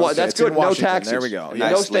guess. It's in what? Okay, That's it's in good. No Washington. taxes. There we go. A No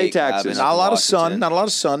nice state lake taxes. cabin. Not a lot of sun. Washington. Not a lot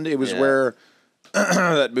of sun. It was Yeah. where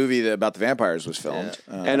that movie about the vampires was filmed.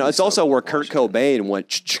 And it's also where Kurt Cobain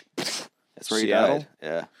went. That's where he Seattle? died.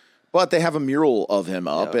 Yeah. But they have a mural of him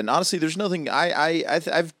up, Yeah. and honestly, there's nothing.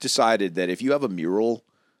 I've decided that if you have a mural,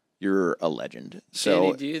 you're a legend. So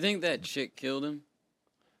Danny, do you think that chick killed him?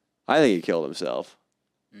 I think he killed himself.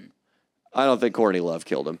 I don't think Courtney Love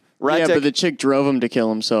killed him. Yeah, Ratdick, but the chick drove him to kill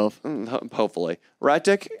himself. hopefully.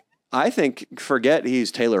 Ratdick, I think, forget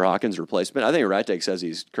he's Taylor Hawkins' replacement. I think Ratdick says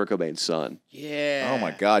he's Kurt Cobain's son. Yeah. Oh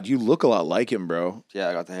my God, you look a lot like him, bro. Yeah,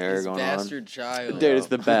 I got the hair His going bastard child. Dude, it's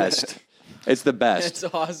the best. It's the best.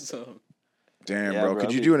 That's awesome. Damn, Yeah, bro. bro.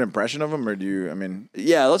 Could you do an impression of him, or do you? I mean,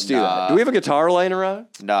 Yeah, let's do that. Do we have a guitar laying around?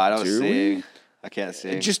 on. No, I don't Do sing. I can't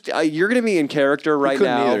sing. Just you're going to be in character right he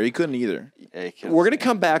couldn't now. either. He couldn't either. Yeah, you can't We're going to sing.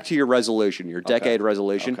 come back to your resolution, your decade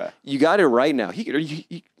resolution. Okay. You got it right now.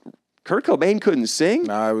 Kurt Cobain couldn't sing?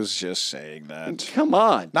 No, I was just saying that. Come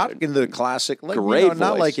on. Not in the classic, like, Great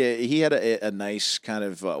not voice. like he had a nice kind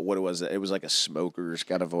of what it was. It was like a smoker's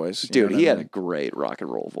kind of voice, Dude, know he what I had a mean? great rock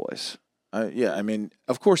and roll voice. Yeah, I mean,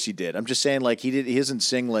 of course he did. I'm just saying, like, he doesn't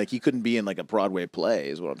sing like he couldn't be in like a Broadway play,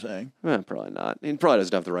 is what I'm saying. Probably not. He probably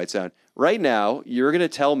doesn't have the right sound. Right now, you're going to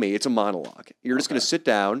tell me it's a monologue. You're just going to sit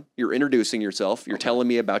down. You're introducing yourself. You're telling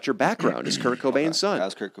me about your background as Kurt Cobain's son.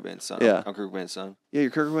 That's Kurt Cobain's son. Yeah. I'm Kurt Cobain's son. Yeah, you're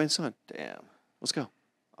Kurt Cobain's son. Damn. Let's go.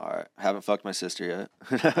 All right. Haven't fucked my sister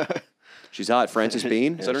yet. She's hot. Frances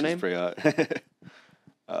Bean. Is that her she's name? Pretty hot.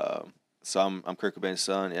 So I'm Kurt Cobain's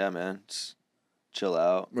son. Yeah, man. Just chill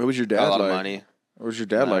out. What was your Got dad a lot like? of money. What was your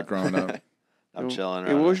dad like growing up? I'm chilling.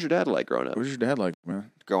 Hey, what was your dad like growing up? What was your dad like,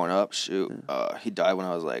 man? Growing up, shoot. He died when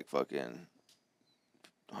I was like fucking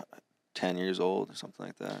 10 years old or something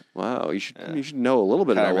like that. Wow, you should know a little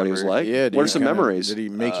bit Kinda about what he was remember. like. Yeah. What are some memories? Did he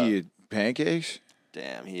make you pancakes?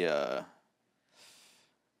 Damn, he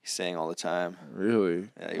sang all the time. Really?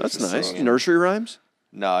 Yeah, he was That's just nice. singing. Nursery rhymes?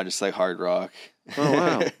 No, just like hard rock. Oh,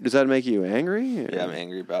 wow. Does that make you angry? Yeah, I'm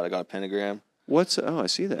angry about it. I got a pentagram. I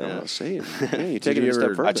see that. Yeah. I was saying. Yeah, you take it you a step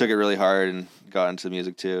ever- further. I took it really hard and got into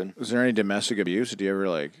music too. And Was there any domestic abuse? Did you ever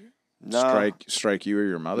like no, strike you or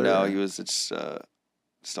your mother? no, or- he was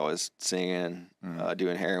just always singing,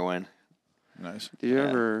 doing heroin. Nice. Did you Yeah.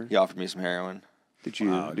 ever? He offered me some heroin. Did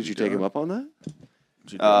you? Wow, did did you you take do him it? up on that?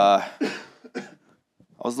 Did you do it? I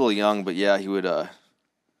was a little young, but yeah, he would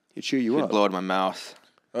He'd chew you he'd up. blow it in my mouth.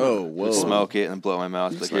 Oh, whoa. He'd smoke it and then blow it in my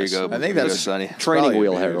mouth. Like, here you go. I think here you go, that's- Sonny. Training Probably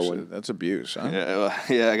wheel abuse. heroin. That's abuse, huh? Yeah, well,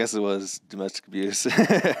 yeah, I guess it was domestic abuse.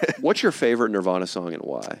 What's your favorite Nirvana song and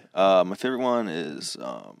why? My favorite one is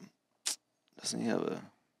doesn't he have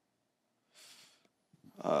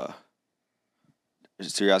a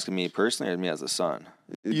so you're asking me personally or me as a son?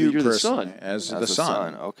 You're the personally, son. as As the a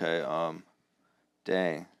son. Okay.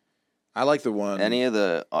 Dang. I like the one. Any of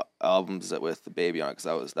the albums that with the baby on it,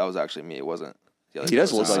 because that was actually me. It wasn't. The other He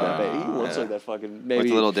does guy. look like that. Ah, Baby. He looks yeah. like that fucking. With Maybe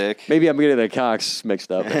the little dick. Maybe I'm getting the cocks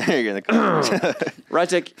mixed up. You're gonna come.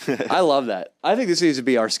 Ratdick, I love that. I think this needs to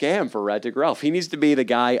be our scam for Ratdick Ralph. He needs to be the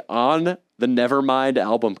guy on the Nevermind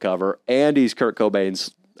album cover, and he's Kurt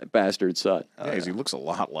Cobain's bastard son. Yeah, 'cause he looks a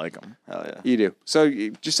lot like him. Hell yeah. You do. So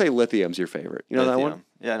you just say Lithium's your favorite. You know that one? Lithium.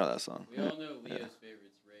 Yeah, I know that song. We all know Leo's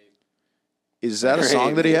favorite's Rape. Is that a Rape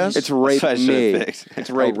song that he Me. has? It's Rape I should've Me. picked. It's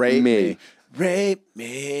Rape, Rape Me. Rape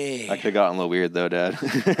me. I could have gotten a little weird though, Dad.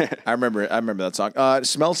 I remember that song.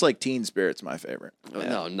 Smells Like Teen Spirit's my favorite.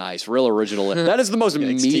 Oh, nice. Real original. That is the most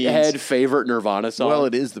Yikes, meathead teens. favorite Nirvana song. Well,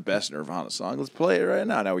 it is the best Nirvana song. Let's play it right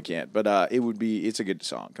now. No, we can't. But it's a good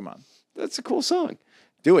song. Come on. That's a cool song.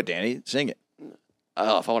 Do it, Danny. Sing it.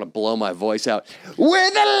 Oh, if I want to blow my voice out. With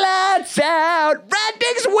the lights out,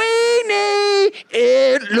 Ratdick's weenie.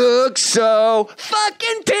 It looks so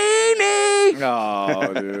fucking teeny.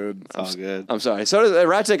 Oh, dude. It's all good. I'm sorry. So does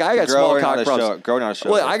Ratdick. I got small Growing on cock a props. show. Growing on a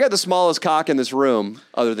show. Well, I got the smallest cock in this room,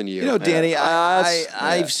 other than you. You know, Danny, That's-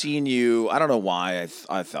 I've seen you. I don't know why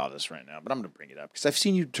I thought this right now, but I'm going to bring it up because I've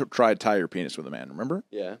seen you try to tie your penis with a man. Remember?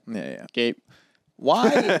 Yeah. Yeah. Gabe.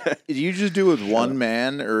 Why did you just do it with one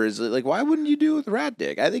man, or is it like why wouldn't you do it with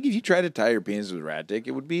Ratdick? I think if you try to tie your penis with Ratdick,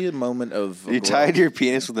 it would be a moment of You tied your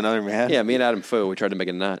penis with another man? Yeah, me and Adam Fu, we tried to make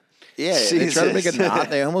a knot. Yeah, they tried to make a Jesus.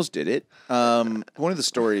 knot. They almost did it. Point of the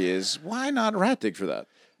story is why not Ratdick for that?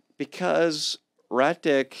 Because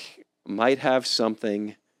Ratdick might have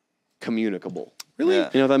something communicable. Really? Yeah.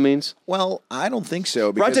 You know what that means? Well, I don't think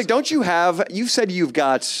so. Because Ratdick, don't you have, you've said you've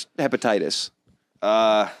got hepatitis.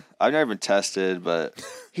 I've never been tested, but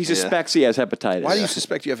He Yeah. suspects he has hepatitis. why do you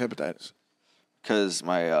suspect you have hepatitis? because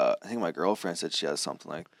I think my girlfriend said she has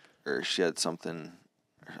something or she had something.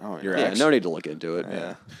 I don't even Your know. Yeah, ex? no need to look into it.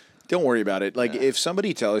 Yeah. Don't worry about it. Like if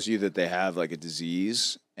somebody tells you that they have like a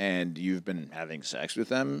disease and you've been having sex with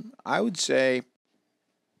them, I would say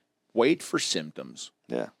wait for symptoms.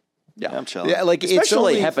 Yeah. Yeah. I'm chilling. Yeah, like Especially it's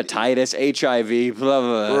only hepatitis, HIV, blah,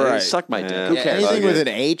 blah, blah. Right. Suck my Yeah. dick. Who cares? anything Okay. with an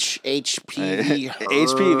HPV.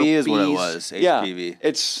 HPV is what it herpes. was. Yeah, HPV.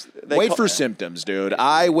 it's Wait for symptoms, dude.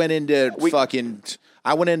 I went into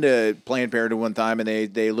Planned Parenthood one time, and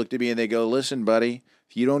they looked at me and they go, "Listen, buddy,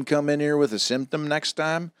 if you don't come in here with a symptom next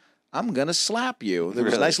time, I'm gonna slap you. There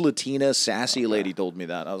was a Really? nice Latina, sassy lady told me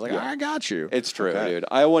that. I was like, I got you. It's true, dude.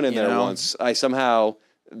 I went in there once. I somehow,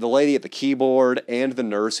 the lady at the keyboard and the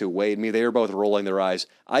nurse who weighed me, they were both rolling their eyes.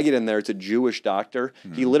 I get in there. It's a Jewish doctor.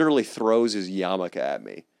 He literally throws his yarmulke at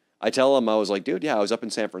me. I tell him, I was like, dude, yeah, I was up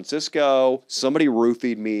in San Francisco. Somebody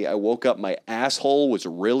roofied me. I woke up. My asshole was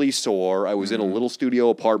really sore. I was in a little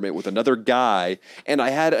studio apartment with another guy, and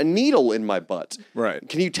I had a needle in my butt. Right.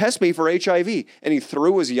 Can you test me for HIV? And he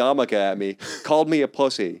threw his yarmulke at me, called me a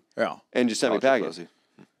pussy, Yeah. and just sent me packing.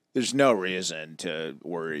 There's no reason to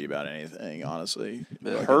worry about anything, honestly.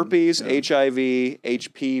 Herpes, HIV,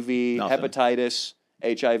 HPV, Nothing. hepatitis,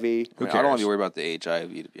 HIV. I don't want to be worried about the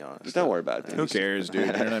HIV, to be honest. Just don't worry about it. Who cares, dude?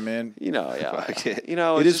 You know what I mean? You know, yeah. Fuck it. You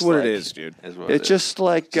know, It it's is just what like- it is, dude. It's just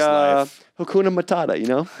like life. Hakuna Matata, you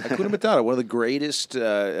know? Hakuna Matata, one of the greatest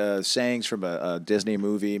sayings from a Disney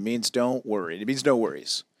movie, means don't worry. It means no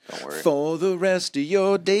worries. Don't worry. For the rest of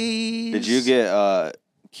your days. Did you get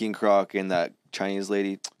King Croc and that Chinese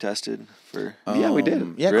lady tested for? Yeah, we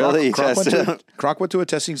did. Yeah, Really? Croc went Tested to, him? Croc went to a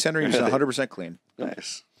testing center. He was Really? 100% clean.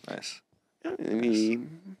 Nice. And he-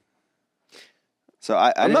 So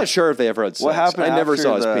I'm I'm not sure if they ever had sex. What happened I never after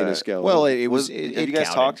saw his the- penis go. Well, it was. Have It you guys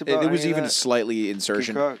counted. talked about It was any of even that? slightly King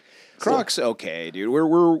insertion. Croc? Croc's okay, dude. We're I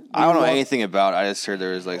don't know we want- anything about it. I just heard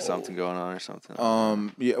there was like something going on or something.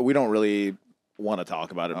 Yeah, we don't really want to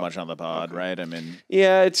talk about it much on the pod, right? I mean,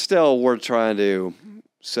 yeah, it's still worth trying to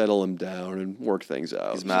settle him down and work things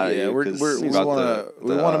out. He's mad at yeah, you we 'cause want about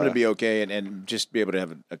we want him to be okay and just be able to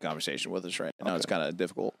have a conversation with us. Right now, it's kind of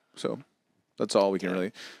difficult. So that's all we can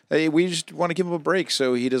really. Hey, we just want to give him a break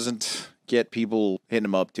so he doesn't get people hitting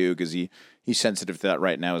him up too, because he's sensitive to that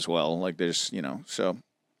right now as well. Like there's so.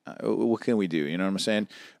 What can we do? You know what I'm saying?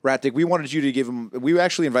 Ratdick, we wanted you to give him. We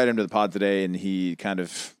actually invited him to the pod today, and he kind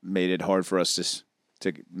of made it hard for us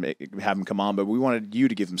to have him come on. But we wanted you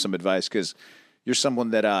to give him some advice because you're someone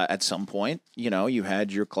that at some point, you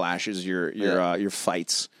had your clashes, your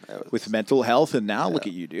fights with mental health, and now look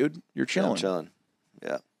at you, dude. You're chilling. I'm chilling.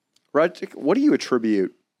 Yeah. Ratdick, what do you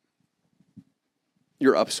attribute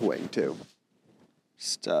your upswing to?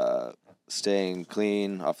 Just staying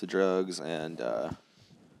clean off the drugs and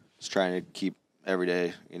just trying to keep every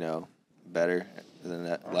day, better than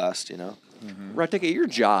that last, Ratdick, at your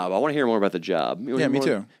job, I want to hear more about the job. Yeah, me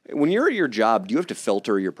too. When you're at your job, do you have to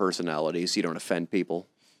filter your personality so you don't offend people?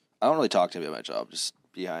 I don't really talk to anybody about my job. Just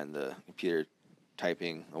behind the computer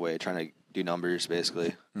typing away, trying to do numbers,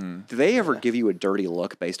 basically. Do they ever give you a dirty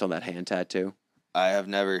look based on that hand tattoo? I have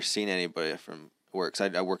never seen anybody from work. 'Cause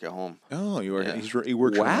I work at home. Oh, you work. Yeah. He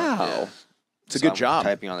works. from home. Wow. Yeah. It's a So good I'm job.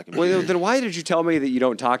 Typing on the computer. Well, then why did you tell me that you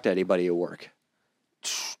don't talk to anybody at work?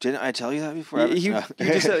 Didn't I tell you that before? You No.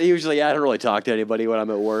 just said, he was like, yeah, I don't really talk to anybody when I'm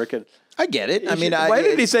at work. And I get it. I mean, why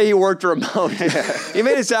didn't he say he worked remote? He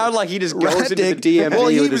made it sound like he just goes into the DMV Well,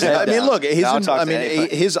 with his head down. look, I don't talk to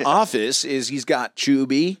anybody. his office is he's got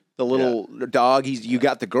Chubby, the little dog. You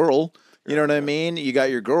got the girl. You know what I mean? You got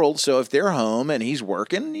your girl. So if they're home and he's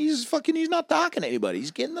working, he's not talking to anybody.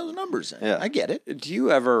 He's getting those numbers in. Yeah. I get it. Do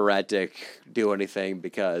you ever, Ratdick, do anything?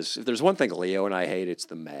 Because if there's one thing Leo and I hate, it's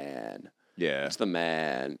the man. Yeah. It's the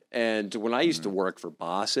man. And when I used to work for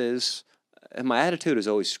bosses, my attitude is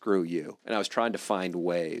always screw you. And I was trying to find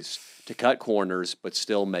ways to cut corners but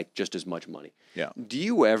still make just as much money. Yeah. Do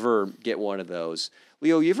you ever get one of those?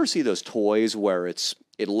 Leo, you ever see those toys where it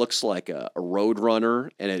looks like a road runner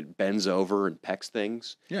and it bends over and pecks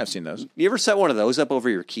things? Yeah, I've seen those. You ever set one of those up over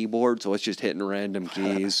your keyboard so it's just hitting random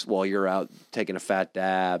keys while you're out taking a fat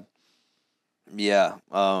dab? Yeah.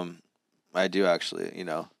 I do actually.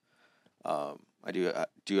 I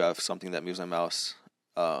do have something that moves my mouse.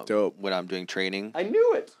 Dope. When I'm doing training. I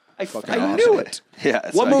knew it. I awesome. knew it. Yeah.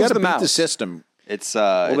 What You moves gotta the beat mouse? the system. It's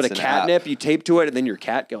A little bit of it's an app. catnip. You tape to it, and then your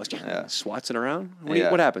cat goes, Yeah. swats it around.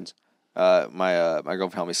 Yeah. What happens? My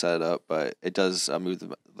girlfriend helped me set it up, but it does move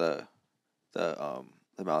the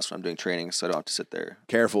mouse when I'm doing training, so I don't have to sit there.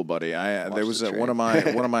 Careful, buddy. There Watch was the one of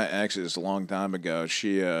my exes a long time ago.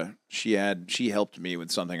 She helped me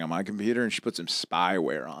with something on my computer, and she put some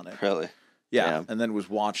spyware on it. Really? Yeah, Damn. and then was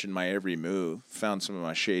watching my every move. Found some of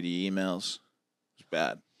my shady emails. It's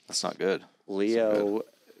bad. That's not good. Leo.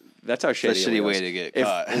 That's how It's a shady. shitty Leo way is. to get If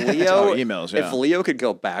caught. Leo, emails, if yeah. Leo could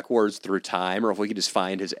go backwards through time, or if we could just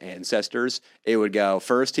find his ancestors, it would go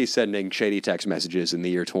first. He's sending shady text messages in the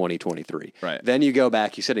year 2023. Right. Then you go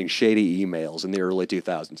back. He's sending shady emails in the early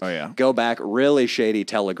 2000s. Oh, yeah. Go back. Really shady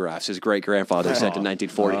telegraphs his great grandfather sent in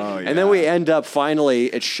 1940. Oh, And then we end up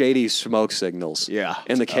finally at shady smoke signals. Yeah.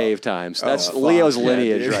 In the cave times. That's fuck. Leo's Yeah,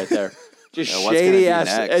 lineage dude. right there. Just what's gonna shady be ass.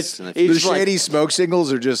 next in the The He's like, shady smoke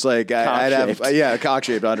signals are just like I'd have Cock-shaped. cock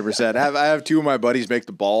shaped 100%. I have two of my buddies make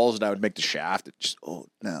the balls, and I would make the shaft. It just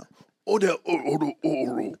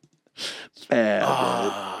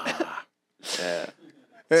Yeah.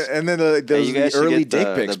 and then those You guys the should early get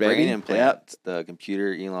dick pics, the brain baby. implant, the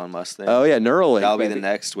computer Elon Musk thing. oh yeah, Neuralink. That'll be baby. the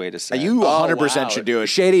next way to say. You 100% wow. should do it.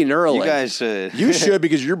 Shady Neuralink. You guys should. You should,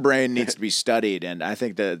 because your brain needs to be studied, and I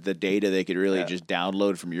think that the data they could really just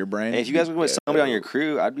download from your brain. Hey, if you guys would put somebody on your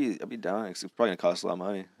crew, I'd be down. It's probably gonna cost a lot of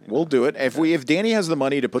money. We'll do it if Danny has the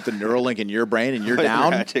money to put the Neuralink in your brain and you're Put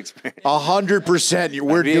down. Ratdick's brain. 100%,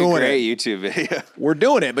 we're Be a doing great it. YouTube video. We're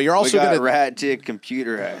doing it, but you're We also got gonna Ratdick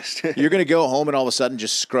computerized. you're gonna go home and all of a sudden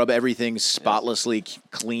just scrub everything spotlessly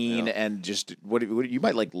clean and just what you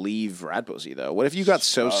might like leave Rat Pussy though. What if you got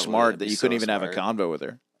so Probably, smart it'd that be you couldn't so even have a smart. convo with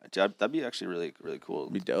her? That'd be actually really cool.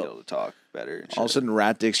 Be To dope. be able to talk better. And All of a shit. sudden,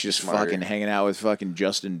 Rat Dick's just Smarter. fucking hanging out with fucking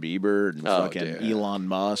Justin Bieber and fucking dude. Elon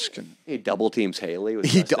Musk. And He double teams Haley. With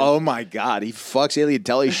he, Justin. oh my god, he fucks Alien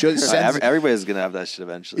Tell. He should sends, Everybody's gonna have that shit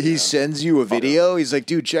eventually. he you know? sends you a video. He's like,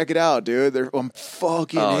 dude, check it out, dude. I'm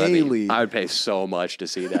fucking that'd be- Haley. I would pay so much to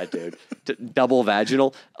see that, dude. Double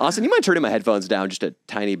vaginal. Austin, you mind turning my headphones down just a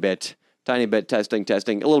tiny bit? Tiny bit. Testing.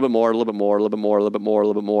 A little bit more.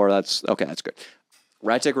 That's okay. That's good.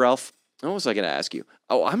 Ratdick Ralph. What was I going to ask you?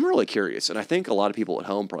 Oh, I'm really curious, and I think a lot of people at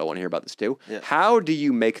home probably want to hear about this too. Yeah. How do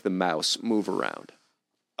you make the mouse move around?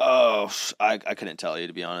 Oh, I couldn't tell you,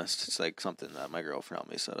 to be honest. It's like something that my girlfriend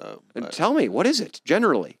helped me set up. but- Tell me, what is it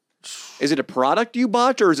generally? Is it a product you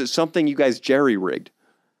bought, or is it something you guys jerry rigged?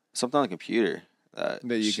 Something on the computer that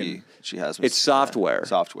you she has. Me It's software.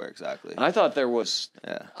 Software, exactly. I thought there was,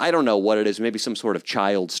 Yeah. I don't know what it is, maybe some sort of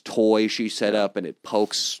child's toy she set up, and it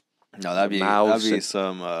pokes. No, that'd be mouse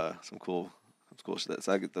some cool shit.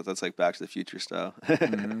 That's like Back to the Future style.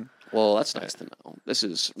 Well, that's nice to know. This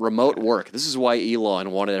is remote work. This is why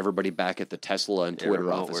Elon wanted everybody back at the Tesla and Twitter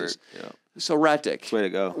remote offices. work, yeah. So, Ratdick, Way to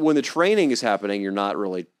go. when the training is happening, you're not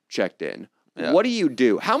really checked in. Yeah. What do you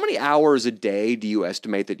do? How many hours a day do you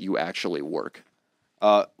estimate that you actually work?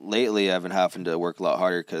 Lately, I've been having to work a lot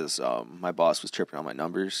harder because my boss was tripping on my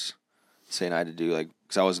numbers, saying I had to do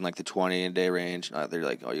because I was in like the 20 a day range. And they're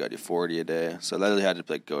like, oh, you got to do 40 a day. So I literally had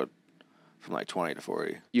to go from like 20 to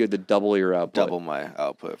 40, You had to double your output. double my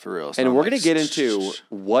output for real. So And I'm we're like, going to get into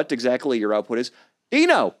what exactly your output is.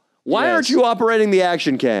 Dino, why Yes. aren't you operating the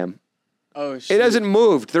action cam? Oh shit! It hasn't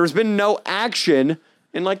moved. There's been no action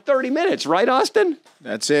in like 30 minutes, right, Austin?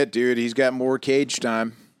 That's it, dude. He's got more cage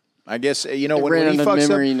time. I guess when he ran out of fucks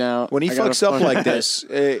memory up now. when he I gotta fucks up find like it. this,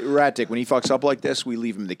 Ratdick. When he fucks up like this, we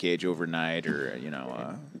leave him in the cage overnight, or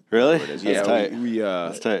Really? whatever it is. That's Yeah, tight. we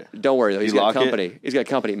That's tight. Don't worry, though. He's You got lock it? company. He's got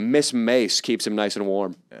company. Miss Mace keeps him nice and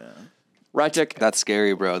warm. Yeah. Ratdick, That's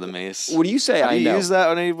scary, bro. The mace. what do you say? Have I you know. used that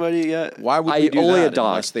on anybody yet? Why would I- we do only a that dog.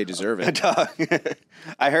 unless they deserve it? Dog.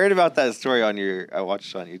 I heard about that story on I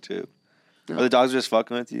watched it on YouTube. Are the dogs just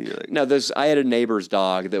fucking with you? You're like, No, I had a neighbor's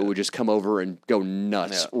dog that would just come over and go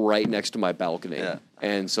nuts Yeah. right next to my balcony. Yeah.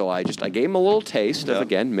 And so I gave him a little taste of, Yeah.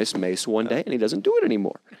 again, Miss Mace one day, and he doesn't do it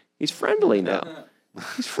anymore. He's friendly now.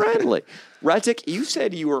 He's friendly. Ratdick, you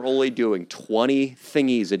said you were only doing 20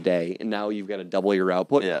 thingies a day, and now you've got to double your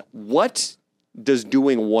output. Yeah. What does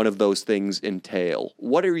doing one of those things entail?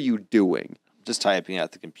 What are you doing? just typing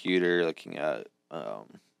at the computer, looking at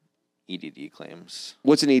EDD claims,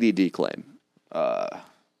 What's an EDD claim?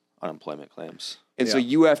 unemployment claims. And so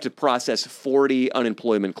you have to process 40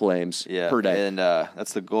 unemployment claims Yeah, per day. and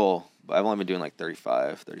that's the goal. But I've only been doing like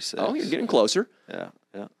 35, 36. Oh, you're getting closer. Yeah,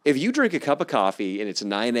 yeah. If you drink a cup of coffee and it's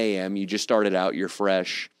 9 a.m., you just started out, you're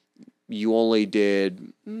fresh, you only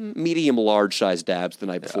did medium, large size dabs the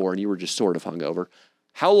night before, and you were just sort of hungover,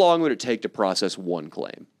 how long would it take to process one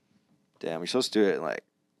claim? Damn, you're supposed to do it in like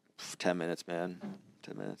 10 minutes, man.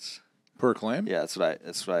 10 minutes. Per claim? Yeah, that's what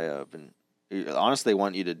I've been. Honestly,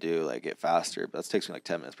 want you to do like get faster, but that takes me like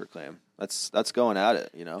 10 minutes per claim. That's going at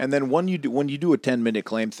it, you know. And then when you do a 10-minute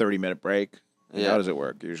claim, 30-minute break, Yeah. how does it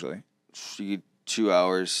work usually? You 2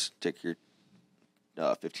 hours, take your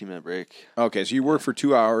 15-minute break. Okay, so you work for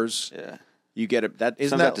 2 hours. Yeah. You get it. That isn't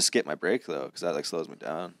Sometimes I have that. to skip my break though, because that like slows me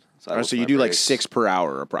down. So, I Oh, look so at you my do like breaks. 6 per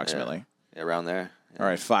hour approximately. Yeah, around there. All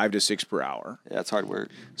right, 5 to 6 per hour. Yeah, it's hard work.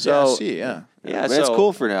 So, yeah, see, yeah. yeah, But it's so-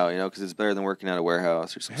 cool for now, you know, because it's better than working at a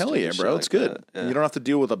warehouse or something. Hell yeah, bro. It's good. Yeah. You don't have to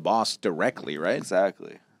deal with a boss directly, right?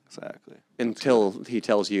 Exactly. Until he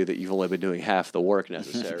tells you that you've only been doing half the work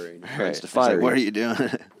necessary and Right. threatens to It's fire like, what are you. you doing?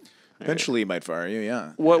 Eventually, he might fire you.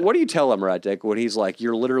 Yeah. What do you tell him, Ratdick, when he's like,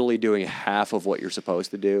 you're literally doing half of what you're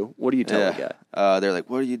supposed to do? What do you tell the guy? They're like,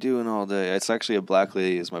 what are you doing all day? It's actually a black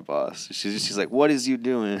lady is my boss. She's like, what is you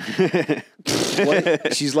doing?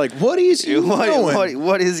 She's like, what is you doing?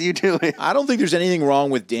 What is you doing? I don't think there's anything wrong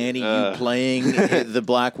with Danny you playing the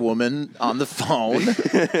black woman on the phone,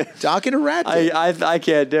 talking to Ratdick. I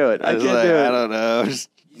can't do it. I can't do it. I don't know. Just,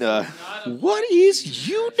 What is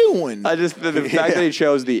you doing? I just the fact that he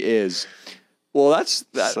chose the is. Well, that's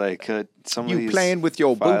it's like some of You these playing with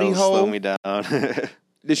your files booty hole? slow me down.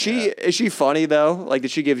 Is she funny though? Like,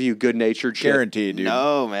 did she give you good natured shit? Guaranteed, dude.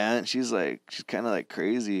 No, man. She's kind of like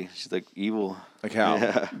crazy. She's like evil. Like how?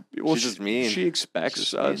 Yeah. Well, she's just mean. She expects,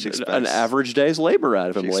 She's just mean. She expects an average day's labor out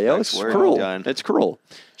of him, she Leo. expects It's work cruel. done. It's cruel.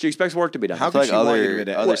 She expects work to be done. How I feel could like she want you to do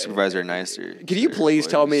that? other What- supervisors are nicer. Can you to please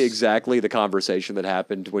tell me employees. exactly the conversation that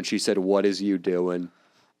happened when she said, "What is you doing?"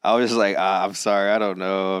 I was just like, I'm sorry, I don't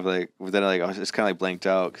know. But then I was just kind of like blanked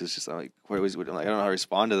out because it's just I'm like, I'm like, I don't know how to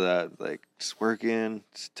respond to that. Like, just working,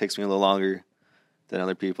 just takes me a little longer than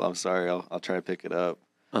other people. I'm sorry, I'll try to pick it up.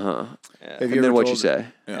 Uh huh. Yeah. Have And you then ever what'd you told her-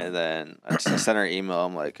 say? Yeah. And then I sent her an email.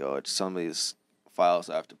 I'm like, it's some of these files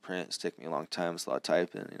I have to print. It's taking me a long time. It's a lot of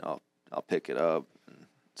typing. I'll pick it up. And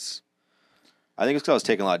I think it's because I was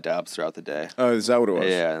taking a lot of dabs throughout the day. Oh, is that what it was?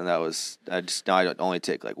 Yeah, and now I only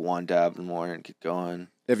take like one dab in the morning and keep going.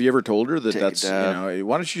 Have you ever told her that Take a that's, dab.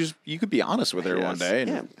 why don't you could be honest with her one Yes. day. And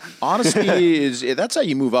Yeah. honesty that's how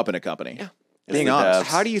you move up in a company. Yeah. Being the honest. dabs.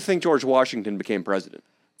 How do you think George Washington became president?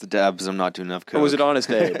 The dabs, I'm not doing enough coke. Or was it Honest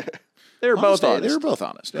Abe? They were both honest. They were both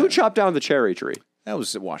honest. Who yeah. chopped down the cherry tree? That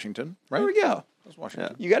was Washington, right? There we go. That was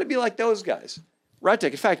Washington. You got to be like those guys.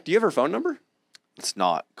 Ratdick, in fact, do you have her phone number? It's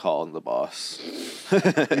not calling the boss.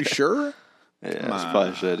 Are you sure? Yeah, I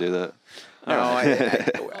probably should do that.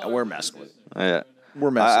 No, we're messing with it. Yeah.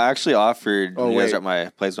 We're messing. I actually offered Oh, when you guys wait. were at my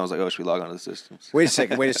place, and I was like, "Oh, should we log onto the systems?" Wait a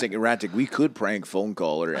second, Ratdick. We could prank phone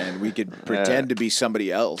caller and we could pretend to be somebody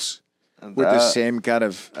else with the same kind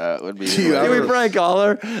of. Would be. Do you Can ever- we prank call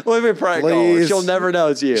her? Let me prank call her. Please. She'll never know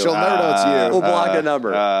it's you. She'll never know it's you. We'll block the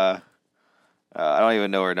number. I don't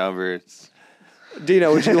even know her number.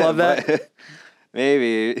 Dino, would you love that?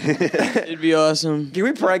 Maybe. It'd be awesome. Can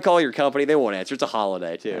we prank call your company? They won't answer. It's a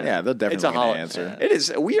holiday too. Yeah, they'll definitely it's a gonna holiday. answer. It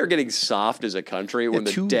is. We are getting soft as a country when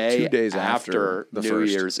the 2 day days after after the New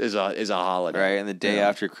first. Year's is a holiday. Right, and the day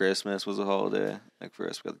after Christmas was a holiday. Like for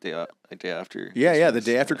us, we got the day after. Yeah, the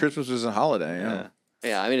day after Christmas was a holiday. Yeah.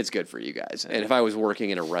 Yeah, I mean it's good for you guys. And if I was working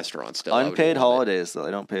in a restaurant still, I would Unpaid love it. holidays though.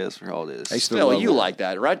 They don't pay us for holidays. I still Still, love you it. like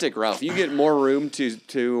that. Ratdick Ralph, you get more room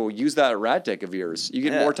to use that Ratdick of yours. You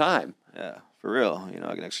get Yeah. more time. Yeah, for real. I get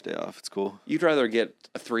an extra day off. It's cool. You'd rather get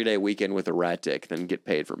a 3-day weekend with a Ratdick than get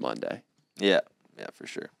paid for Monday. Yeah, for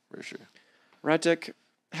sure. Ratdick,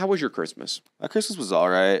 how was your Christmas? My Christmas was all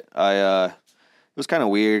right. It was kind of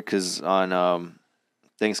weird because on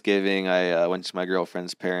Thanksgiving I went to my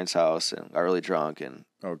girlfriend's parents' house and got really drunk and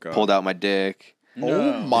Oh god. pulled out my dick.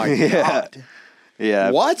 Oh my Yeah. god.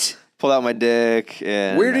 Yeah, What? pulled out my dick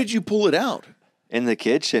and Where did you pull it out? in the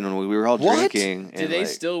kitchen when we were all What? drinking. Did and, they like,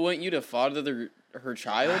 still want you to father her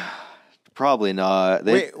child? Probably not.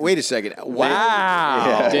 They, Wait a second. Wow.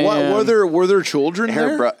 Yeah. Damn. What, were there children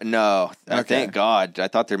her there? no. Okay. Thank God. I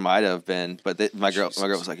thought there might have been, but my girl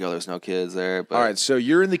was like, "Yo, there's no kids there." But All right, so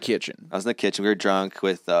you're in the kitchen. I was in the kitchen. We were drunk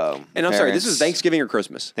with And I'm sorry, this is parents. Thanksgiving or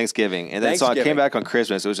Christmas? Thanksgiving, and then so I Thanksgiving. came back on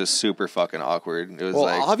Christmas. It was just super fucking awkward. It was Well,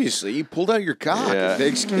 like, obviously, you pulled out your cock Yeah. at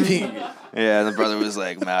Thanksgiving. yeah, and the brother was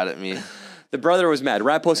like mad at me. The brother was mad.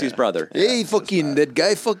 Rat Pussy's brother. Hey, fucking, that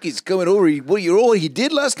guy fucking's coming over. You know what he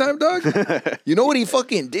did last time, dog? You know what he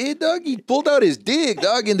fucking did, dog? He pulled out his dick,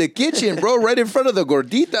 dog, in the kitchen, bro, right in front of the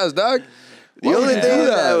gorditas, dog. The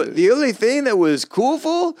only thing that was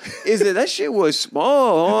cool is that shit was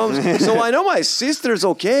small, Holmes. So I know my sister's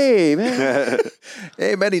okay, man.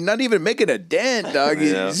 Hey, man, he's not even making a dent, dog.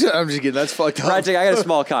 Yeah. I'm just kidding. That's fucked up. Ratdick, I got a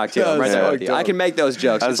small cocktail. I'm right Yeah, there with you. fucked I up. can make those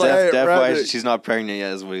jokes. That's It's like, Hey, that's why Ratdick. she's not pregnant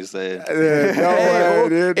yet. Is what he's saying. No way,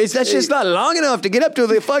 dude. it's that shit's not long enough to get up to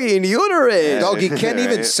the fucking uterus. Dog, he can't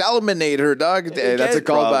even salmonate her, dog. Hey, that's a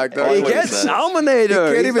callback, dog. He What can't he says. salmonate her.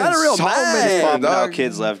 He can't He's even not a real salmonate man. her, Popping out dog.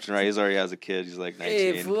 kids left and right. He's already has a kid. He's like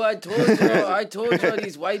 19. Hey, fool! I told you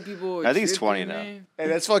these white people. Were I think he's tripping, 20 now. man. Hey,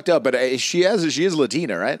 that's fucked up, but she is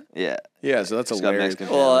Latina, right? Yeah. Yeah, so that's She's got hilarious.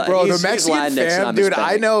 Mexican Well, Bro, he's the Mexican Latinx, fam, I'm dude,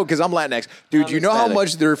 Hispanic. I know because I'm Latinx. Dude, I'm you know how Hispanic.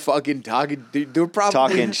 much they're fucking talking? Dude, they're probably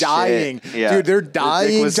Talking dying. shit. Yeah. Dude, they're Their dick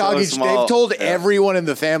dying was so talking. small. They've told Yeah. everyone in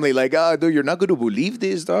the family, like, dude, you're not going to believe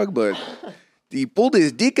this, dog, but He pulled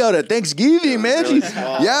his dick out at Thanksgiving, man.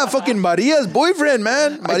 Yeah, fucking Maria's boyfriend,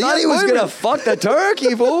 man. I thought he was gonna fuck the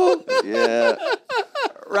turkey, fool. Yeah.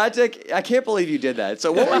 Ratdick, I can't believe you did that.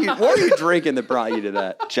 So what were you drinking that brought you to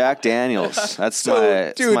that? Jack Daniels. That's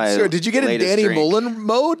my Dude, my so did you get in latest Danny drink. Mullen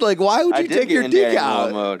mode? Like, why would I you did take get your in dick Danny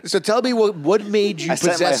out? Mullen mode. So tell me what made you I sent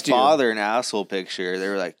my possessed you? father an asshole picture. They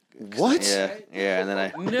were like, What? Yeah, and then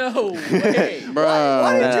I. No way.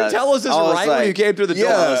 Why didn't you tell us this I was right when like- you came through the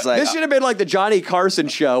door? I was like- This should have been like the Johnny Carson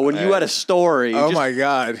show when you had a story. Oh just my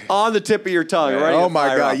god. on the tip of your tongue, right? Oh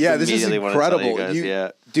my god. Yeah, this is Immediately wanna tell you incredible. guys,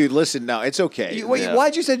 yeah. Dude, listen. No, it's okay. Wait, Yeah.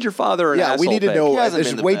 why'd you send your father an Yeah, we asshole need to pic? know. He hasn't There's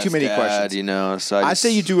been the way best too many dad, questions. You know, so I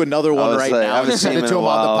say you do another one was right like, I now haven't and send seen it him to in him a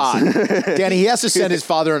on the while. pod. Danny, he has to send his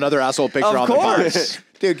father another asshole picture Of on the pod. course.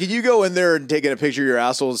 Dude, can you go in there and take a picture of your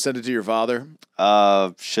asshole and send it to your father?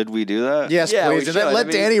 Should we do that? Yes, Yeah, we please. And then should. let I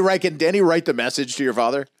mean- Danny write. Can Danny write the message to your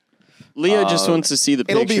father? Leo just wants to see the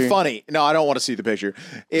picture. It'll be funny. No, I don't want to see the picture.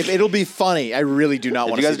 It'll be funny. I really do not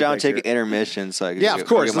If want you to guys see the down, picture. take an intermission. So I can Yeah, of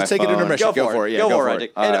course. get my Let's take an phone. intermission. Go for it. Yeah, go for it.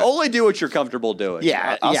 it. And Alright. only do what you're comfortable doing.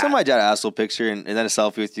 Yeah, I'll yeah. send my dad an asshole picture and then a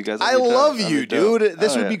selfie with you guys. I That'd be love dope. you, That'd be dope. dude.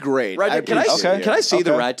 This Oh, would yeah. be great. Ratdick, can I appreciate can I it. see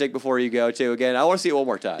the Okay. rat dick before you go too again? I want to see it one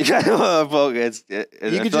more time. I feel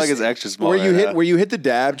You like could it's extra small. Where you right hit now. where you hit the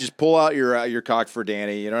dab, just pull out your cock for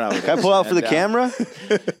Danny. You don't have. Can I pull out for the camera?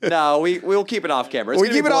 No, we'll keep it off camera. It's We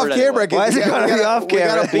gonna keep be it off blurred camera. anyway. Why is it gonna be off We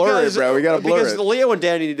camera? gotta blur it, bro. We gotta blur because it. Leo and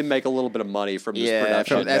Danny need to make a little bit of money from this Yeah,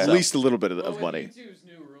 production. at so. least a little bit Well, of with money. YouTube's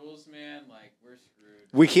new rules, man, like we're screwed.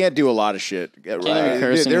 We can't do a lot of shit. even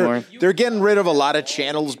curse they're, anymore. they're getting rid of a lot of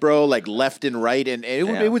channels, bro, like left and right, and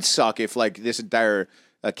Yeah. it would suck if like this entire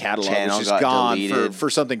catalog Channel was just got gone deleted. for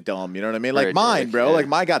something dumb. You know what I mean? For Like a mine, dick, bro. yeah. Like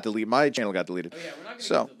my channel got deleted. Oh yeah, we're not gonna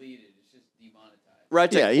So- get deleted. It's just demonetized.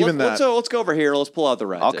 Right, Yeah, even let's go over here. Let's pull out the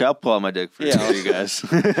rat. Okay, dick. I'll pull out my dick for Yeah. you guys.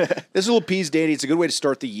 This will appease Danny. It's a good way to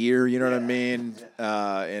start the year. You know what I mean?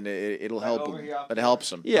 And it'll help him. It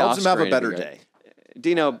helps him. Yeah, Helps him have a off-screen, better it'd be day.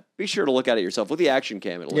 Dino, be sure to look at it yourself with the action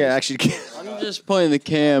cam at least. Yeah, actually. I'm just pointing the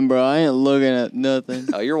cam, bro. I ain't looking at nothing.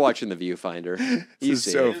 Oh, you're watching the viewfinder. You This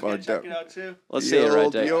see is so it. fucked up. Let's see it right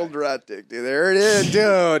The there. old rat dick, dude. There it is,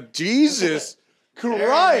 dude. Jesus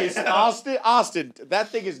Christ, Austin, that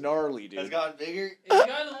thing is gnarly, dude. gotten bigger. It's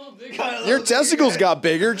gotten a little bigger. Your testicles got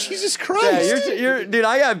bigger. Jesus Yeah, Christ. dude.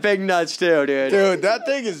 I got big nuts too, dude. Dude, that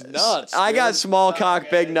thing is nuts. I got dude. small cock,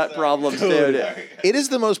 big nut problems, dude. It is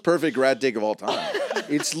the most perfect rat dick of all time.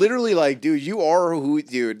 It's literally like, dude, you are who,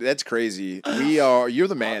 dude. That's crazy. You're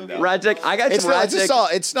the man, though. Rat dick, I got It's some not, rat it's, a dick. sol-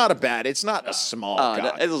 it's not a bad. It's not a small Oh, no,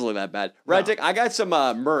 cock. it doesn't look that bad. Rat Dick, I got some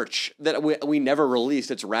merch that we never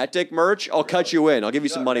released. It's Rat Dick merch. I'll cut you in. I'll give you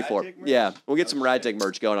some money for it. Yeah, we'll get some Rat Dick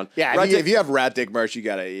merch going on. Yeah, Rat if you have rat dick merch, you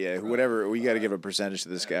gotta whatever. We gotta give a percentage to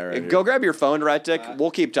this guy right Go here. grab your phone, Rat Dick.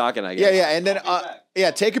 We'll keep talking, I guess. Yeah, and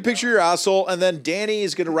then take a picture of your asshole, and then Danny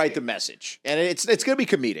is gonna write the message, and it's gonna be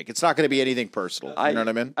comedic. It's not gonna be anything personal. You know what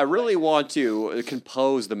I mean? I really want to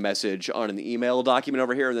compose the message on an email document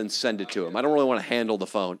over here and then send it to him. I don't really want to handle the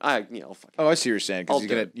phone. Fuck. Oh, I see what you're saying. I'll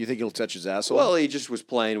Because do you think he'll touch his asshole? Well, he just was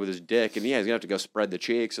playing with his dick, and yeah, he's gonna have to go spread the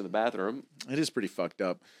cheeks in the bathroom. it is pretty fucked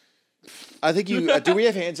up. I think you do. We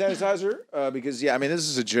have hand sanitizer because I mean, this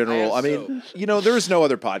is a general. I mean, there is no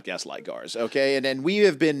other podcast like ours. Okay, and we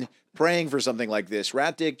have been praying for something like this.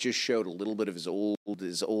 Ratdick just showed a little bit of his old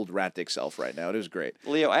Ratdick self right now. It was great.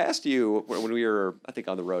 Leo, I asked you when we were, I think,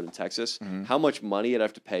 on the road in Texas, how much money I'd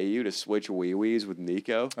have to pay you to switch wee-wees with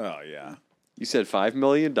Nico. Oh yeah, You said $5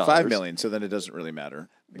 million. $5 million. So then it doesn't really matter.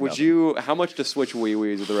 Would Nothing. you? How much to switch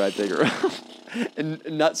wee-wees with the rat digger? And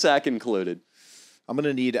nutsack included. I'm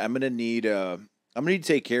gonna need to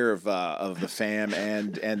take care of the fam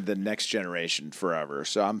and the next generation forever.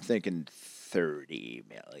 So I'm thinking $30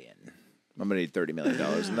 million. I'm gonna need $30 million,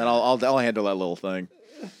 and then I'll handle that little thing.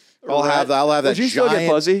 I'll have that. Would you still get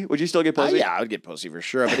giant- pussy? Would you still get pussy? Yeah, I would get pussy for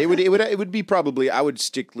sure. But it would be probably I would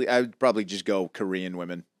probably just go Korean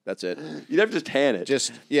women. That's it. You'd have to tan it.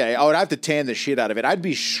 I would have to tan the shit out of it. I'd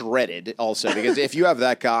be shredded also because if you have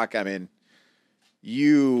that cock, I mean,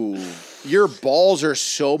 your balls are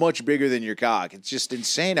so much bigger than your cock. It's just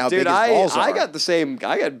insane how big his balls are. I got the same.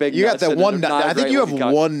 I got big. You got nuts that and one not nut. a I think great you have looking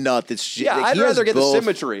cock. one nut that's Yeah, like, I'd he has rather get the both.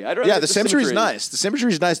 symmetry. I'd rather Yeah, get the symmetry's nice. The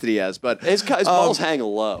symmetry's nice that he has, but His balls hang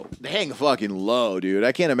low. they hang fucking low, dude.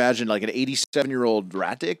 I can't imagine like an 87-year-old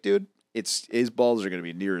rat dick, dude. His balls are gonna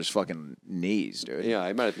be near his fucking knees, dude. Yeah,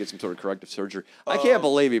 I might have to get some sort of corrective surgery. I can't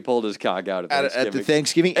believe he pulled his cock out At the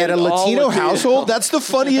Thanksgiving at And a all Latino Latino. household. That's the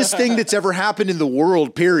funniest thing that's ever happened in the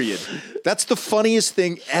world. Period. That's the funniest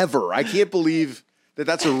thing ever. I can't believe that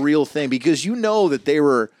that's a real thing because you know that they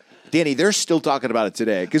were Danny, they're still talking about it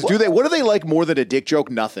today. Because what do they like more than a dick joke?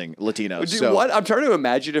 Nothing, Latinos. Dude, what? I'm trying to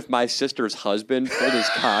imagine if my sister's husband pulled his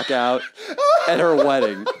cock out at her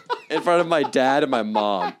wedding in front of my dad and my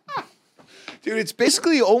mom. Dude, it's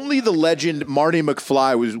basically only the legend Marty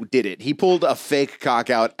McFly did it. He pulled a fake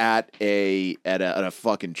cock out at a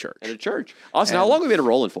fucking church. At a church. Austin, how long have we been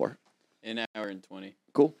rolling for? An hour and 20.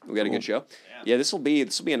 Cool. We got a good show. Yeah, this will be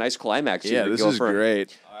a nice climax. Yeah, this is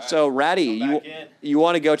great. So, Ratty, you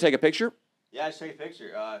want to go take a picture? Yeah, just take a picture.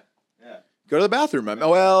 Yeah. Go to the bathroom.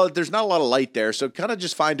 Well, there's not a lot of light there, so kind of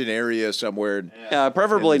just find an area somewhere.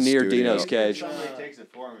 Preferably in the near studio. Dino's cage. Somebody takes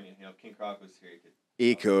it for me. King Croc was here.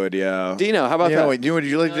 He could, yeah. Dino, how about that? Would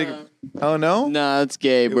you like to take a... Oh, no? Nah, it's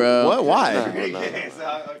gay, bro. What? Why? Okay,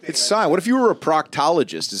 It's fine. What if you were a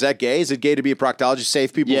proctologist? Is that gay? Is it gay to be a proctologist?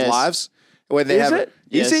 Save people's Yes. lives? When they Is it? Is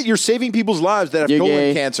Yes. it? You're saving people's lives that have You're colon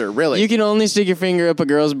gay. cancer. Really? You can only stick your finger up a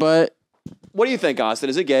girl's butt. What do you think, Austin?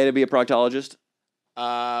 Is it gay to be a proctologist?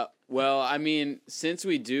 Well, I mean, since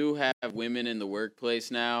we do have women in the workplace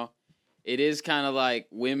now, it is kind of like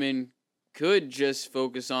women could just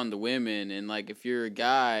focus on the women, and like if you're a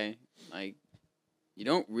guy, like you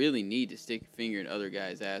don't really need to stick your finger in other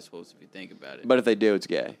guys' assholes if you think about it. But if they do, it's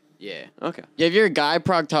gay. Yeah. Okay. Yeah, if you're a guy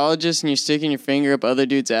proctologist and you're sticking your finger up other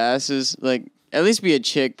dudes' asses, like at least be a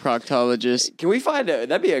chick proctologist. Can we find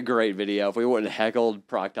that'd be a great video if we went and heckled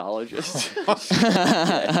proctologists.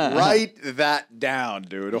 Write that down,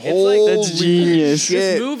 dude. like- Holy That's genius.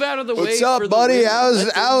 shit. Just move out of the way. What's up, for the buddy? women. How's Let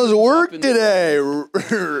them how's move work up in the- today?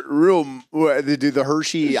 They do the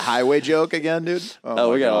Hershey highway joke again, dude. Oh, my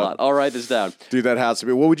we got God. a lot. I'll write this down. Dude, that has to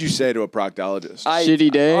be. What would you say to a proctologist?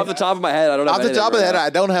 Shitty day. Off the top of my head, I don't have Off the anything top of the right head, now. I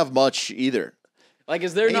don't have much either. Like,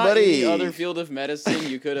 is there Anybody- not any other field of medicine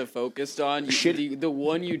you could have focused on? Shit. The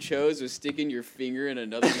one you chose was sticking your finger in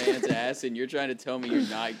another man's ass, and you're trying to tell me you're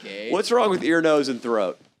not gay? What's wrong with ear, nose, and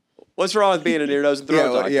throat? What's wrong with being an ear, nose, and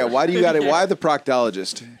throat doctor? Yeah. Why do you got it? Why the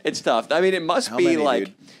proctologist? It's tough. I mean, it must How be many, like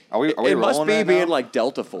dude? Are we it must rolling be right being now? like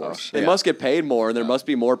Delta Force. shit. They Yeah. must get paid more, and there must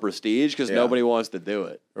be more prestige because Yeah. nobody wants to do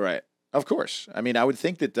it. Right. Of course. I mean, I would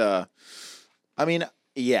think that.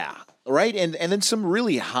 Yeah. Right. And then some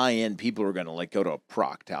really high end people are gonna like go to a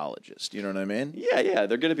proctologist. You know what I mean? Yeah.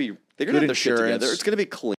 They're gonna Good have their shit insurance. together. It's gonna be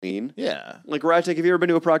clean. Yeah. Like Ratdick, have you ever been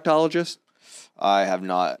to a proctologist? I have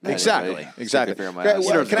not. Exactly. Exactly. Fair my Okay, ass.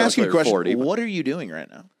 well, can I ask you a You're question? 40, but- What are you doing right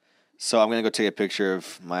now? So I'm gonna go take a picture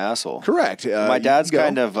of my asshole. Correct. My dad's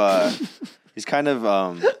kind of he's kind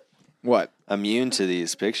of what? immune to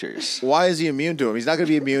these pictures. Why is he immune to him? He's not going to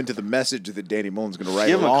be immune to the message that Danny Mullen's going to write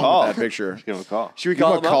Give him a along call. with that picture. Give him a call. Should we give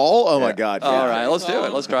him a him up? call? Oh my Yeah. God! All yeah. right, let's do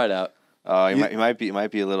it. Let's try it out. He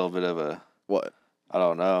might be a little bit of a What? I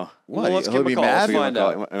don't know. What? Well, let's He'll give him be a call. mad? Let's Give him a find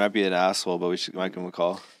call. out. It might be an asshole, but might give him a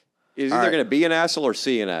call. He's All either right. going to be an asshole or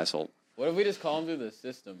see an asshole. What if we just call him through the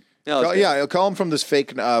system? Yeah, let's Call- do it. yeah, I'll call him from this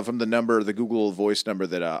fake, from the number, the Google Voice number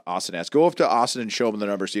that Austin has. Go up to Austin and show him the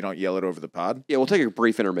number so you don't yell it over the pod. Yeah, we'll take a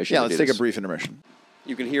brief intermission. Yeah, to let's do take a this. brief intermission.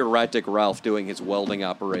 You can hear Ratdick Ralph doing his welding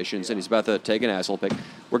operations, and he's about to take an asshole pic.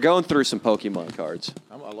 We're going through some Pokemon cards.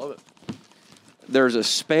 I love it. There's a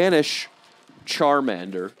Spanish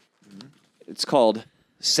Charmander. It's called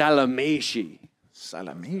Salamashi.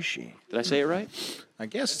 Salamishi. Did I say it right? I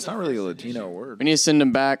guess it's not really a Latino word. We need to send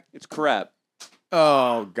him back. It's crap.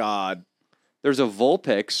 Oh God, There's a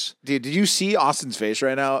Vulpix. dude! Did you see Austin's face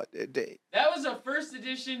right now? That was a first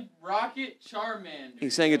edition Rocket Charmander.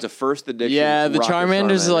 He's saying it's a first edition. Yeah, the Rocket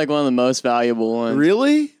Charmander's Charmander. like one of the most valuable ones.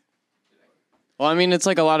 Really? Well, I mean, it's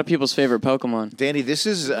like a lot of people's favorite Pokemon. Danny, this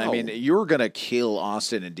is, I No. mean, you're going to kill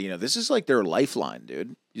Austin and Dino. This is like their lifeline,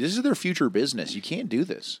 dude. This is their future business. You can't do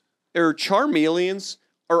this. Are Charmeleons,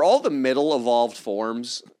 are all the middle evolved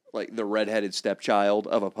forms like the redheaded stepchild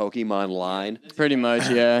of a Pokemon line? Pretty much,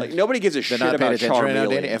 yeah. Like nobody gives a They're shit not paying about attention right now,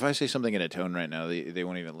 Charmeleon. Danny. If I say something in a tone right now, they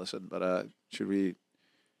won't even listen. But should we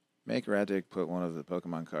make Ratdick put one of the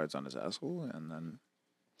Pokemon cards on his asshole and then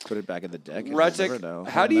put it back in the deck? And he'll never Ratdick, know.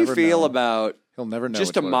 how He'll do you never feel know. about He'll never know. just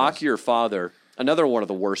which to one it mock is. your father? Another one of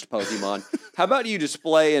the worst Pokemon. How about you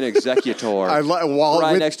display an Executor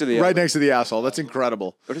right next to the right next to the asshole. That's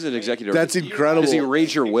incredible. What is an Executor? That's incredible. Does he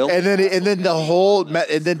read your will? And then the whole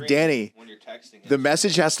and then Danny, When you're texting him. the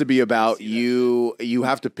message has to be about you. You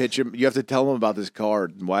have to pitch him. You have to tell him about this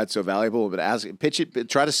card and why it's so valuable. But pitch it.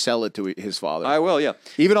 Try to sell it to his father, I will, yeah.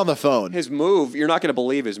 even on the phone. His move, you're not going to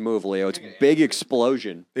believe his move, Leo. It's Big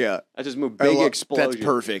Explosion. Yeah, That's his move, I Big love- Explosion. That's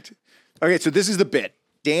perfect. Okay, so this is the bit.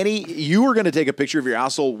 Danny, you are going to take a picture of your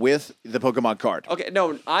asshole with the Pokemon card. Okay,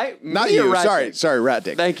 no, Not me or you. Ratdick? Sorry,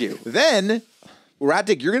 Ratdick. Thank you. Then,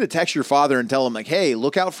 Ratdick, you're going to text your father and tell him, like, hey,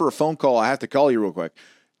 look out for a phone call. I have to call you real quick.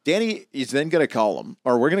 Danny is then going to call him,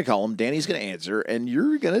 or we're going to call him. Danny's going to answer, and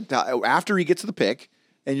you're going to, after he gets to the pick,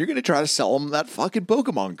 and you're going to try to sell him that fucking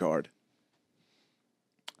Pokemon card.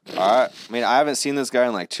 All right. I mean, I haven't seen this guy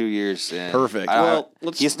in like 2 years. And Perfect.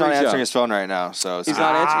 he's not answering his phone right now. So He's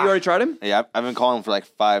not answering. You already tried him? Yeah, I've been calling him for like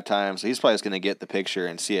 5 times. So he's probably just going to get the picture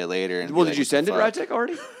and see it later. And Well, be did like, you "What send the it, fuck?" Ratdick,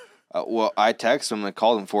 already? Well, I texted him and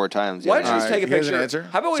called him 4 times. Why don't you Yeah. just take a he hasn't picture? answered?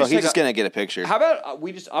 How about we So just he's take just going to get a picture. How about I'm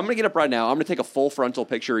going to get up right now. I'm going to take a full frontal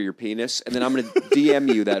picture of your penis, and then I'm going to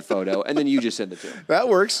DM you that photo, and then you just send it to him. That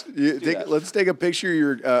works. Let's take a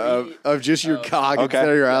picture of just your cock instead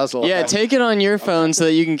of your asshole. Yeah, take it on your phone so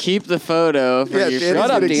that you can keep the photo for Yeah, your Danny's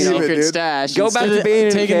gonna keep it, secret dude. stash. Go back Instead to of being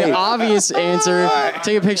in taking the cake. obvious answer.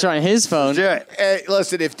 Take a picture on his phone. Hey,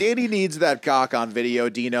 listen, if Danny needs that cock on video,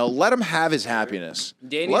 Dino, let him have his happiness.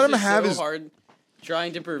 Danny's let him just have so his. hard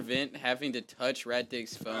trying to prevent having to touch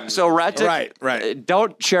Ratdick's phone. So Ratdick, Right.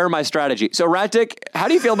 Don't share my strategy. So Ratdick, how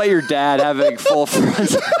do you feel about your dad having a full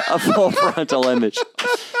frontal image?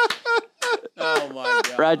 Oh my god.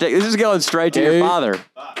 Ratdick, this is going straight to your father.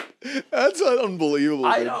 That's unbelievable.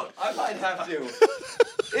 I dude. might have to.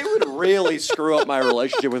 It would really screw up my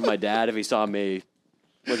relationship with my dad if he saw me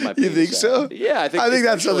with my You penis think so? out. Yeah, I think that's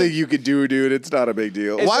especially- something you could do, dude. It's not a big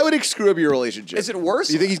deal. Why would it screw up your relationship? Is it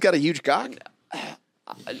worse? You think he's got a huge cock?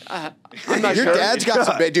 I'm not Your sure. dad's got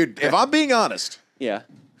some big, dude. If I'm being honest, Yeah.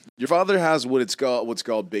 your father has what's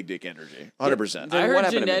called big dick energy. 100%. I What heard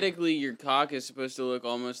happened to me? genetically your cock is supposed to look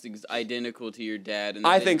almost identical to your dad. And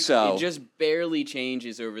I that think so. It just barely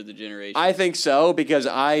changes over the generation. I think so because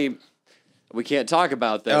we can't talk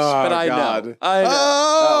about this, Oh, but I God. know. I know.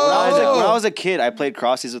 Oh, When I was a kid, I played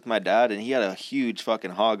crosses with my dad, and he had a huge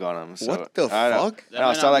fucking hog on him. So What the I don't- fuck? I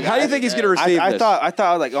know, so like, How do you think he's going to receive I this?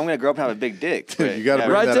 thought like I'm gonna grow up and have a big dick. Dude, you gotta Yeah,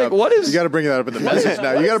 bring Right, that Dick, up. what is- You gotta bring that up in the message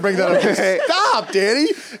now. You gotta bring that up. Stop, Danny.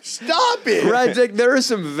 Stop it. Ratdick, there is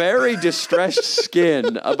some very distressed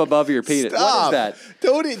skin up above your penis. Stop. What is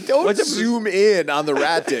that? Don't What's it- zoom in on the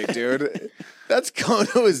rat dick, dude. That's going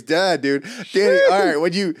to his dad, dude. Danny, all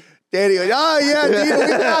right, Danny goes, oh yeah, Dino, we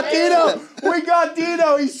got Dino. We got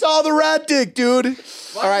Dino. He saw the rat dick, dude.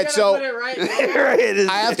 All right, so I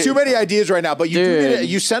have too many ideas right now, but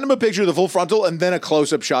you send him a picture of the full frontal and then a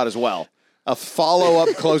close-up shot as well. A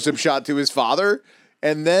follow-up close-up shot to his father,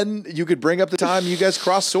 and then you could bring up the time you guys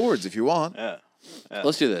cross swords if you want. Yeah.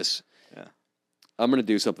 Let's do this. Yeah. I'm going to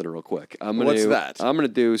do something real quick. What's that? I'm going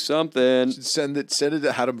to do something. Send it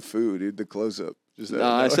to Adam Fu, dude, the close-up. Just No,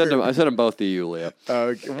 I sent them both to you, Leo.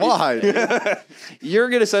 Why? You're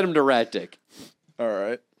going to send them to Ratdick. All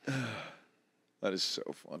right. That is so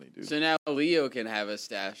funny, dude. So now Leo can have a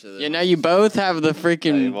stash of them. Yeah, now you both have the You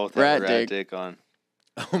freaking both have rat a dick. dick on.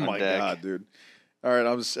 Oh my deck. god, dude. All right,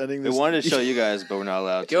 I'm sending We this. wanted to show you guys, but we're not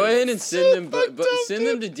allowed to. Go ahead and send them, but send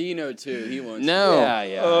them to Dino too. He wants. No.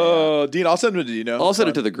 Yeah. Oh, Dean, I'll send it to Dino. I'll send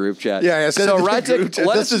it to the group chat. Yeah, send so it to the Ratdick, group chat.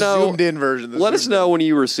 let That's us the know. zoomed in version. Let us know when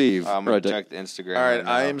you receive. I'm gonna Ratdick. check the Instagram. All right,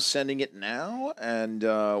 now. I am sending it now, and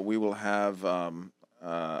we will have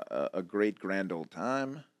a great grand old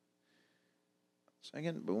time.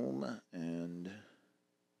 Second, boom, and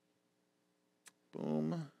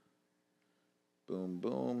boom, boom,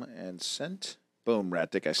 boom, and sent. Boom,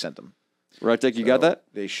 Ratdick, I sent them. Ratdick, you got that?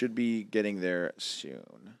 They should be getting there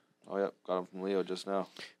soon. Oh yeah, got him from Leo just now.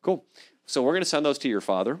 Cool. So we're going to send those to your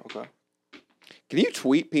father. Okay. Can you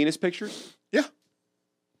tweet penis pictures? Yeah,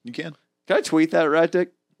 you can. Can I tweet that, Ratdick?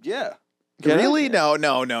 Yeah. Can I? Really? No.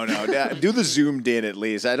 Do the zoomed in at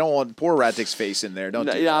least. I don't want poor Ratdick's face in there. Don't.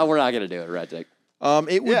 No, do no, we're not going to do it, Ratdick.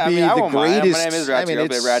 It would Yeah, I be mean, I the won't mind. greatest. My name is I Ratdick mean, Ralph,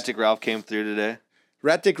 but it's Ratdick Ralph came through today.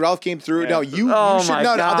 Ratdick Ralph came through. Yeah. No, you Oh should. my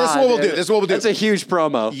No, God. this is what we'll do. dude. This is what we'll do. That's a huge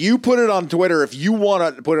promo. You put it on Twitter if you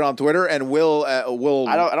want to put it on Twitter, and we'll. I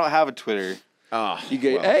don't have a Twitter. You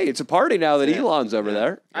get, hey, it's a party now that Elon's over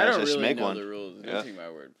there. I don't just really make know one. the rules. Yeah. Don't take my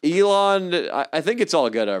word. Elon, I think it's all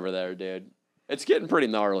good over there, dude. It's getting pretty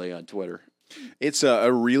gnarly on Twitter. It's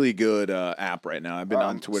a really good app right now. I've been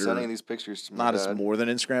on Twitter. Sending these pictures to my Not as dad. more than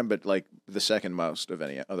Instagram, but like the second most of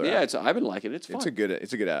any other. Yeah, app. I've been liking it. It's fun. It's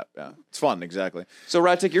a good app. Yeah, it's fun. Exactly. So,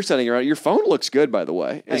 Ratdick, you're sending it around. Your phone looks good, by the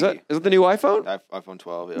way. Is Thank that the new iPhone? iPhone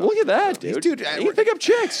 12. Yeah. Look at that, dude. Dude, you can pick up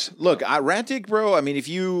chicks. Look, Ratdick, bro. I mean, if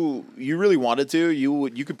you really wanted to,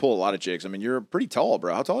 you could pull a lot of chicks. I mean, you're pretty tall,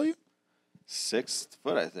 bro. How tall are you? 6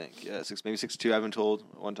 foot, I think. Yeah, maybe 6'2". I've been told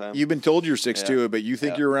one time. You've been told you're 6'2", Yeah. but you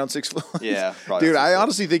think Yeah. you're around 6 foot. Yeah, probably dude. around 6 I foot.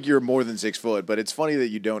 honestly think you're more than 6 foot. But it's funny that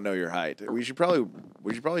you don't know your height. We should probably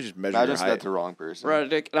just measure I your just height. got the wrong person.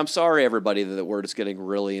 Ratdick, and I'm sorry, everybody, that we're just getting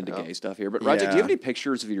really into gay stuff here. But Ratdick, do you Yeah. have any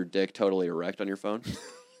pictures of your dick totally erect on your phone?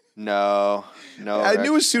 No. I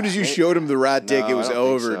knew as soon as you showed him the Ratdick, No, it was I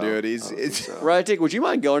don't think over, so. dude. I It's don't think so. Ratdick, would you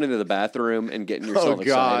mind going into the bathroom and getting yourself Oh,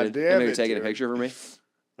 God, excited damn and maybe it, taking dude. a picture for me?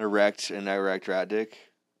 Erect Ratdick.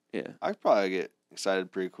 Yeah. I'd probably get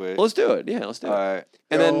excited pretty quick. Let's do it. Yeah, let's do All it. right.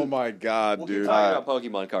 And oh then my God, we'll dude. keep talking about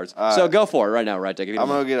Pokemon cards. All So right. go for it right now, Ratdick. if you don't I'm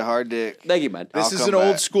going mind. to get a hard dick. Thank you, man. This I'll is come an old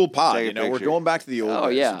back. school pod. Take a You know, we're picture. going back to the old Oh,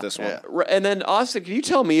 days yeah. with this one. Yeah. And then, Austin, can you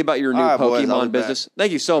tell me about your new All right, boys, I'll Pokemon be back. business?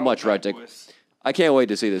 Thank you so much, Ratdick. I can't wait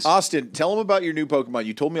to see this. Austin, tell him about your new Pokemon.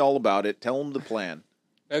 You told me all about it. Tell him the plan.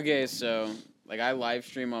 Okay, so like I live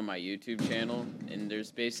stream on my YouTube channel, and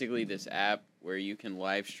there's basically this app where you can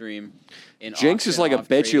live stream. And Jinx is like a off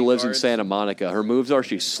bitch who trading lives in cards. Santa Monica. Her moves are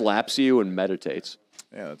she slaps you and meditates.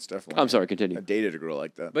 Yeah, that's definitely. I'm sorry, I continue. dated a girl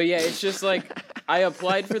like that. But yeah, it's just like I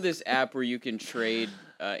applied for this app where you can trade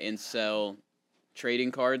and sell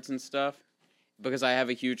trading cards and stuff because I have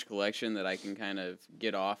a huge collection that I can kind of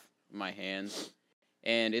get off my hands.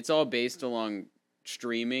 And it's all based along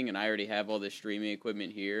streaming, and I already have all the streaming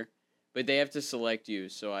equipment here. But they have to select you,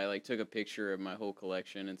 so I like took a picture of my whole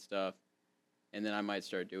collection and stuff, and then I might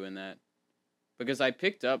start doing that. Because I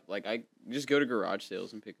picked up, like, I just go to garage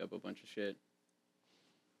sales and pick up a bunch of shit.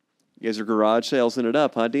 You guys are garage salesing it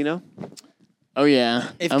up, huh, Dino? Oh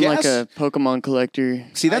yeah, If I'm gas- like a Pokemon collector.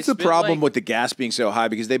 See, that's I the spent, problem like- with the gas being so high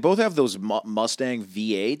because they both have those Mustang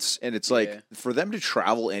V8s, and it's like Yeah. for them to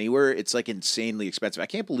travel anywhere, it's like insanely expensive. I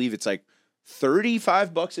can't believe it's like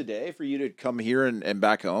 $35 a day for you to come here and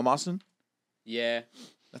back home, Austin. Yeah,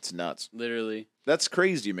 That's nuts. literally. That's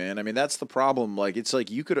crazy, man. I mean, that's the problem. Like, it's like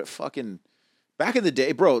you could have fucking back in the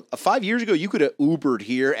day, bro. 5 years ago, you could have Ubered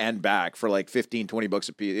here and back for like $15-20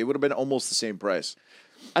 a piece. It would have been almost the same price.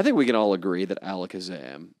 I think we can all agree that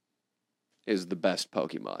Alakazam is the best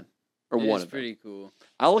Pokemon, or It one is of them. pretty cool.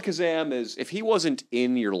 Alakazam is, if he wasn't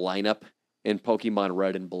in your lineup in Pokemon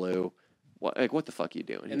Red and Blue, what the fuck are you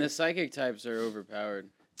doing? And here? the psychic types are overpowered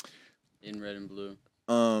in red and blue.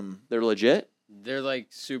 They're legit? They're like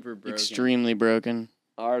super broken. Extremely broken.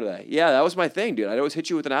 Are they? Yeah, that was my thing, dude. I'd always hit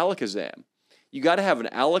you with an Alakazam. You got to have an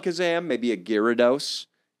Alakazam, maybe a Gyarados.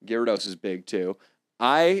 Gyarados is big, too.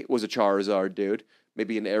 I was a Charizard, dude.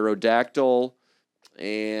 Maybe an Aerodactyl.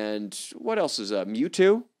 And what else is a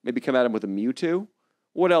Mewtwo? Maybe come at him with a Mewtwo.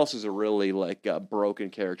 What else is a really, like, broken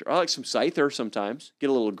character? I like some Scyther sometimes. Get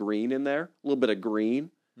a little green in there. A little bit of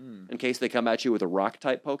green. In case they come at you with a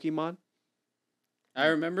rock-type Pokemon. I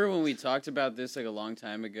remember when we talked about this like a long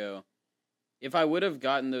time ago. If I would have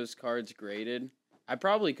gotten those cards graded, I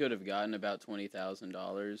probably could have gotten about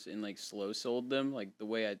 $20,000 and like slow sold them, like the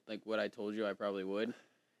way what I told you I probably would.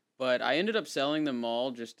 But I ended up selling them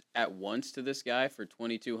all just at once to this guy for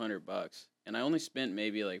 $2,200, and I only spent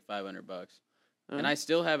maybe like $500, and I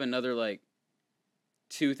still have another like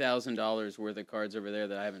 $2,000 worth of cards over there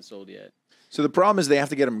that I haven't sold yet. So the problem is they have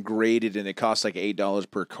to get them graded, and it costs like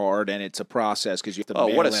 $8 per card, and it's a process because you have to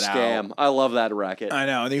mail what a it scam. out. I love that racket. I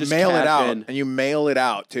know, and you Just mail it cash out, in. and you mail it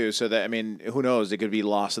out too. So that, I mean, who knows? It could be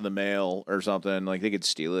lost in the mail or something. Like they could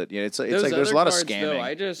steal it. Yeah, it's like Those there's a other lot of cards, scamming. though,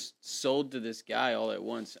 I just sold to this guy all at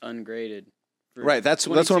once, ungraded. for Right, that's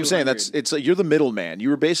what I'm saying. $2,200. It's like you're the middleman. You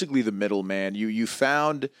were basically the middleman. You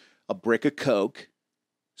found a brick of coke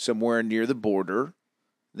somewhere near the border.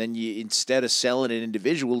 Then you, instead of selling it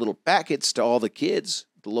individual little packets to all the kids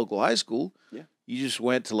at the local high school, Yeah. you just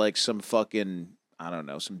went to like some fucking, I don't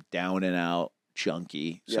know, some down and out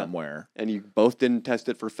junkie Yeah. somewhere. And you both didn't test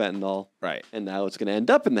it for fentanyl. Right. And now it's going to end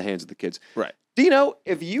up in the hands of the kids. Right. Dino,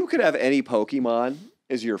 if you could have any Pokemon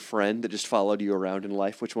as your friend that just followed you around in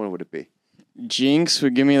life, which one would it be? Jinx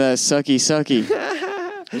would give me that sucky.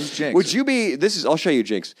 Who's Jinx? Would you be, I'll show you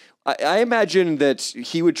Jinx. I imagine that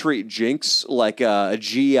he would treat Jinx like a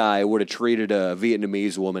GI would have treated a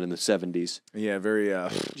Vietnamese woman in the 70s. Yeah, very.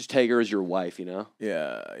 Just take her as your wife, you know?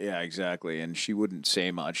 Yeah, exactly. And she wouldn't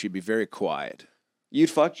say much. She'd be very quiet.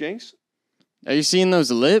 You'd fuck Jinx? Are you seeing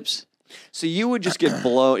those lips? So you would just get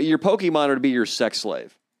blown. Your Pokemon would be your sex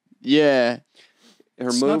slave. Yeah. Her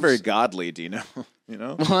It's moves. not very godly, do you know? You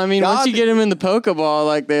know. Well, I mean, once you get them in the Pokeball,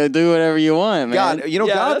 like they'll do whatever you want, man. God, you know,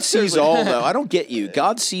 Yeah, God that's sees certainly- all, though. I don't get you.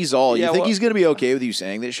 God sees all. You Yeah, think well- he's going to be okay with you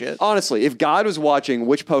saying this shit? Honestly, if God was watching,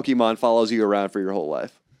 which Pokemon follows you around for your whole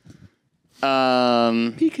life?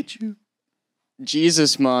 Pikachu.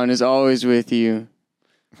 Jesusmon is always with you.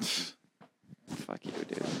 Fuck you,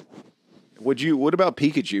 dude. What about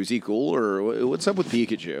Pikachu? Is he cool, or what's up with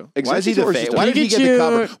Pikachu? Why is he Executor the is face? just a- Why did he get the Pikachu-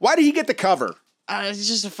 cover? Why did he get the cover? He's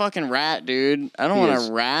just a fucking rat, dude. I don't He want is.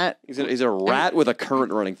 a rat. He's a rat with a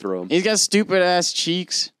current running through him. He's got stupid ass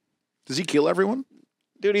cheeks. Does he kill everyone?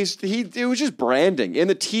 Dude, it was just branding. In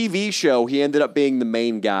the TV show, he ended up being the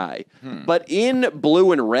main guy. But in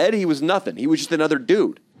Blue and Red, he was nothing. He was just another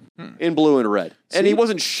dude. in blue and red. And he See?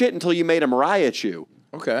 wasn't shit until you made him Raichu.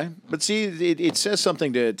 Okay, but see, it says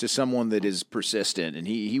something to someone that is persistent, and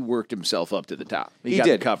he worked himself up to the top. He got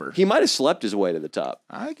did. the cover. He might have slept his way to the top.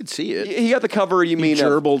 I could see it. He got the cover, you He mean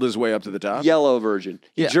gerbled his way up to the top. yellow version.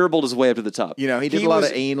 He Yeah. gerbled his way up to the top. You know, he did a lot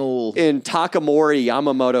was of anal. in Takamori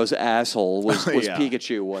Yamamoto's asshole was Yeah.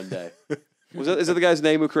 Pikachu one day. Is that the guy's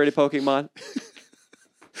name who created Pokemon?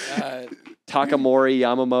 Takamori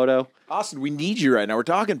Yamamoto. Austin, we need you right now. We're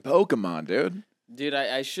talking Pokemon, dude. Dude,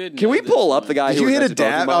 I should. Can know we this pull up one. the guy Did who you hit a invented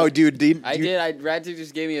dab? Pokemon? Oh, dude. I did. Ratdick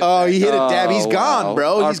just gave me a. Oh, he hit a Oh, dab. He's gone, wow.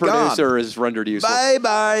 bro. Our He's gone. producer is rendered useless.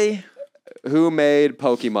 Bye. Who made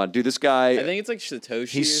Pokemon? Dude, this guy. I think it's like Satoshi.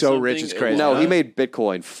 He's or so something. rich, it's crazy. no, huh? he made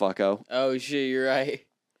Bitcoin, fucko. Oh shit, you're right.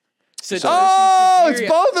 Satoshi Oh, it's Tajiri.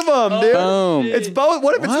 both of them, dude. Boom. shit. It's both.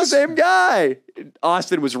 What if it's the What? same guy?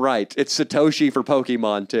 Austin was right. It's Satoshi for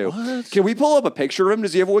Pokemon, too. What? Can we pull up a picture of him?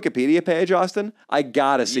 Does he have a Wikipedia page, Austin? I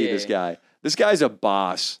gotta see Yeah. this guy. This guy's a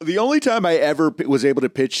boss. The only time I ever was able to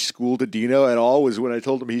pitch school to Dino at all was when I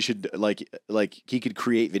told him he should like he could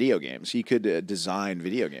create video games. He could design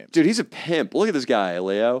video games. Dude, he's a pimp. Look at this guy,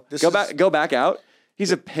 Leo. Go back out. He's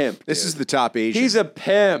a pimp. This dude. is the top Asian. He's a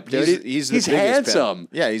pimp, dude. He's the biggest handsome. pimp.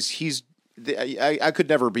 Yeah, he's. I could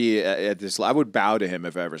never be at this. I would bow to him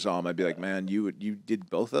if I ever saw him. I'd be like, man, you did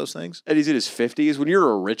both those things. And he's in his 50s. When you're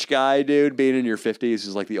a rich guy, dude, being in your 50s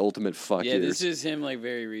is like the ultimate fuck Yeah, years. this is him like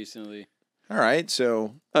very recently. All right,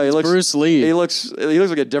 so Oh, he looks Bruce Lee. He looks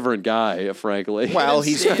like a different guy, frankly. Well,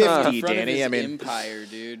 he's Stand in 50, front of Danny. his I mean, empire,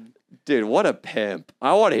 dude. Dude, what a pimp.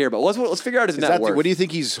 I want to hear about let's figure out his is net that worth. what do you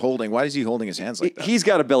think he's holding? Why is he holding his hands like that? He's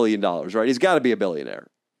got $1 billion, right? He's got to be a billionaire.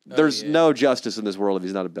 There's yeah. no justice in this world if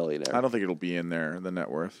he's not a billionaire. I don't think it'll be in there. The net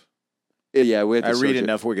worth. Yeah, we have to I read search it.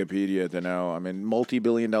 enough Wikipedia to know. I mean,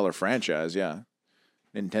 multi-billion-dollar franchise. Yeah,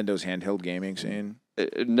 Nintendo's handheld gaming scene.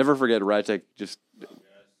 Never forget Ratdick.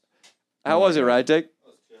 How was it, Ratdick?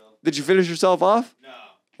 Did you finish yourself off?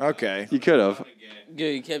 Okay. You could have.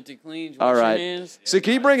 Good, you kept it clean. Did you All wash your right. hands? So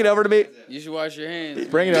can you bring it over to me? You should wash your hands.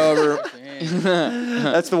 Bring it over. Wash your hands.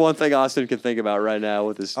 That's the one thing Austin can think about right now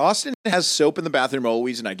with his. Austin has soap in the bathroom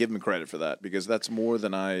always, and I give him credit for that because that's more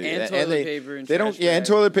than I. And toilet paper and they don't. trash Yeah, and bags.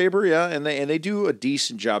 toilet paper. Yeah, and they do a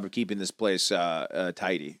decent job of keeping this place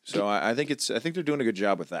tidy. So I think they're doing a good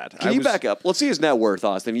job with that. Can you back up? Let's see his net worth,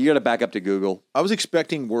 Austin. You got to back up to Google. I was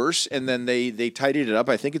expecting worse, and then they tidied it up.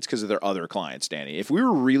 I think it's because of their other clients, Danny. If we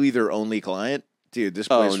were really their only client, dude, this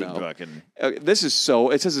place would no. fucking. This is so.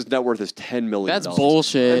 It says his net worth is $10 million. That's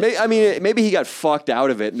bullshit. I mean, maybe he got fucked out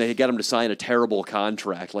of it, and they got him to sign a terrible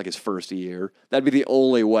contract like his first year. That'd be the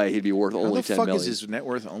only way he'd be worth How only the $10 fuck million. is his net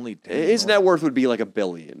worth only? 10 His million? net worth would be like $1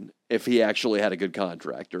 billion if he actually had a good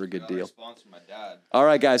contract or a good deal. Sponsor my dad. All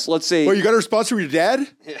right, guys, let's see. Well, you got to sponsor your dad?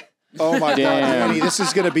 Yeah. Oh my god, Damn. Danny, this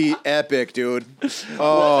is gonna be epic, dude.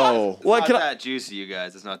 Oh, What It's can not I? that juicy, you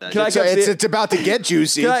guys. It's not that Can I juicy. come see it's, it? it's about to get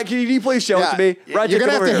juicy. Can you please show it to me? You're Ratdick, gonna come have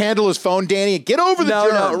to over here. handle his phone, Danny. And get over the No,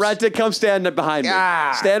 germs. Ratdick, come stand behind me.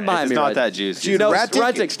 Ah, Stand behind It's me. not Ratdick. that juicy. Dude, No, Ratdick-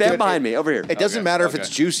 Ratdick, stand dude, behind me over here. It doesn't Okay, matter if okay. it's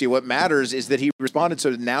juicy. What matters is that he responded.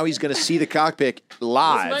 So now he's gonna see the cockpit This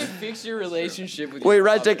live. might fix your relationship with Wait, your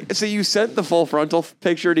father. Ratdick, so you sent the full frontal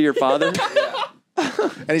picture to your father?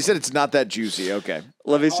 And he said it's not that juicy. Okay.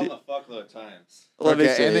 Let me Called see. a fuckload of times. Let me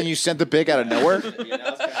Okay. see. And then you sent the pic out of nowhere. All Yeah, now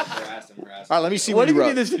it's kind of harassing. right. Let me see What what do you you wrote.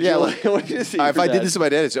 do this to Yeah. Joe? let- What do you see if for I that? did this to my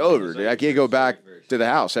dad, it's over. Dude. I can't go back to the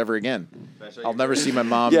house ever again. I'll never see my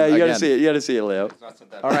mom. Yeah, you again. gotta see it. You gotta see it, Leo.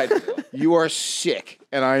 All right. You are sick,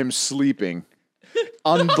 and I am sleeping.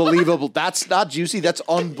 Unbelievable. That's not juicy. That's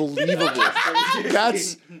unbelievable.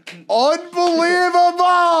 That's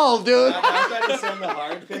unbelievable, dude. I'm trying to send the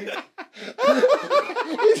hard pic.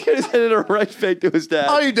 He's gonna send it a right fake to his dad.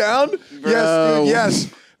 Are you down? Yes, dude. Yes.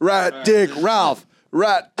 Rat Dick Ralph.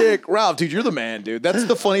 Rat Dick Ralph. Dude, you're the man, dude. That's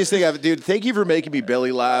the funniest thing I've. Dude, thank you for making me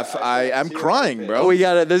belly laugh. I'm crying, bro. Oh, we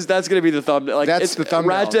got it. That's gonna be the thumbnail. Like, That's it's the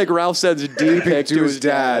thumbnail. Ratdick Ralph sends a D pic to his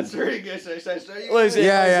dad. It's pretty good. Should I show you? Let me see.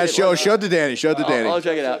 Yeah, Let me yeah. see it. Show it to Danny. Show it to Danny. I'll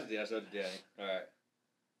check it out. Yeah, show it to Danny. All right.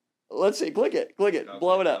 Let's see. Click it. Click it.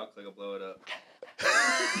 Blow it I'll up. click it, blow it up.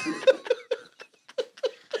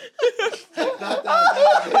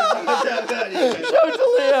 Show it to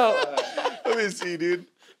Leo. Let me see, dude.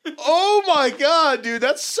 Oh my god, dude,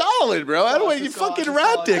 that's solid, bro. How do I you fucking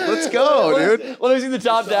rat dick? Let's go, dude. Let me see the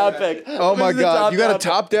top down pic. Oh my god, you got a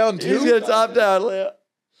top down He's too? got a top down, Leo.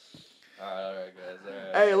 All right, guys. All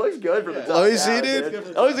right. Hey, it looks good from the top Let me down. see, dude.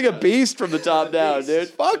 That looks like a beast from the top down, dude.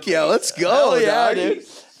 Fuck yeah, let's go. Oh yeah, dog. dude.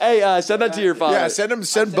 Hey, send that to your father. Yeah,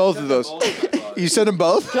 send both of those. You send them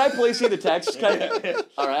both? Can I please see the text?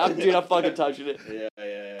 All right, I'm fucking touching it.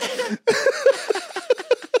 Yeah.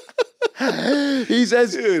 He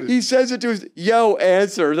says it to his yo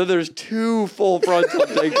answer. Then there's 2 full frontal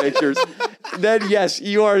dick pictures. Then yes,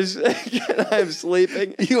 you are. I'm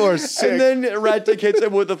sleeping. You are sick. And then Ratdick hits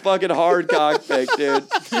him with a fucking hard cock pic, dude.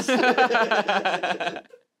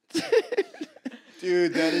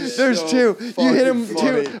 Dude, that is There's so 2. You hit him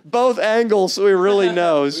funny. both angles, so he really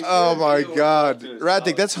knows. Oh my God,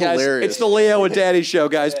 Ratdick, that's Guys, hilarious. it's the Leo and Daddy show,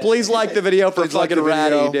 guys. Please like the video for Please like fucking the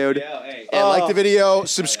video. Ratty, dude. And like the video,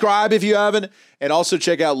 subscribe if you haven't, and also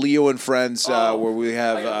check out Leo and Friends, where we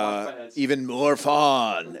have even more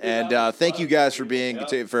fun. And thank you guys for being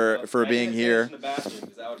for being here.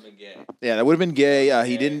 Yeah, that would have been gay.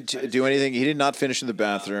 He didn't do anything. He did not finish in the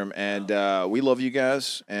bathroom, and we love you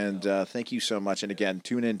guys. And thank you so much. And again,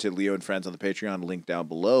 tune in to Leo and Friends on the Patreon, link down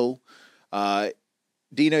below.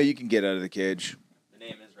 Dino, you can get out of the cage.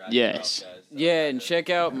 Yes. Yeah, and check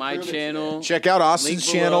out my channel. Check out Austin's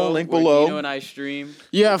channel, link where below. Dino and I stream.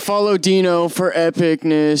 Yeah, follow Dino for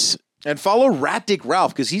epicness. And follow Ratdick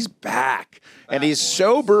Ralph because he's back and he's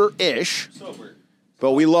sober-ish.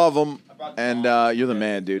 But we love him, and you're the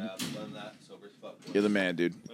man, dude. You're the man, dude.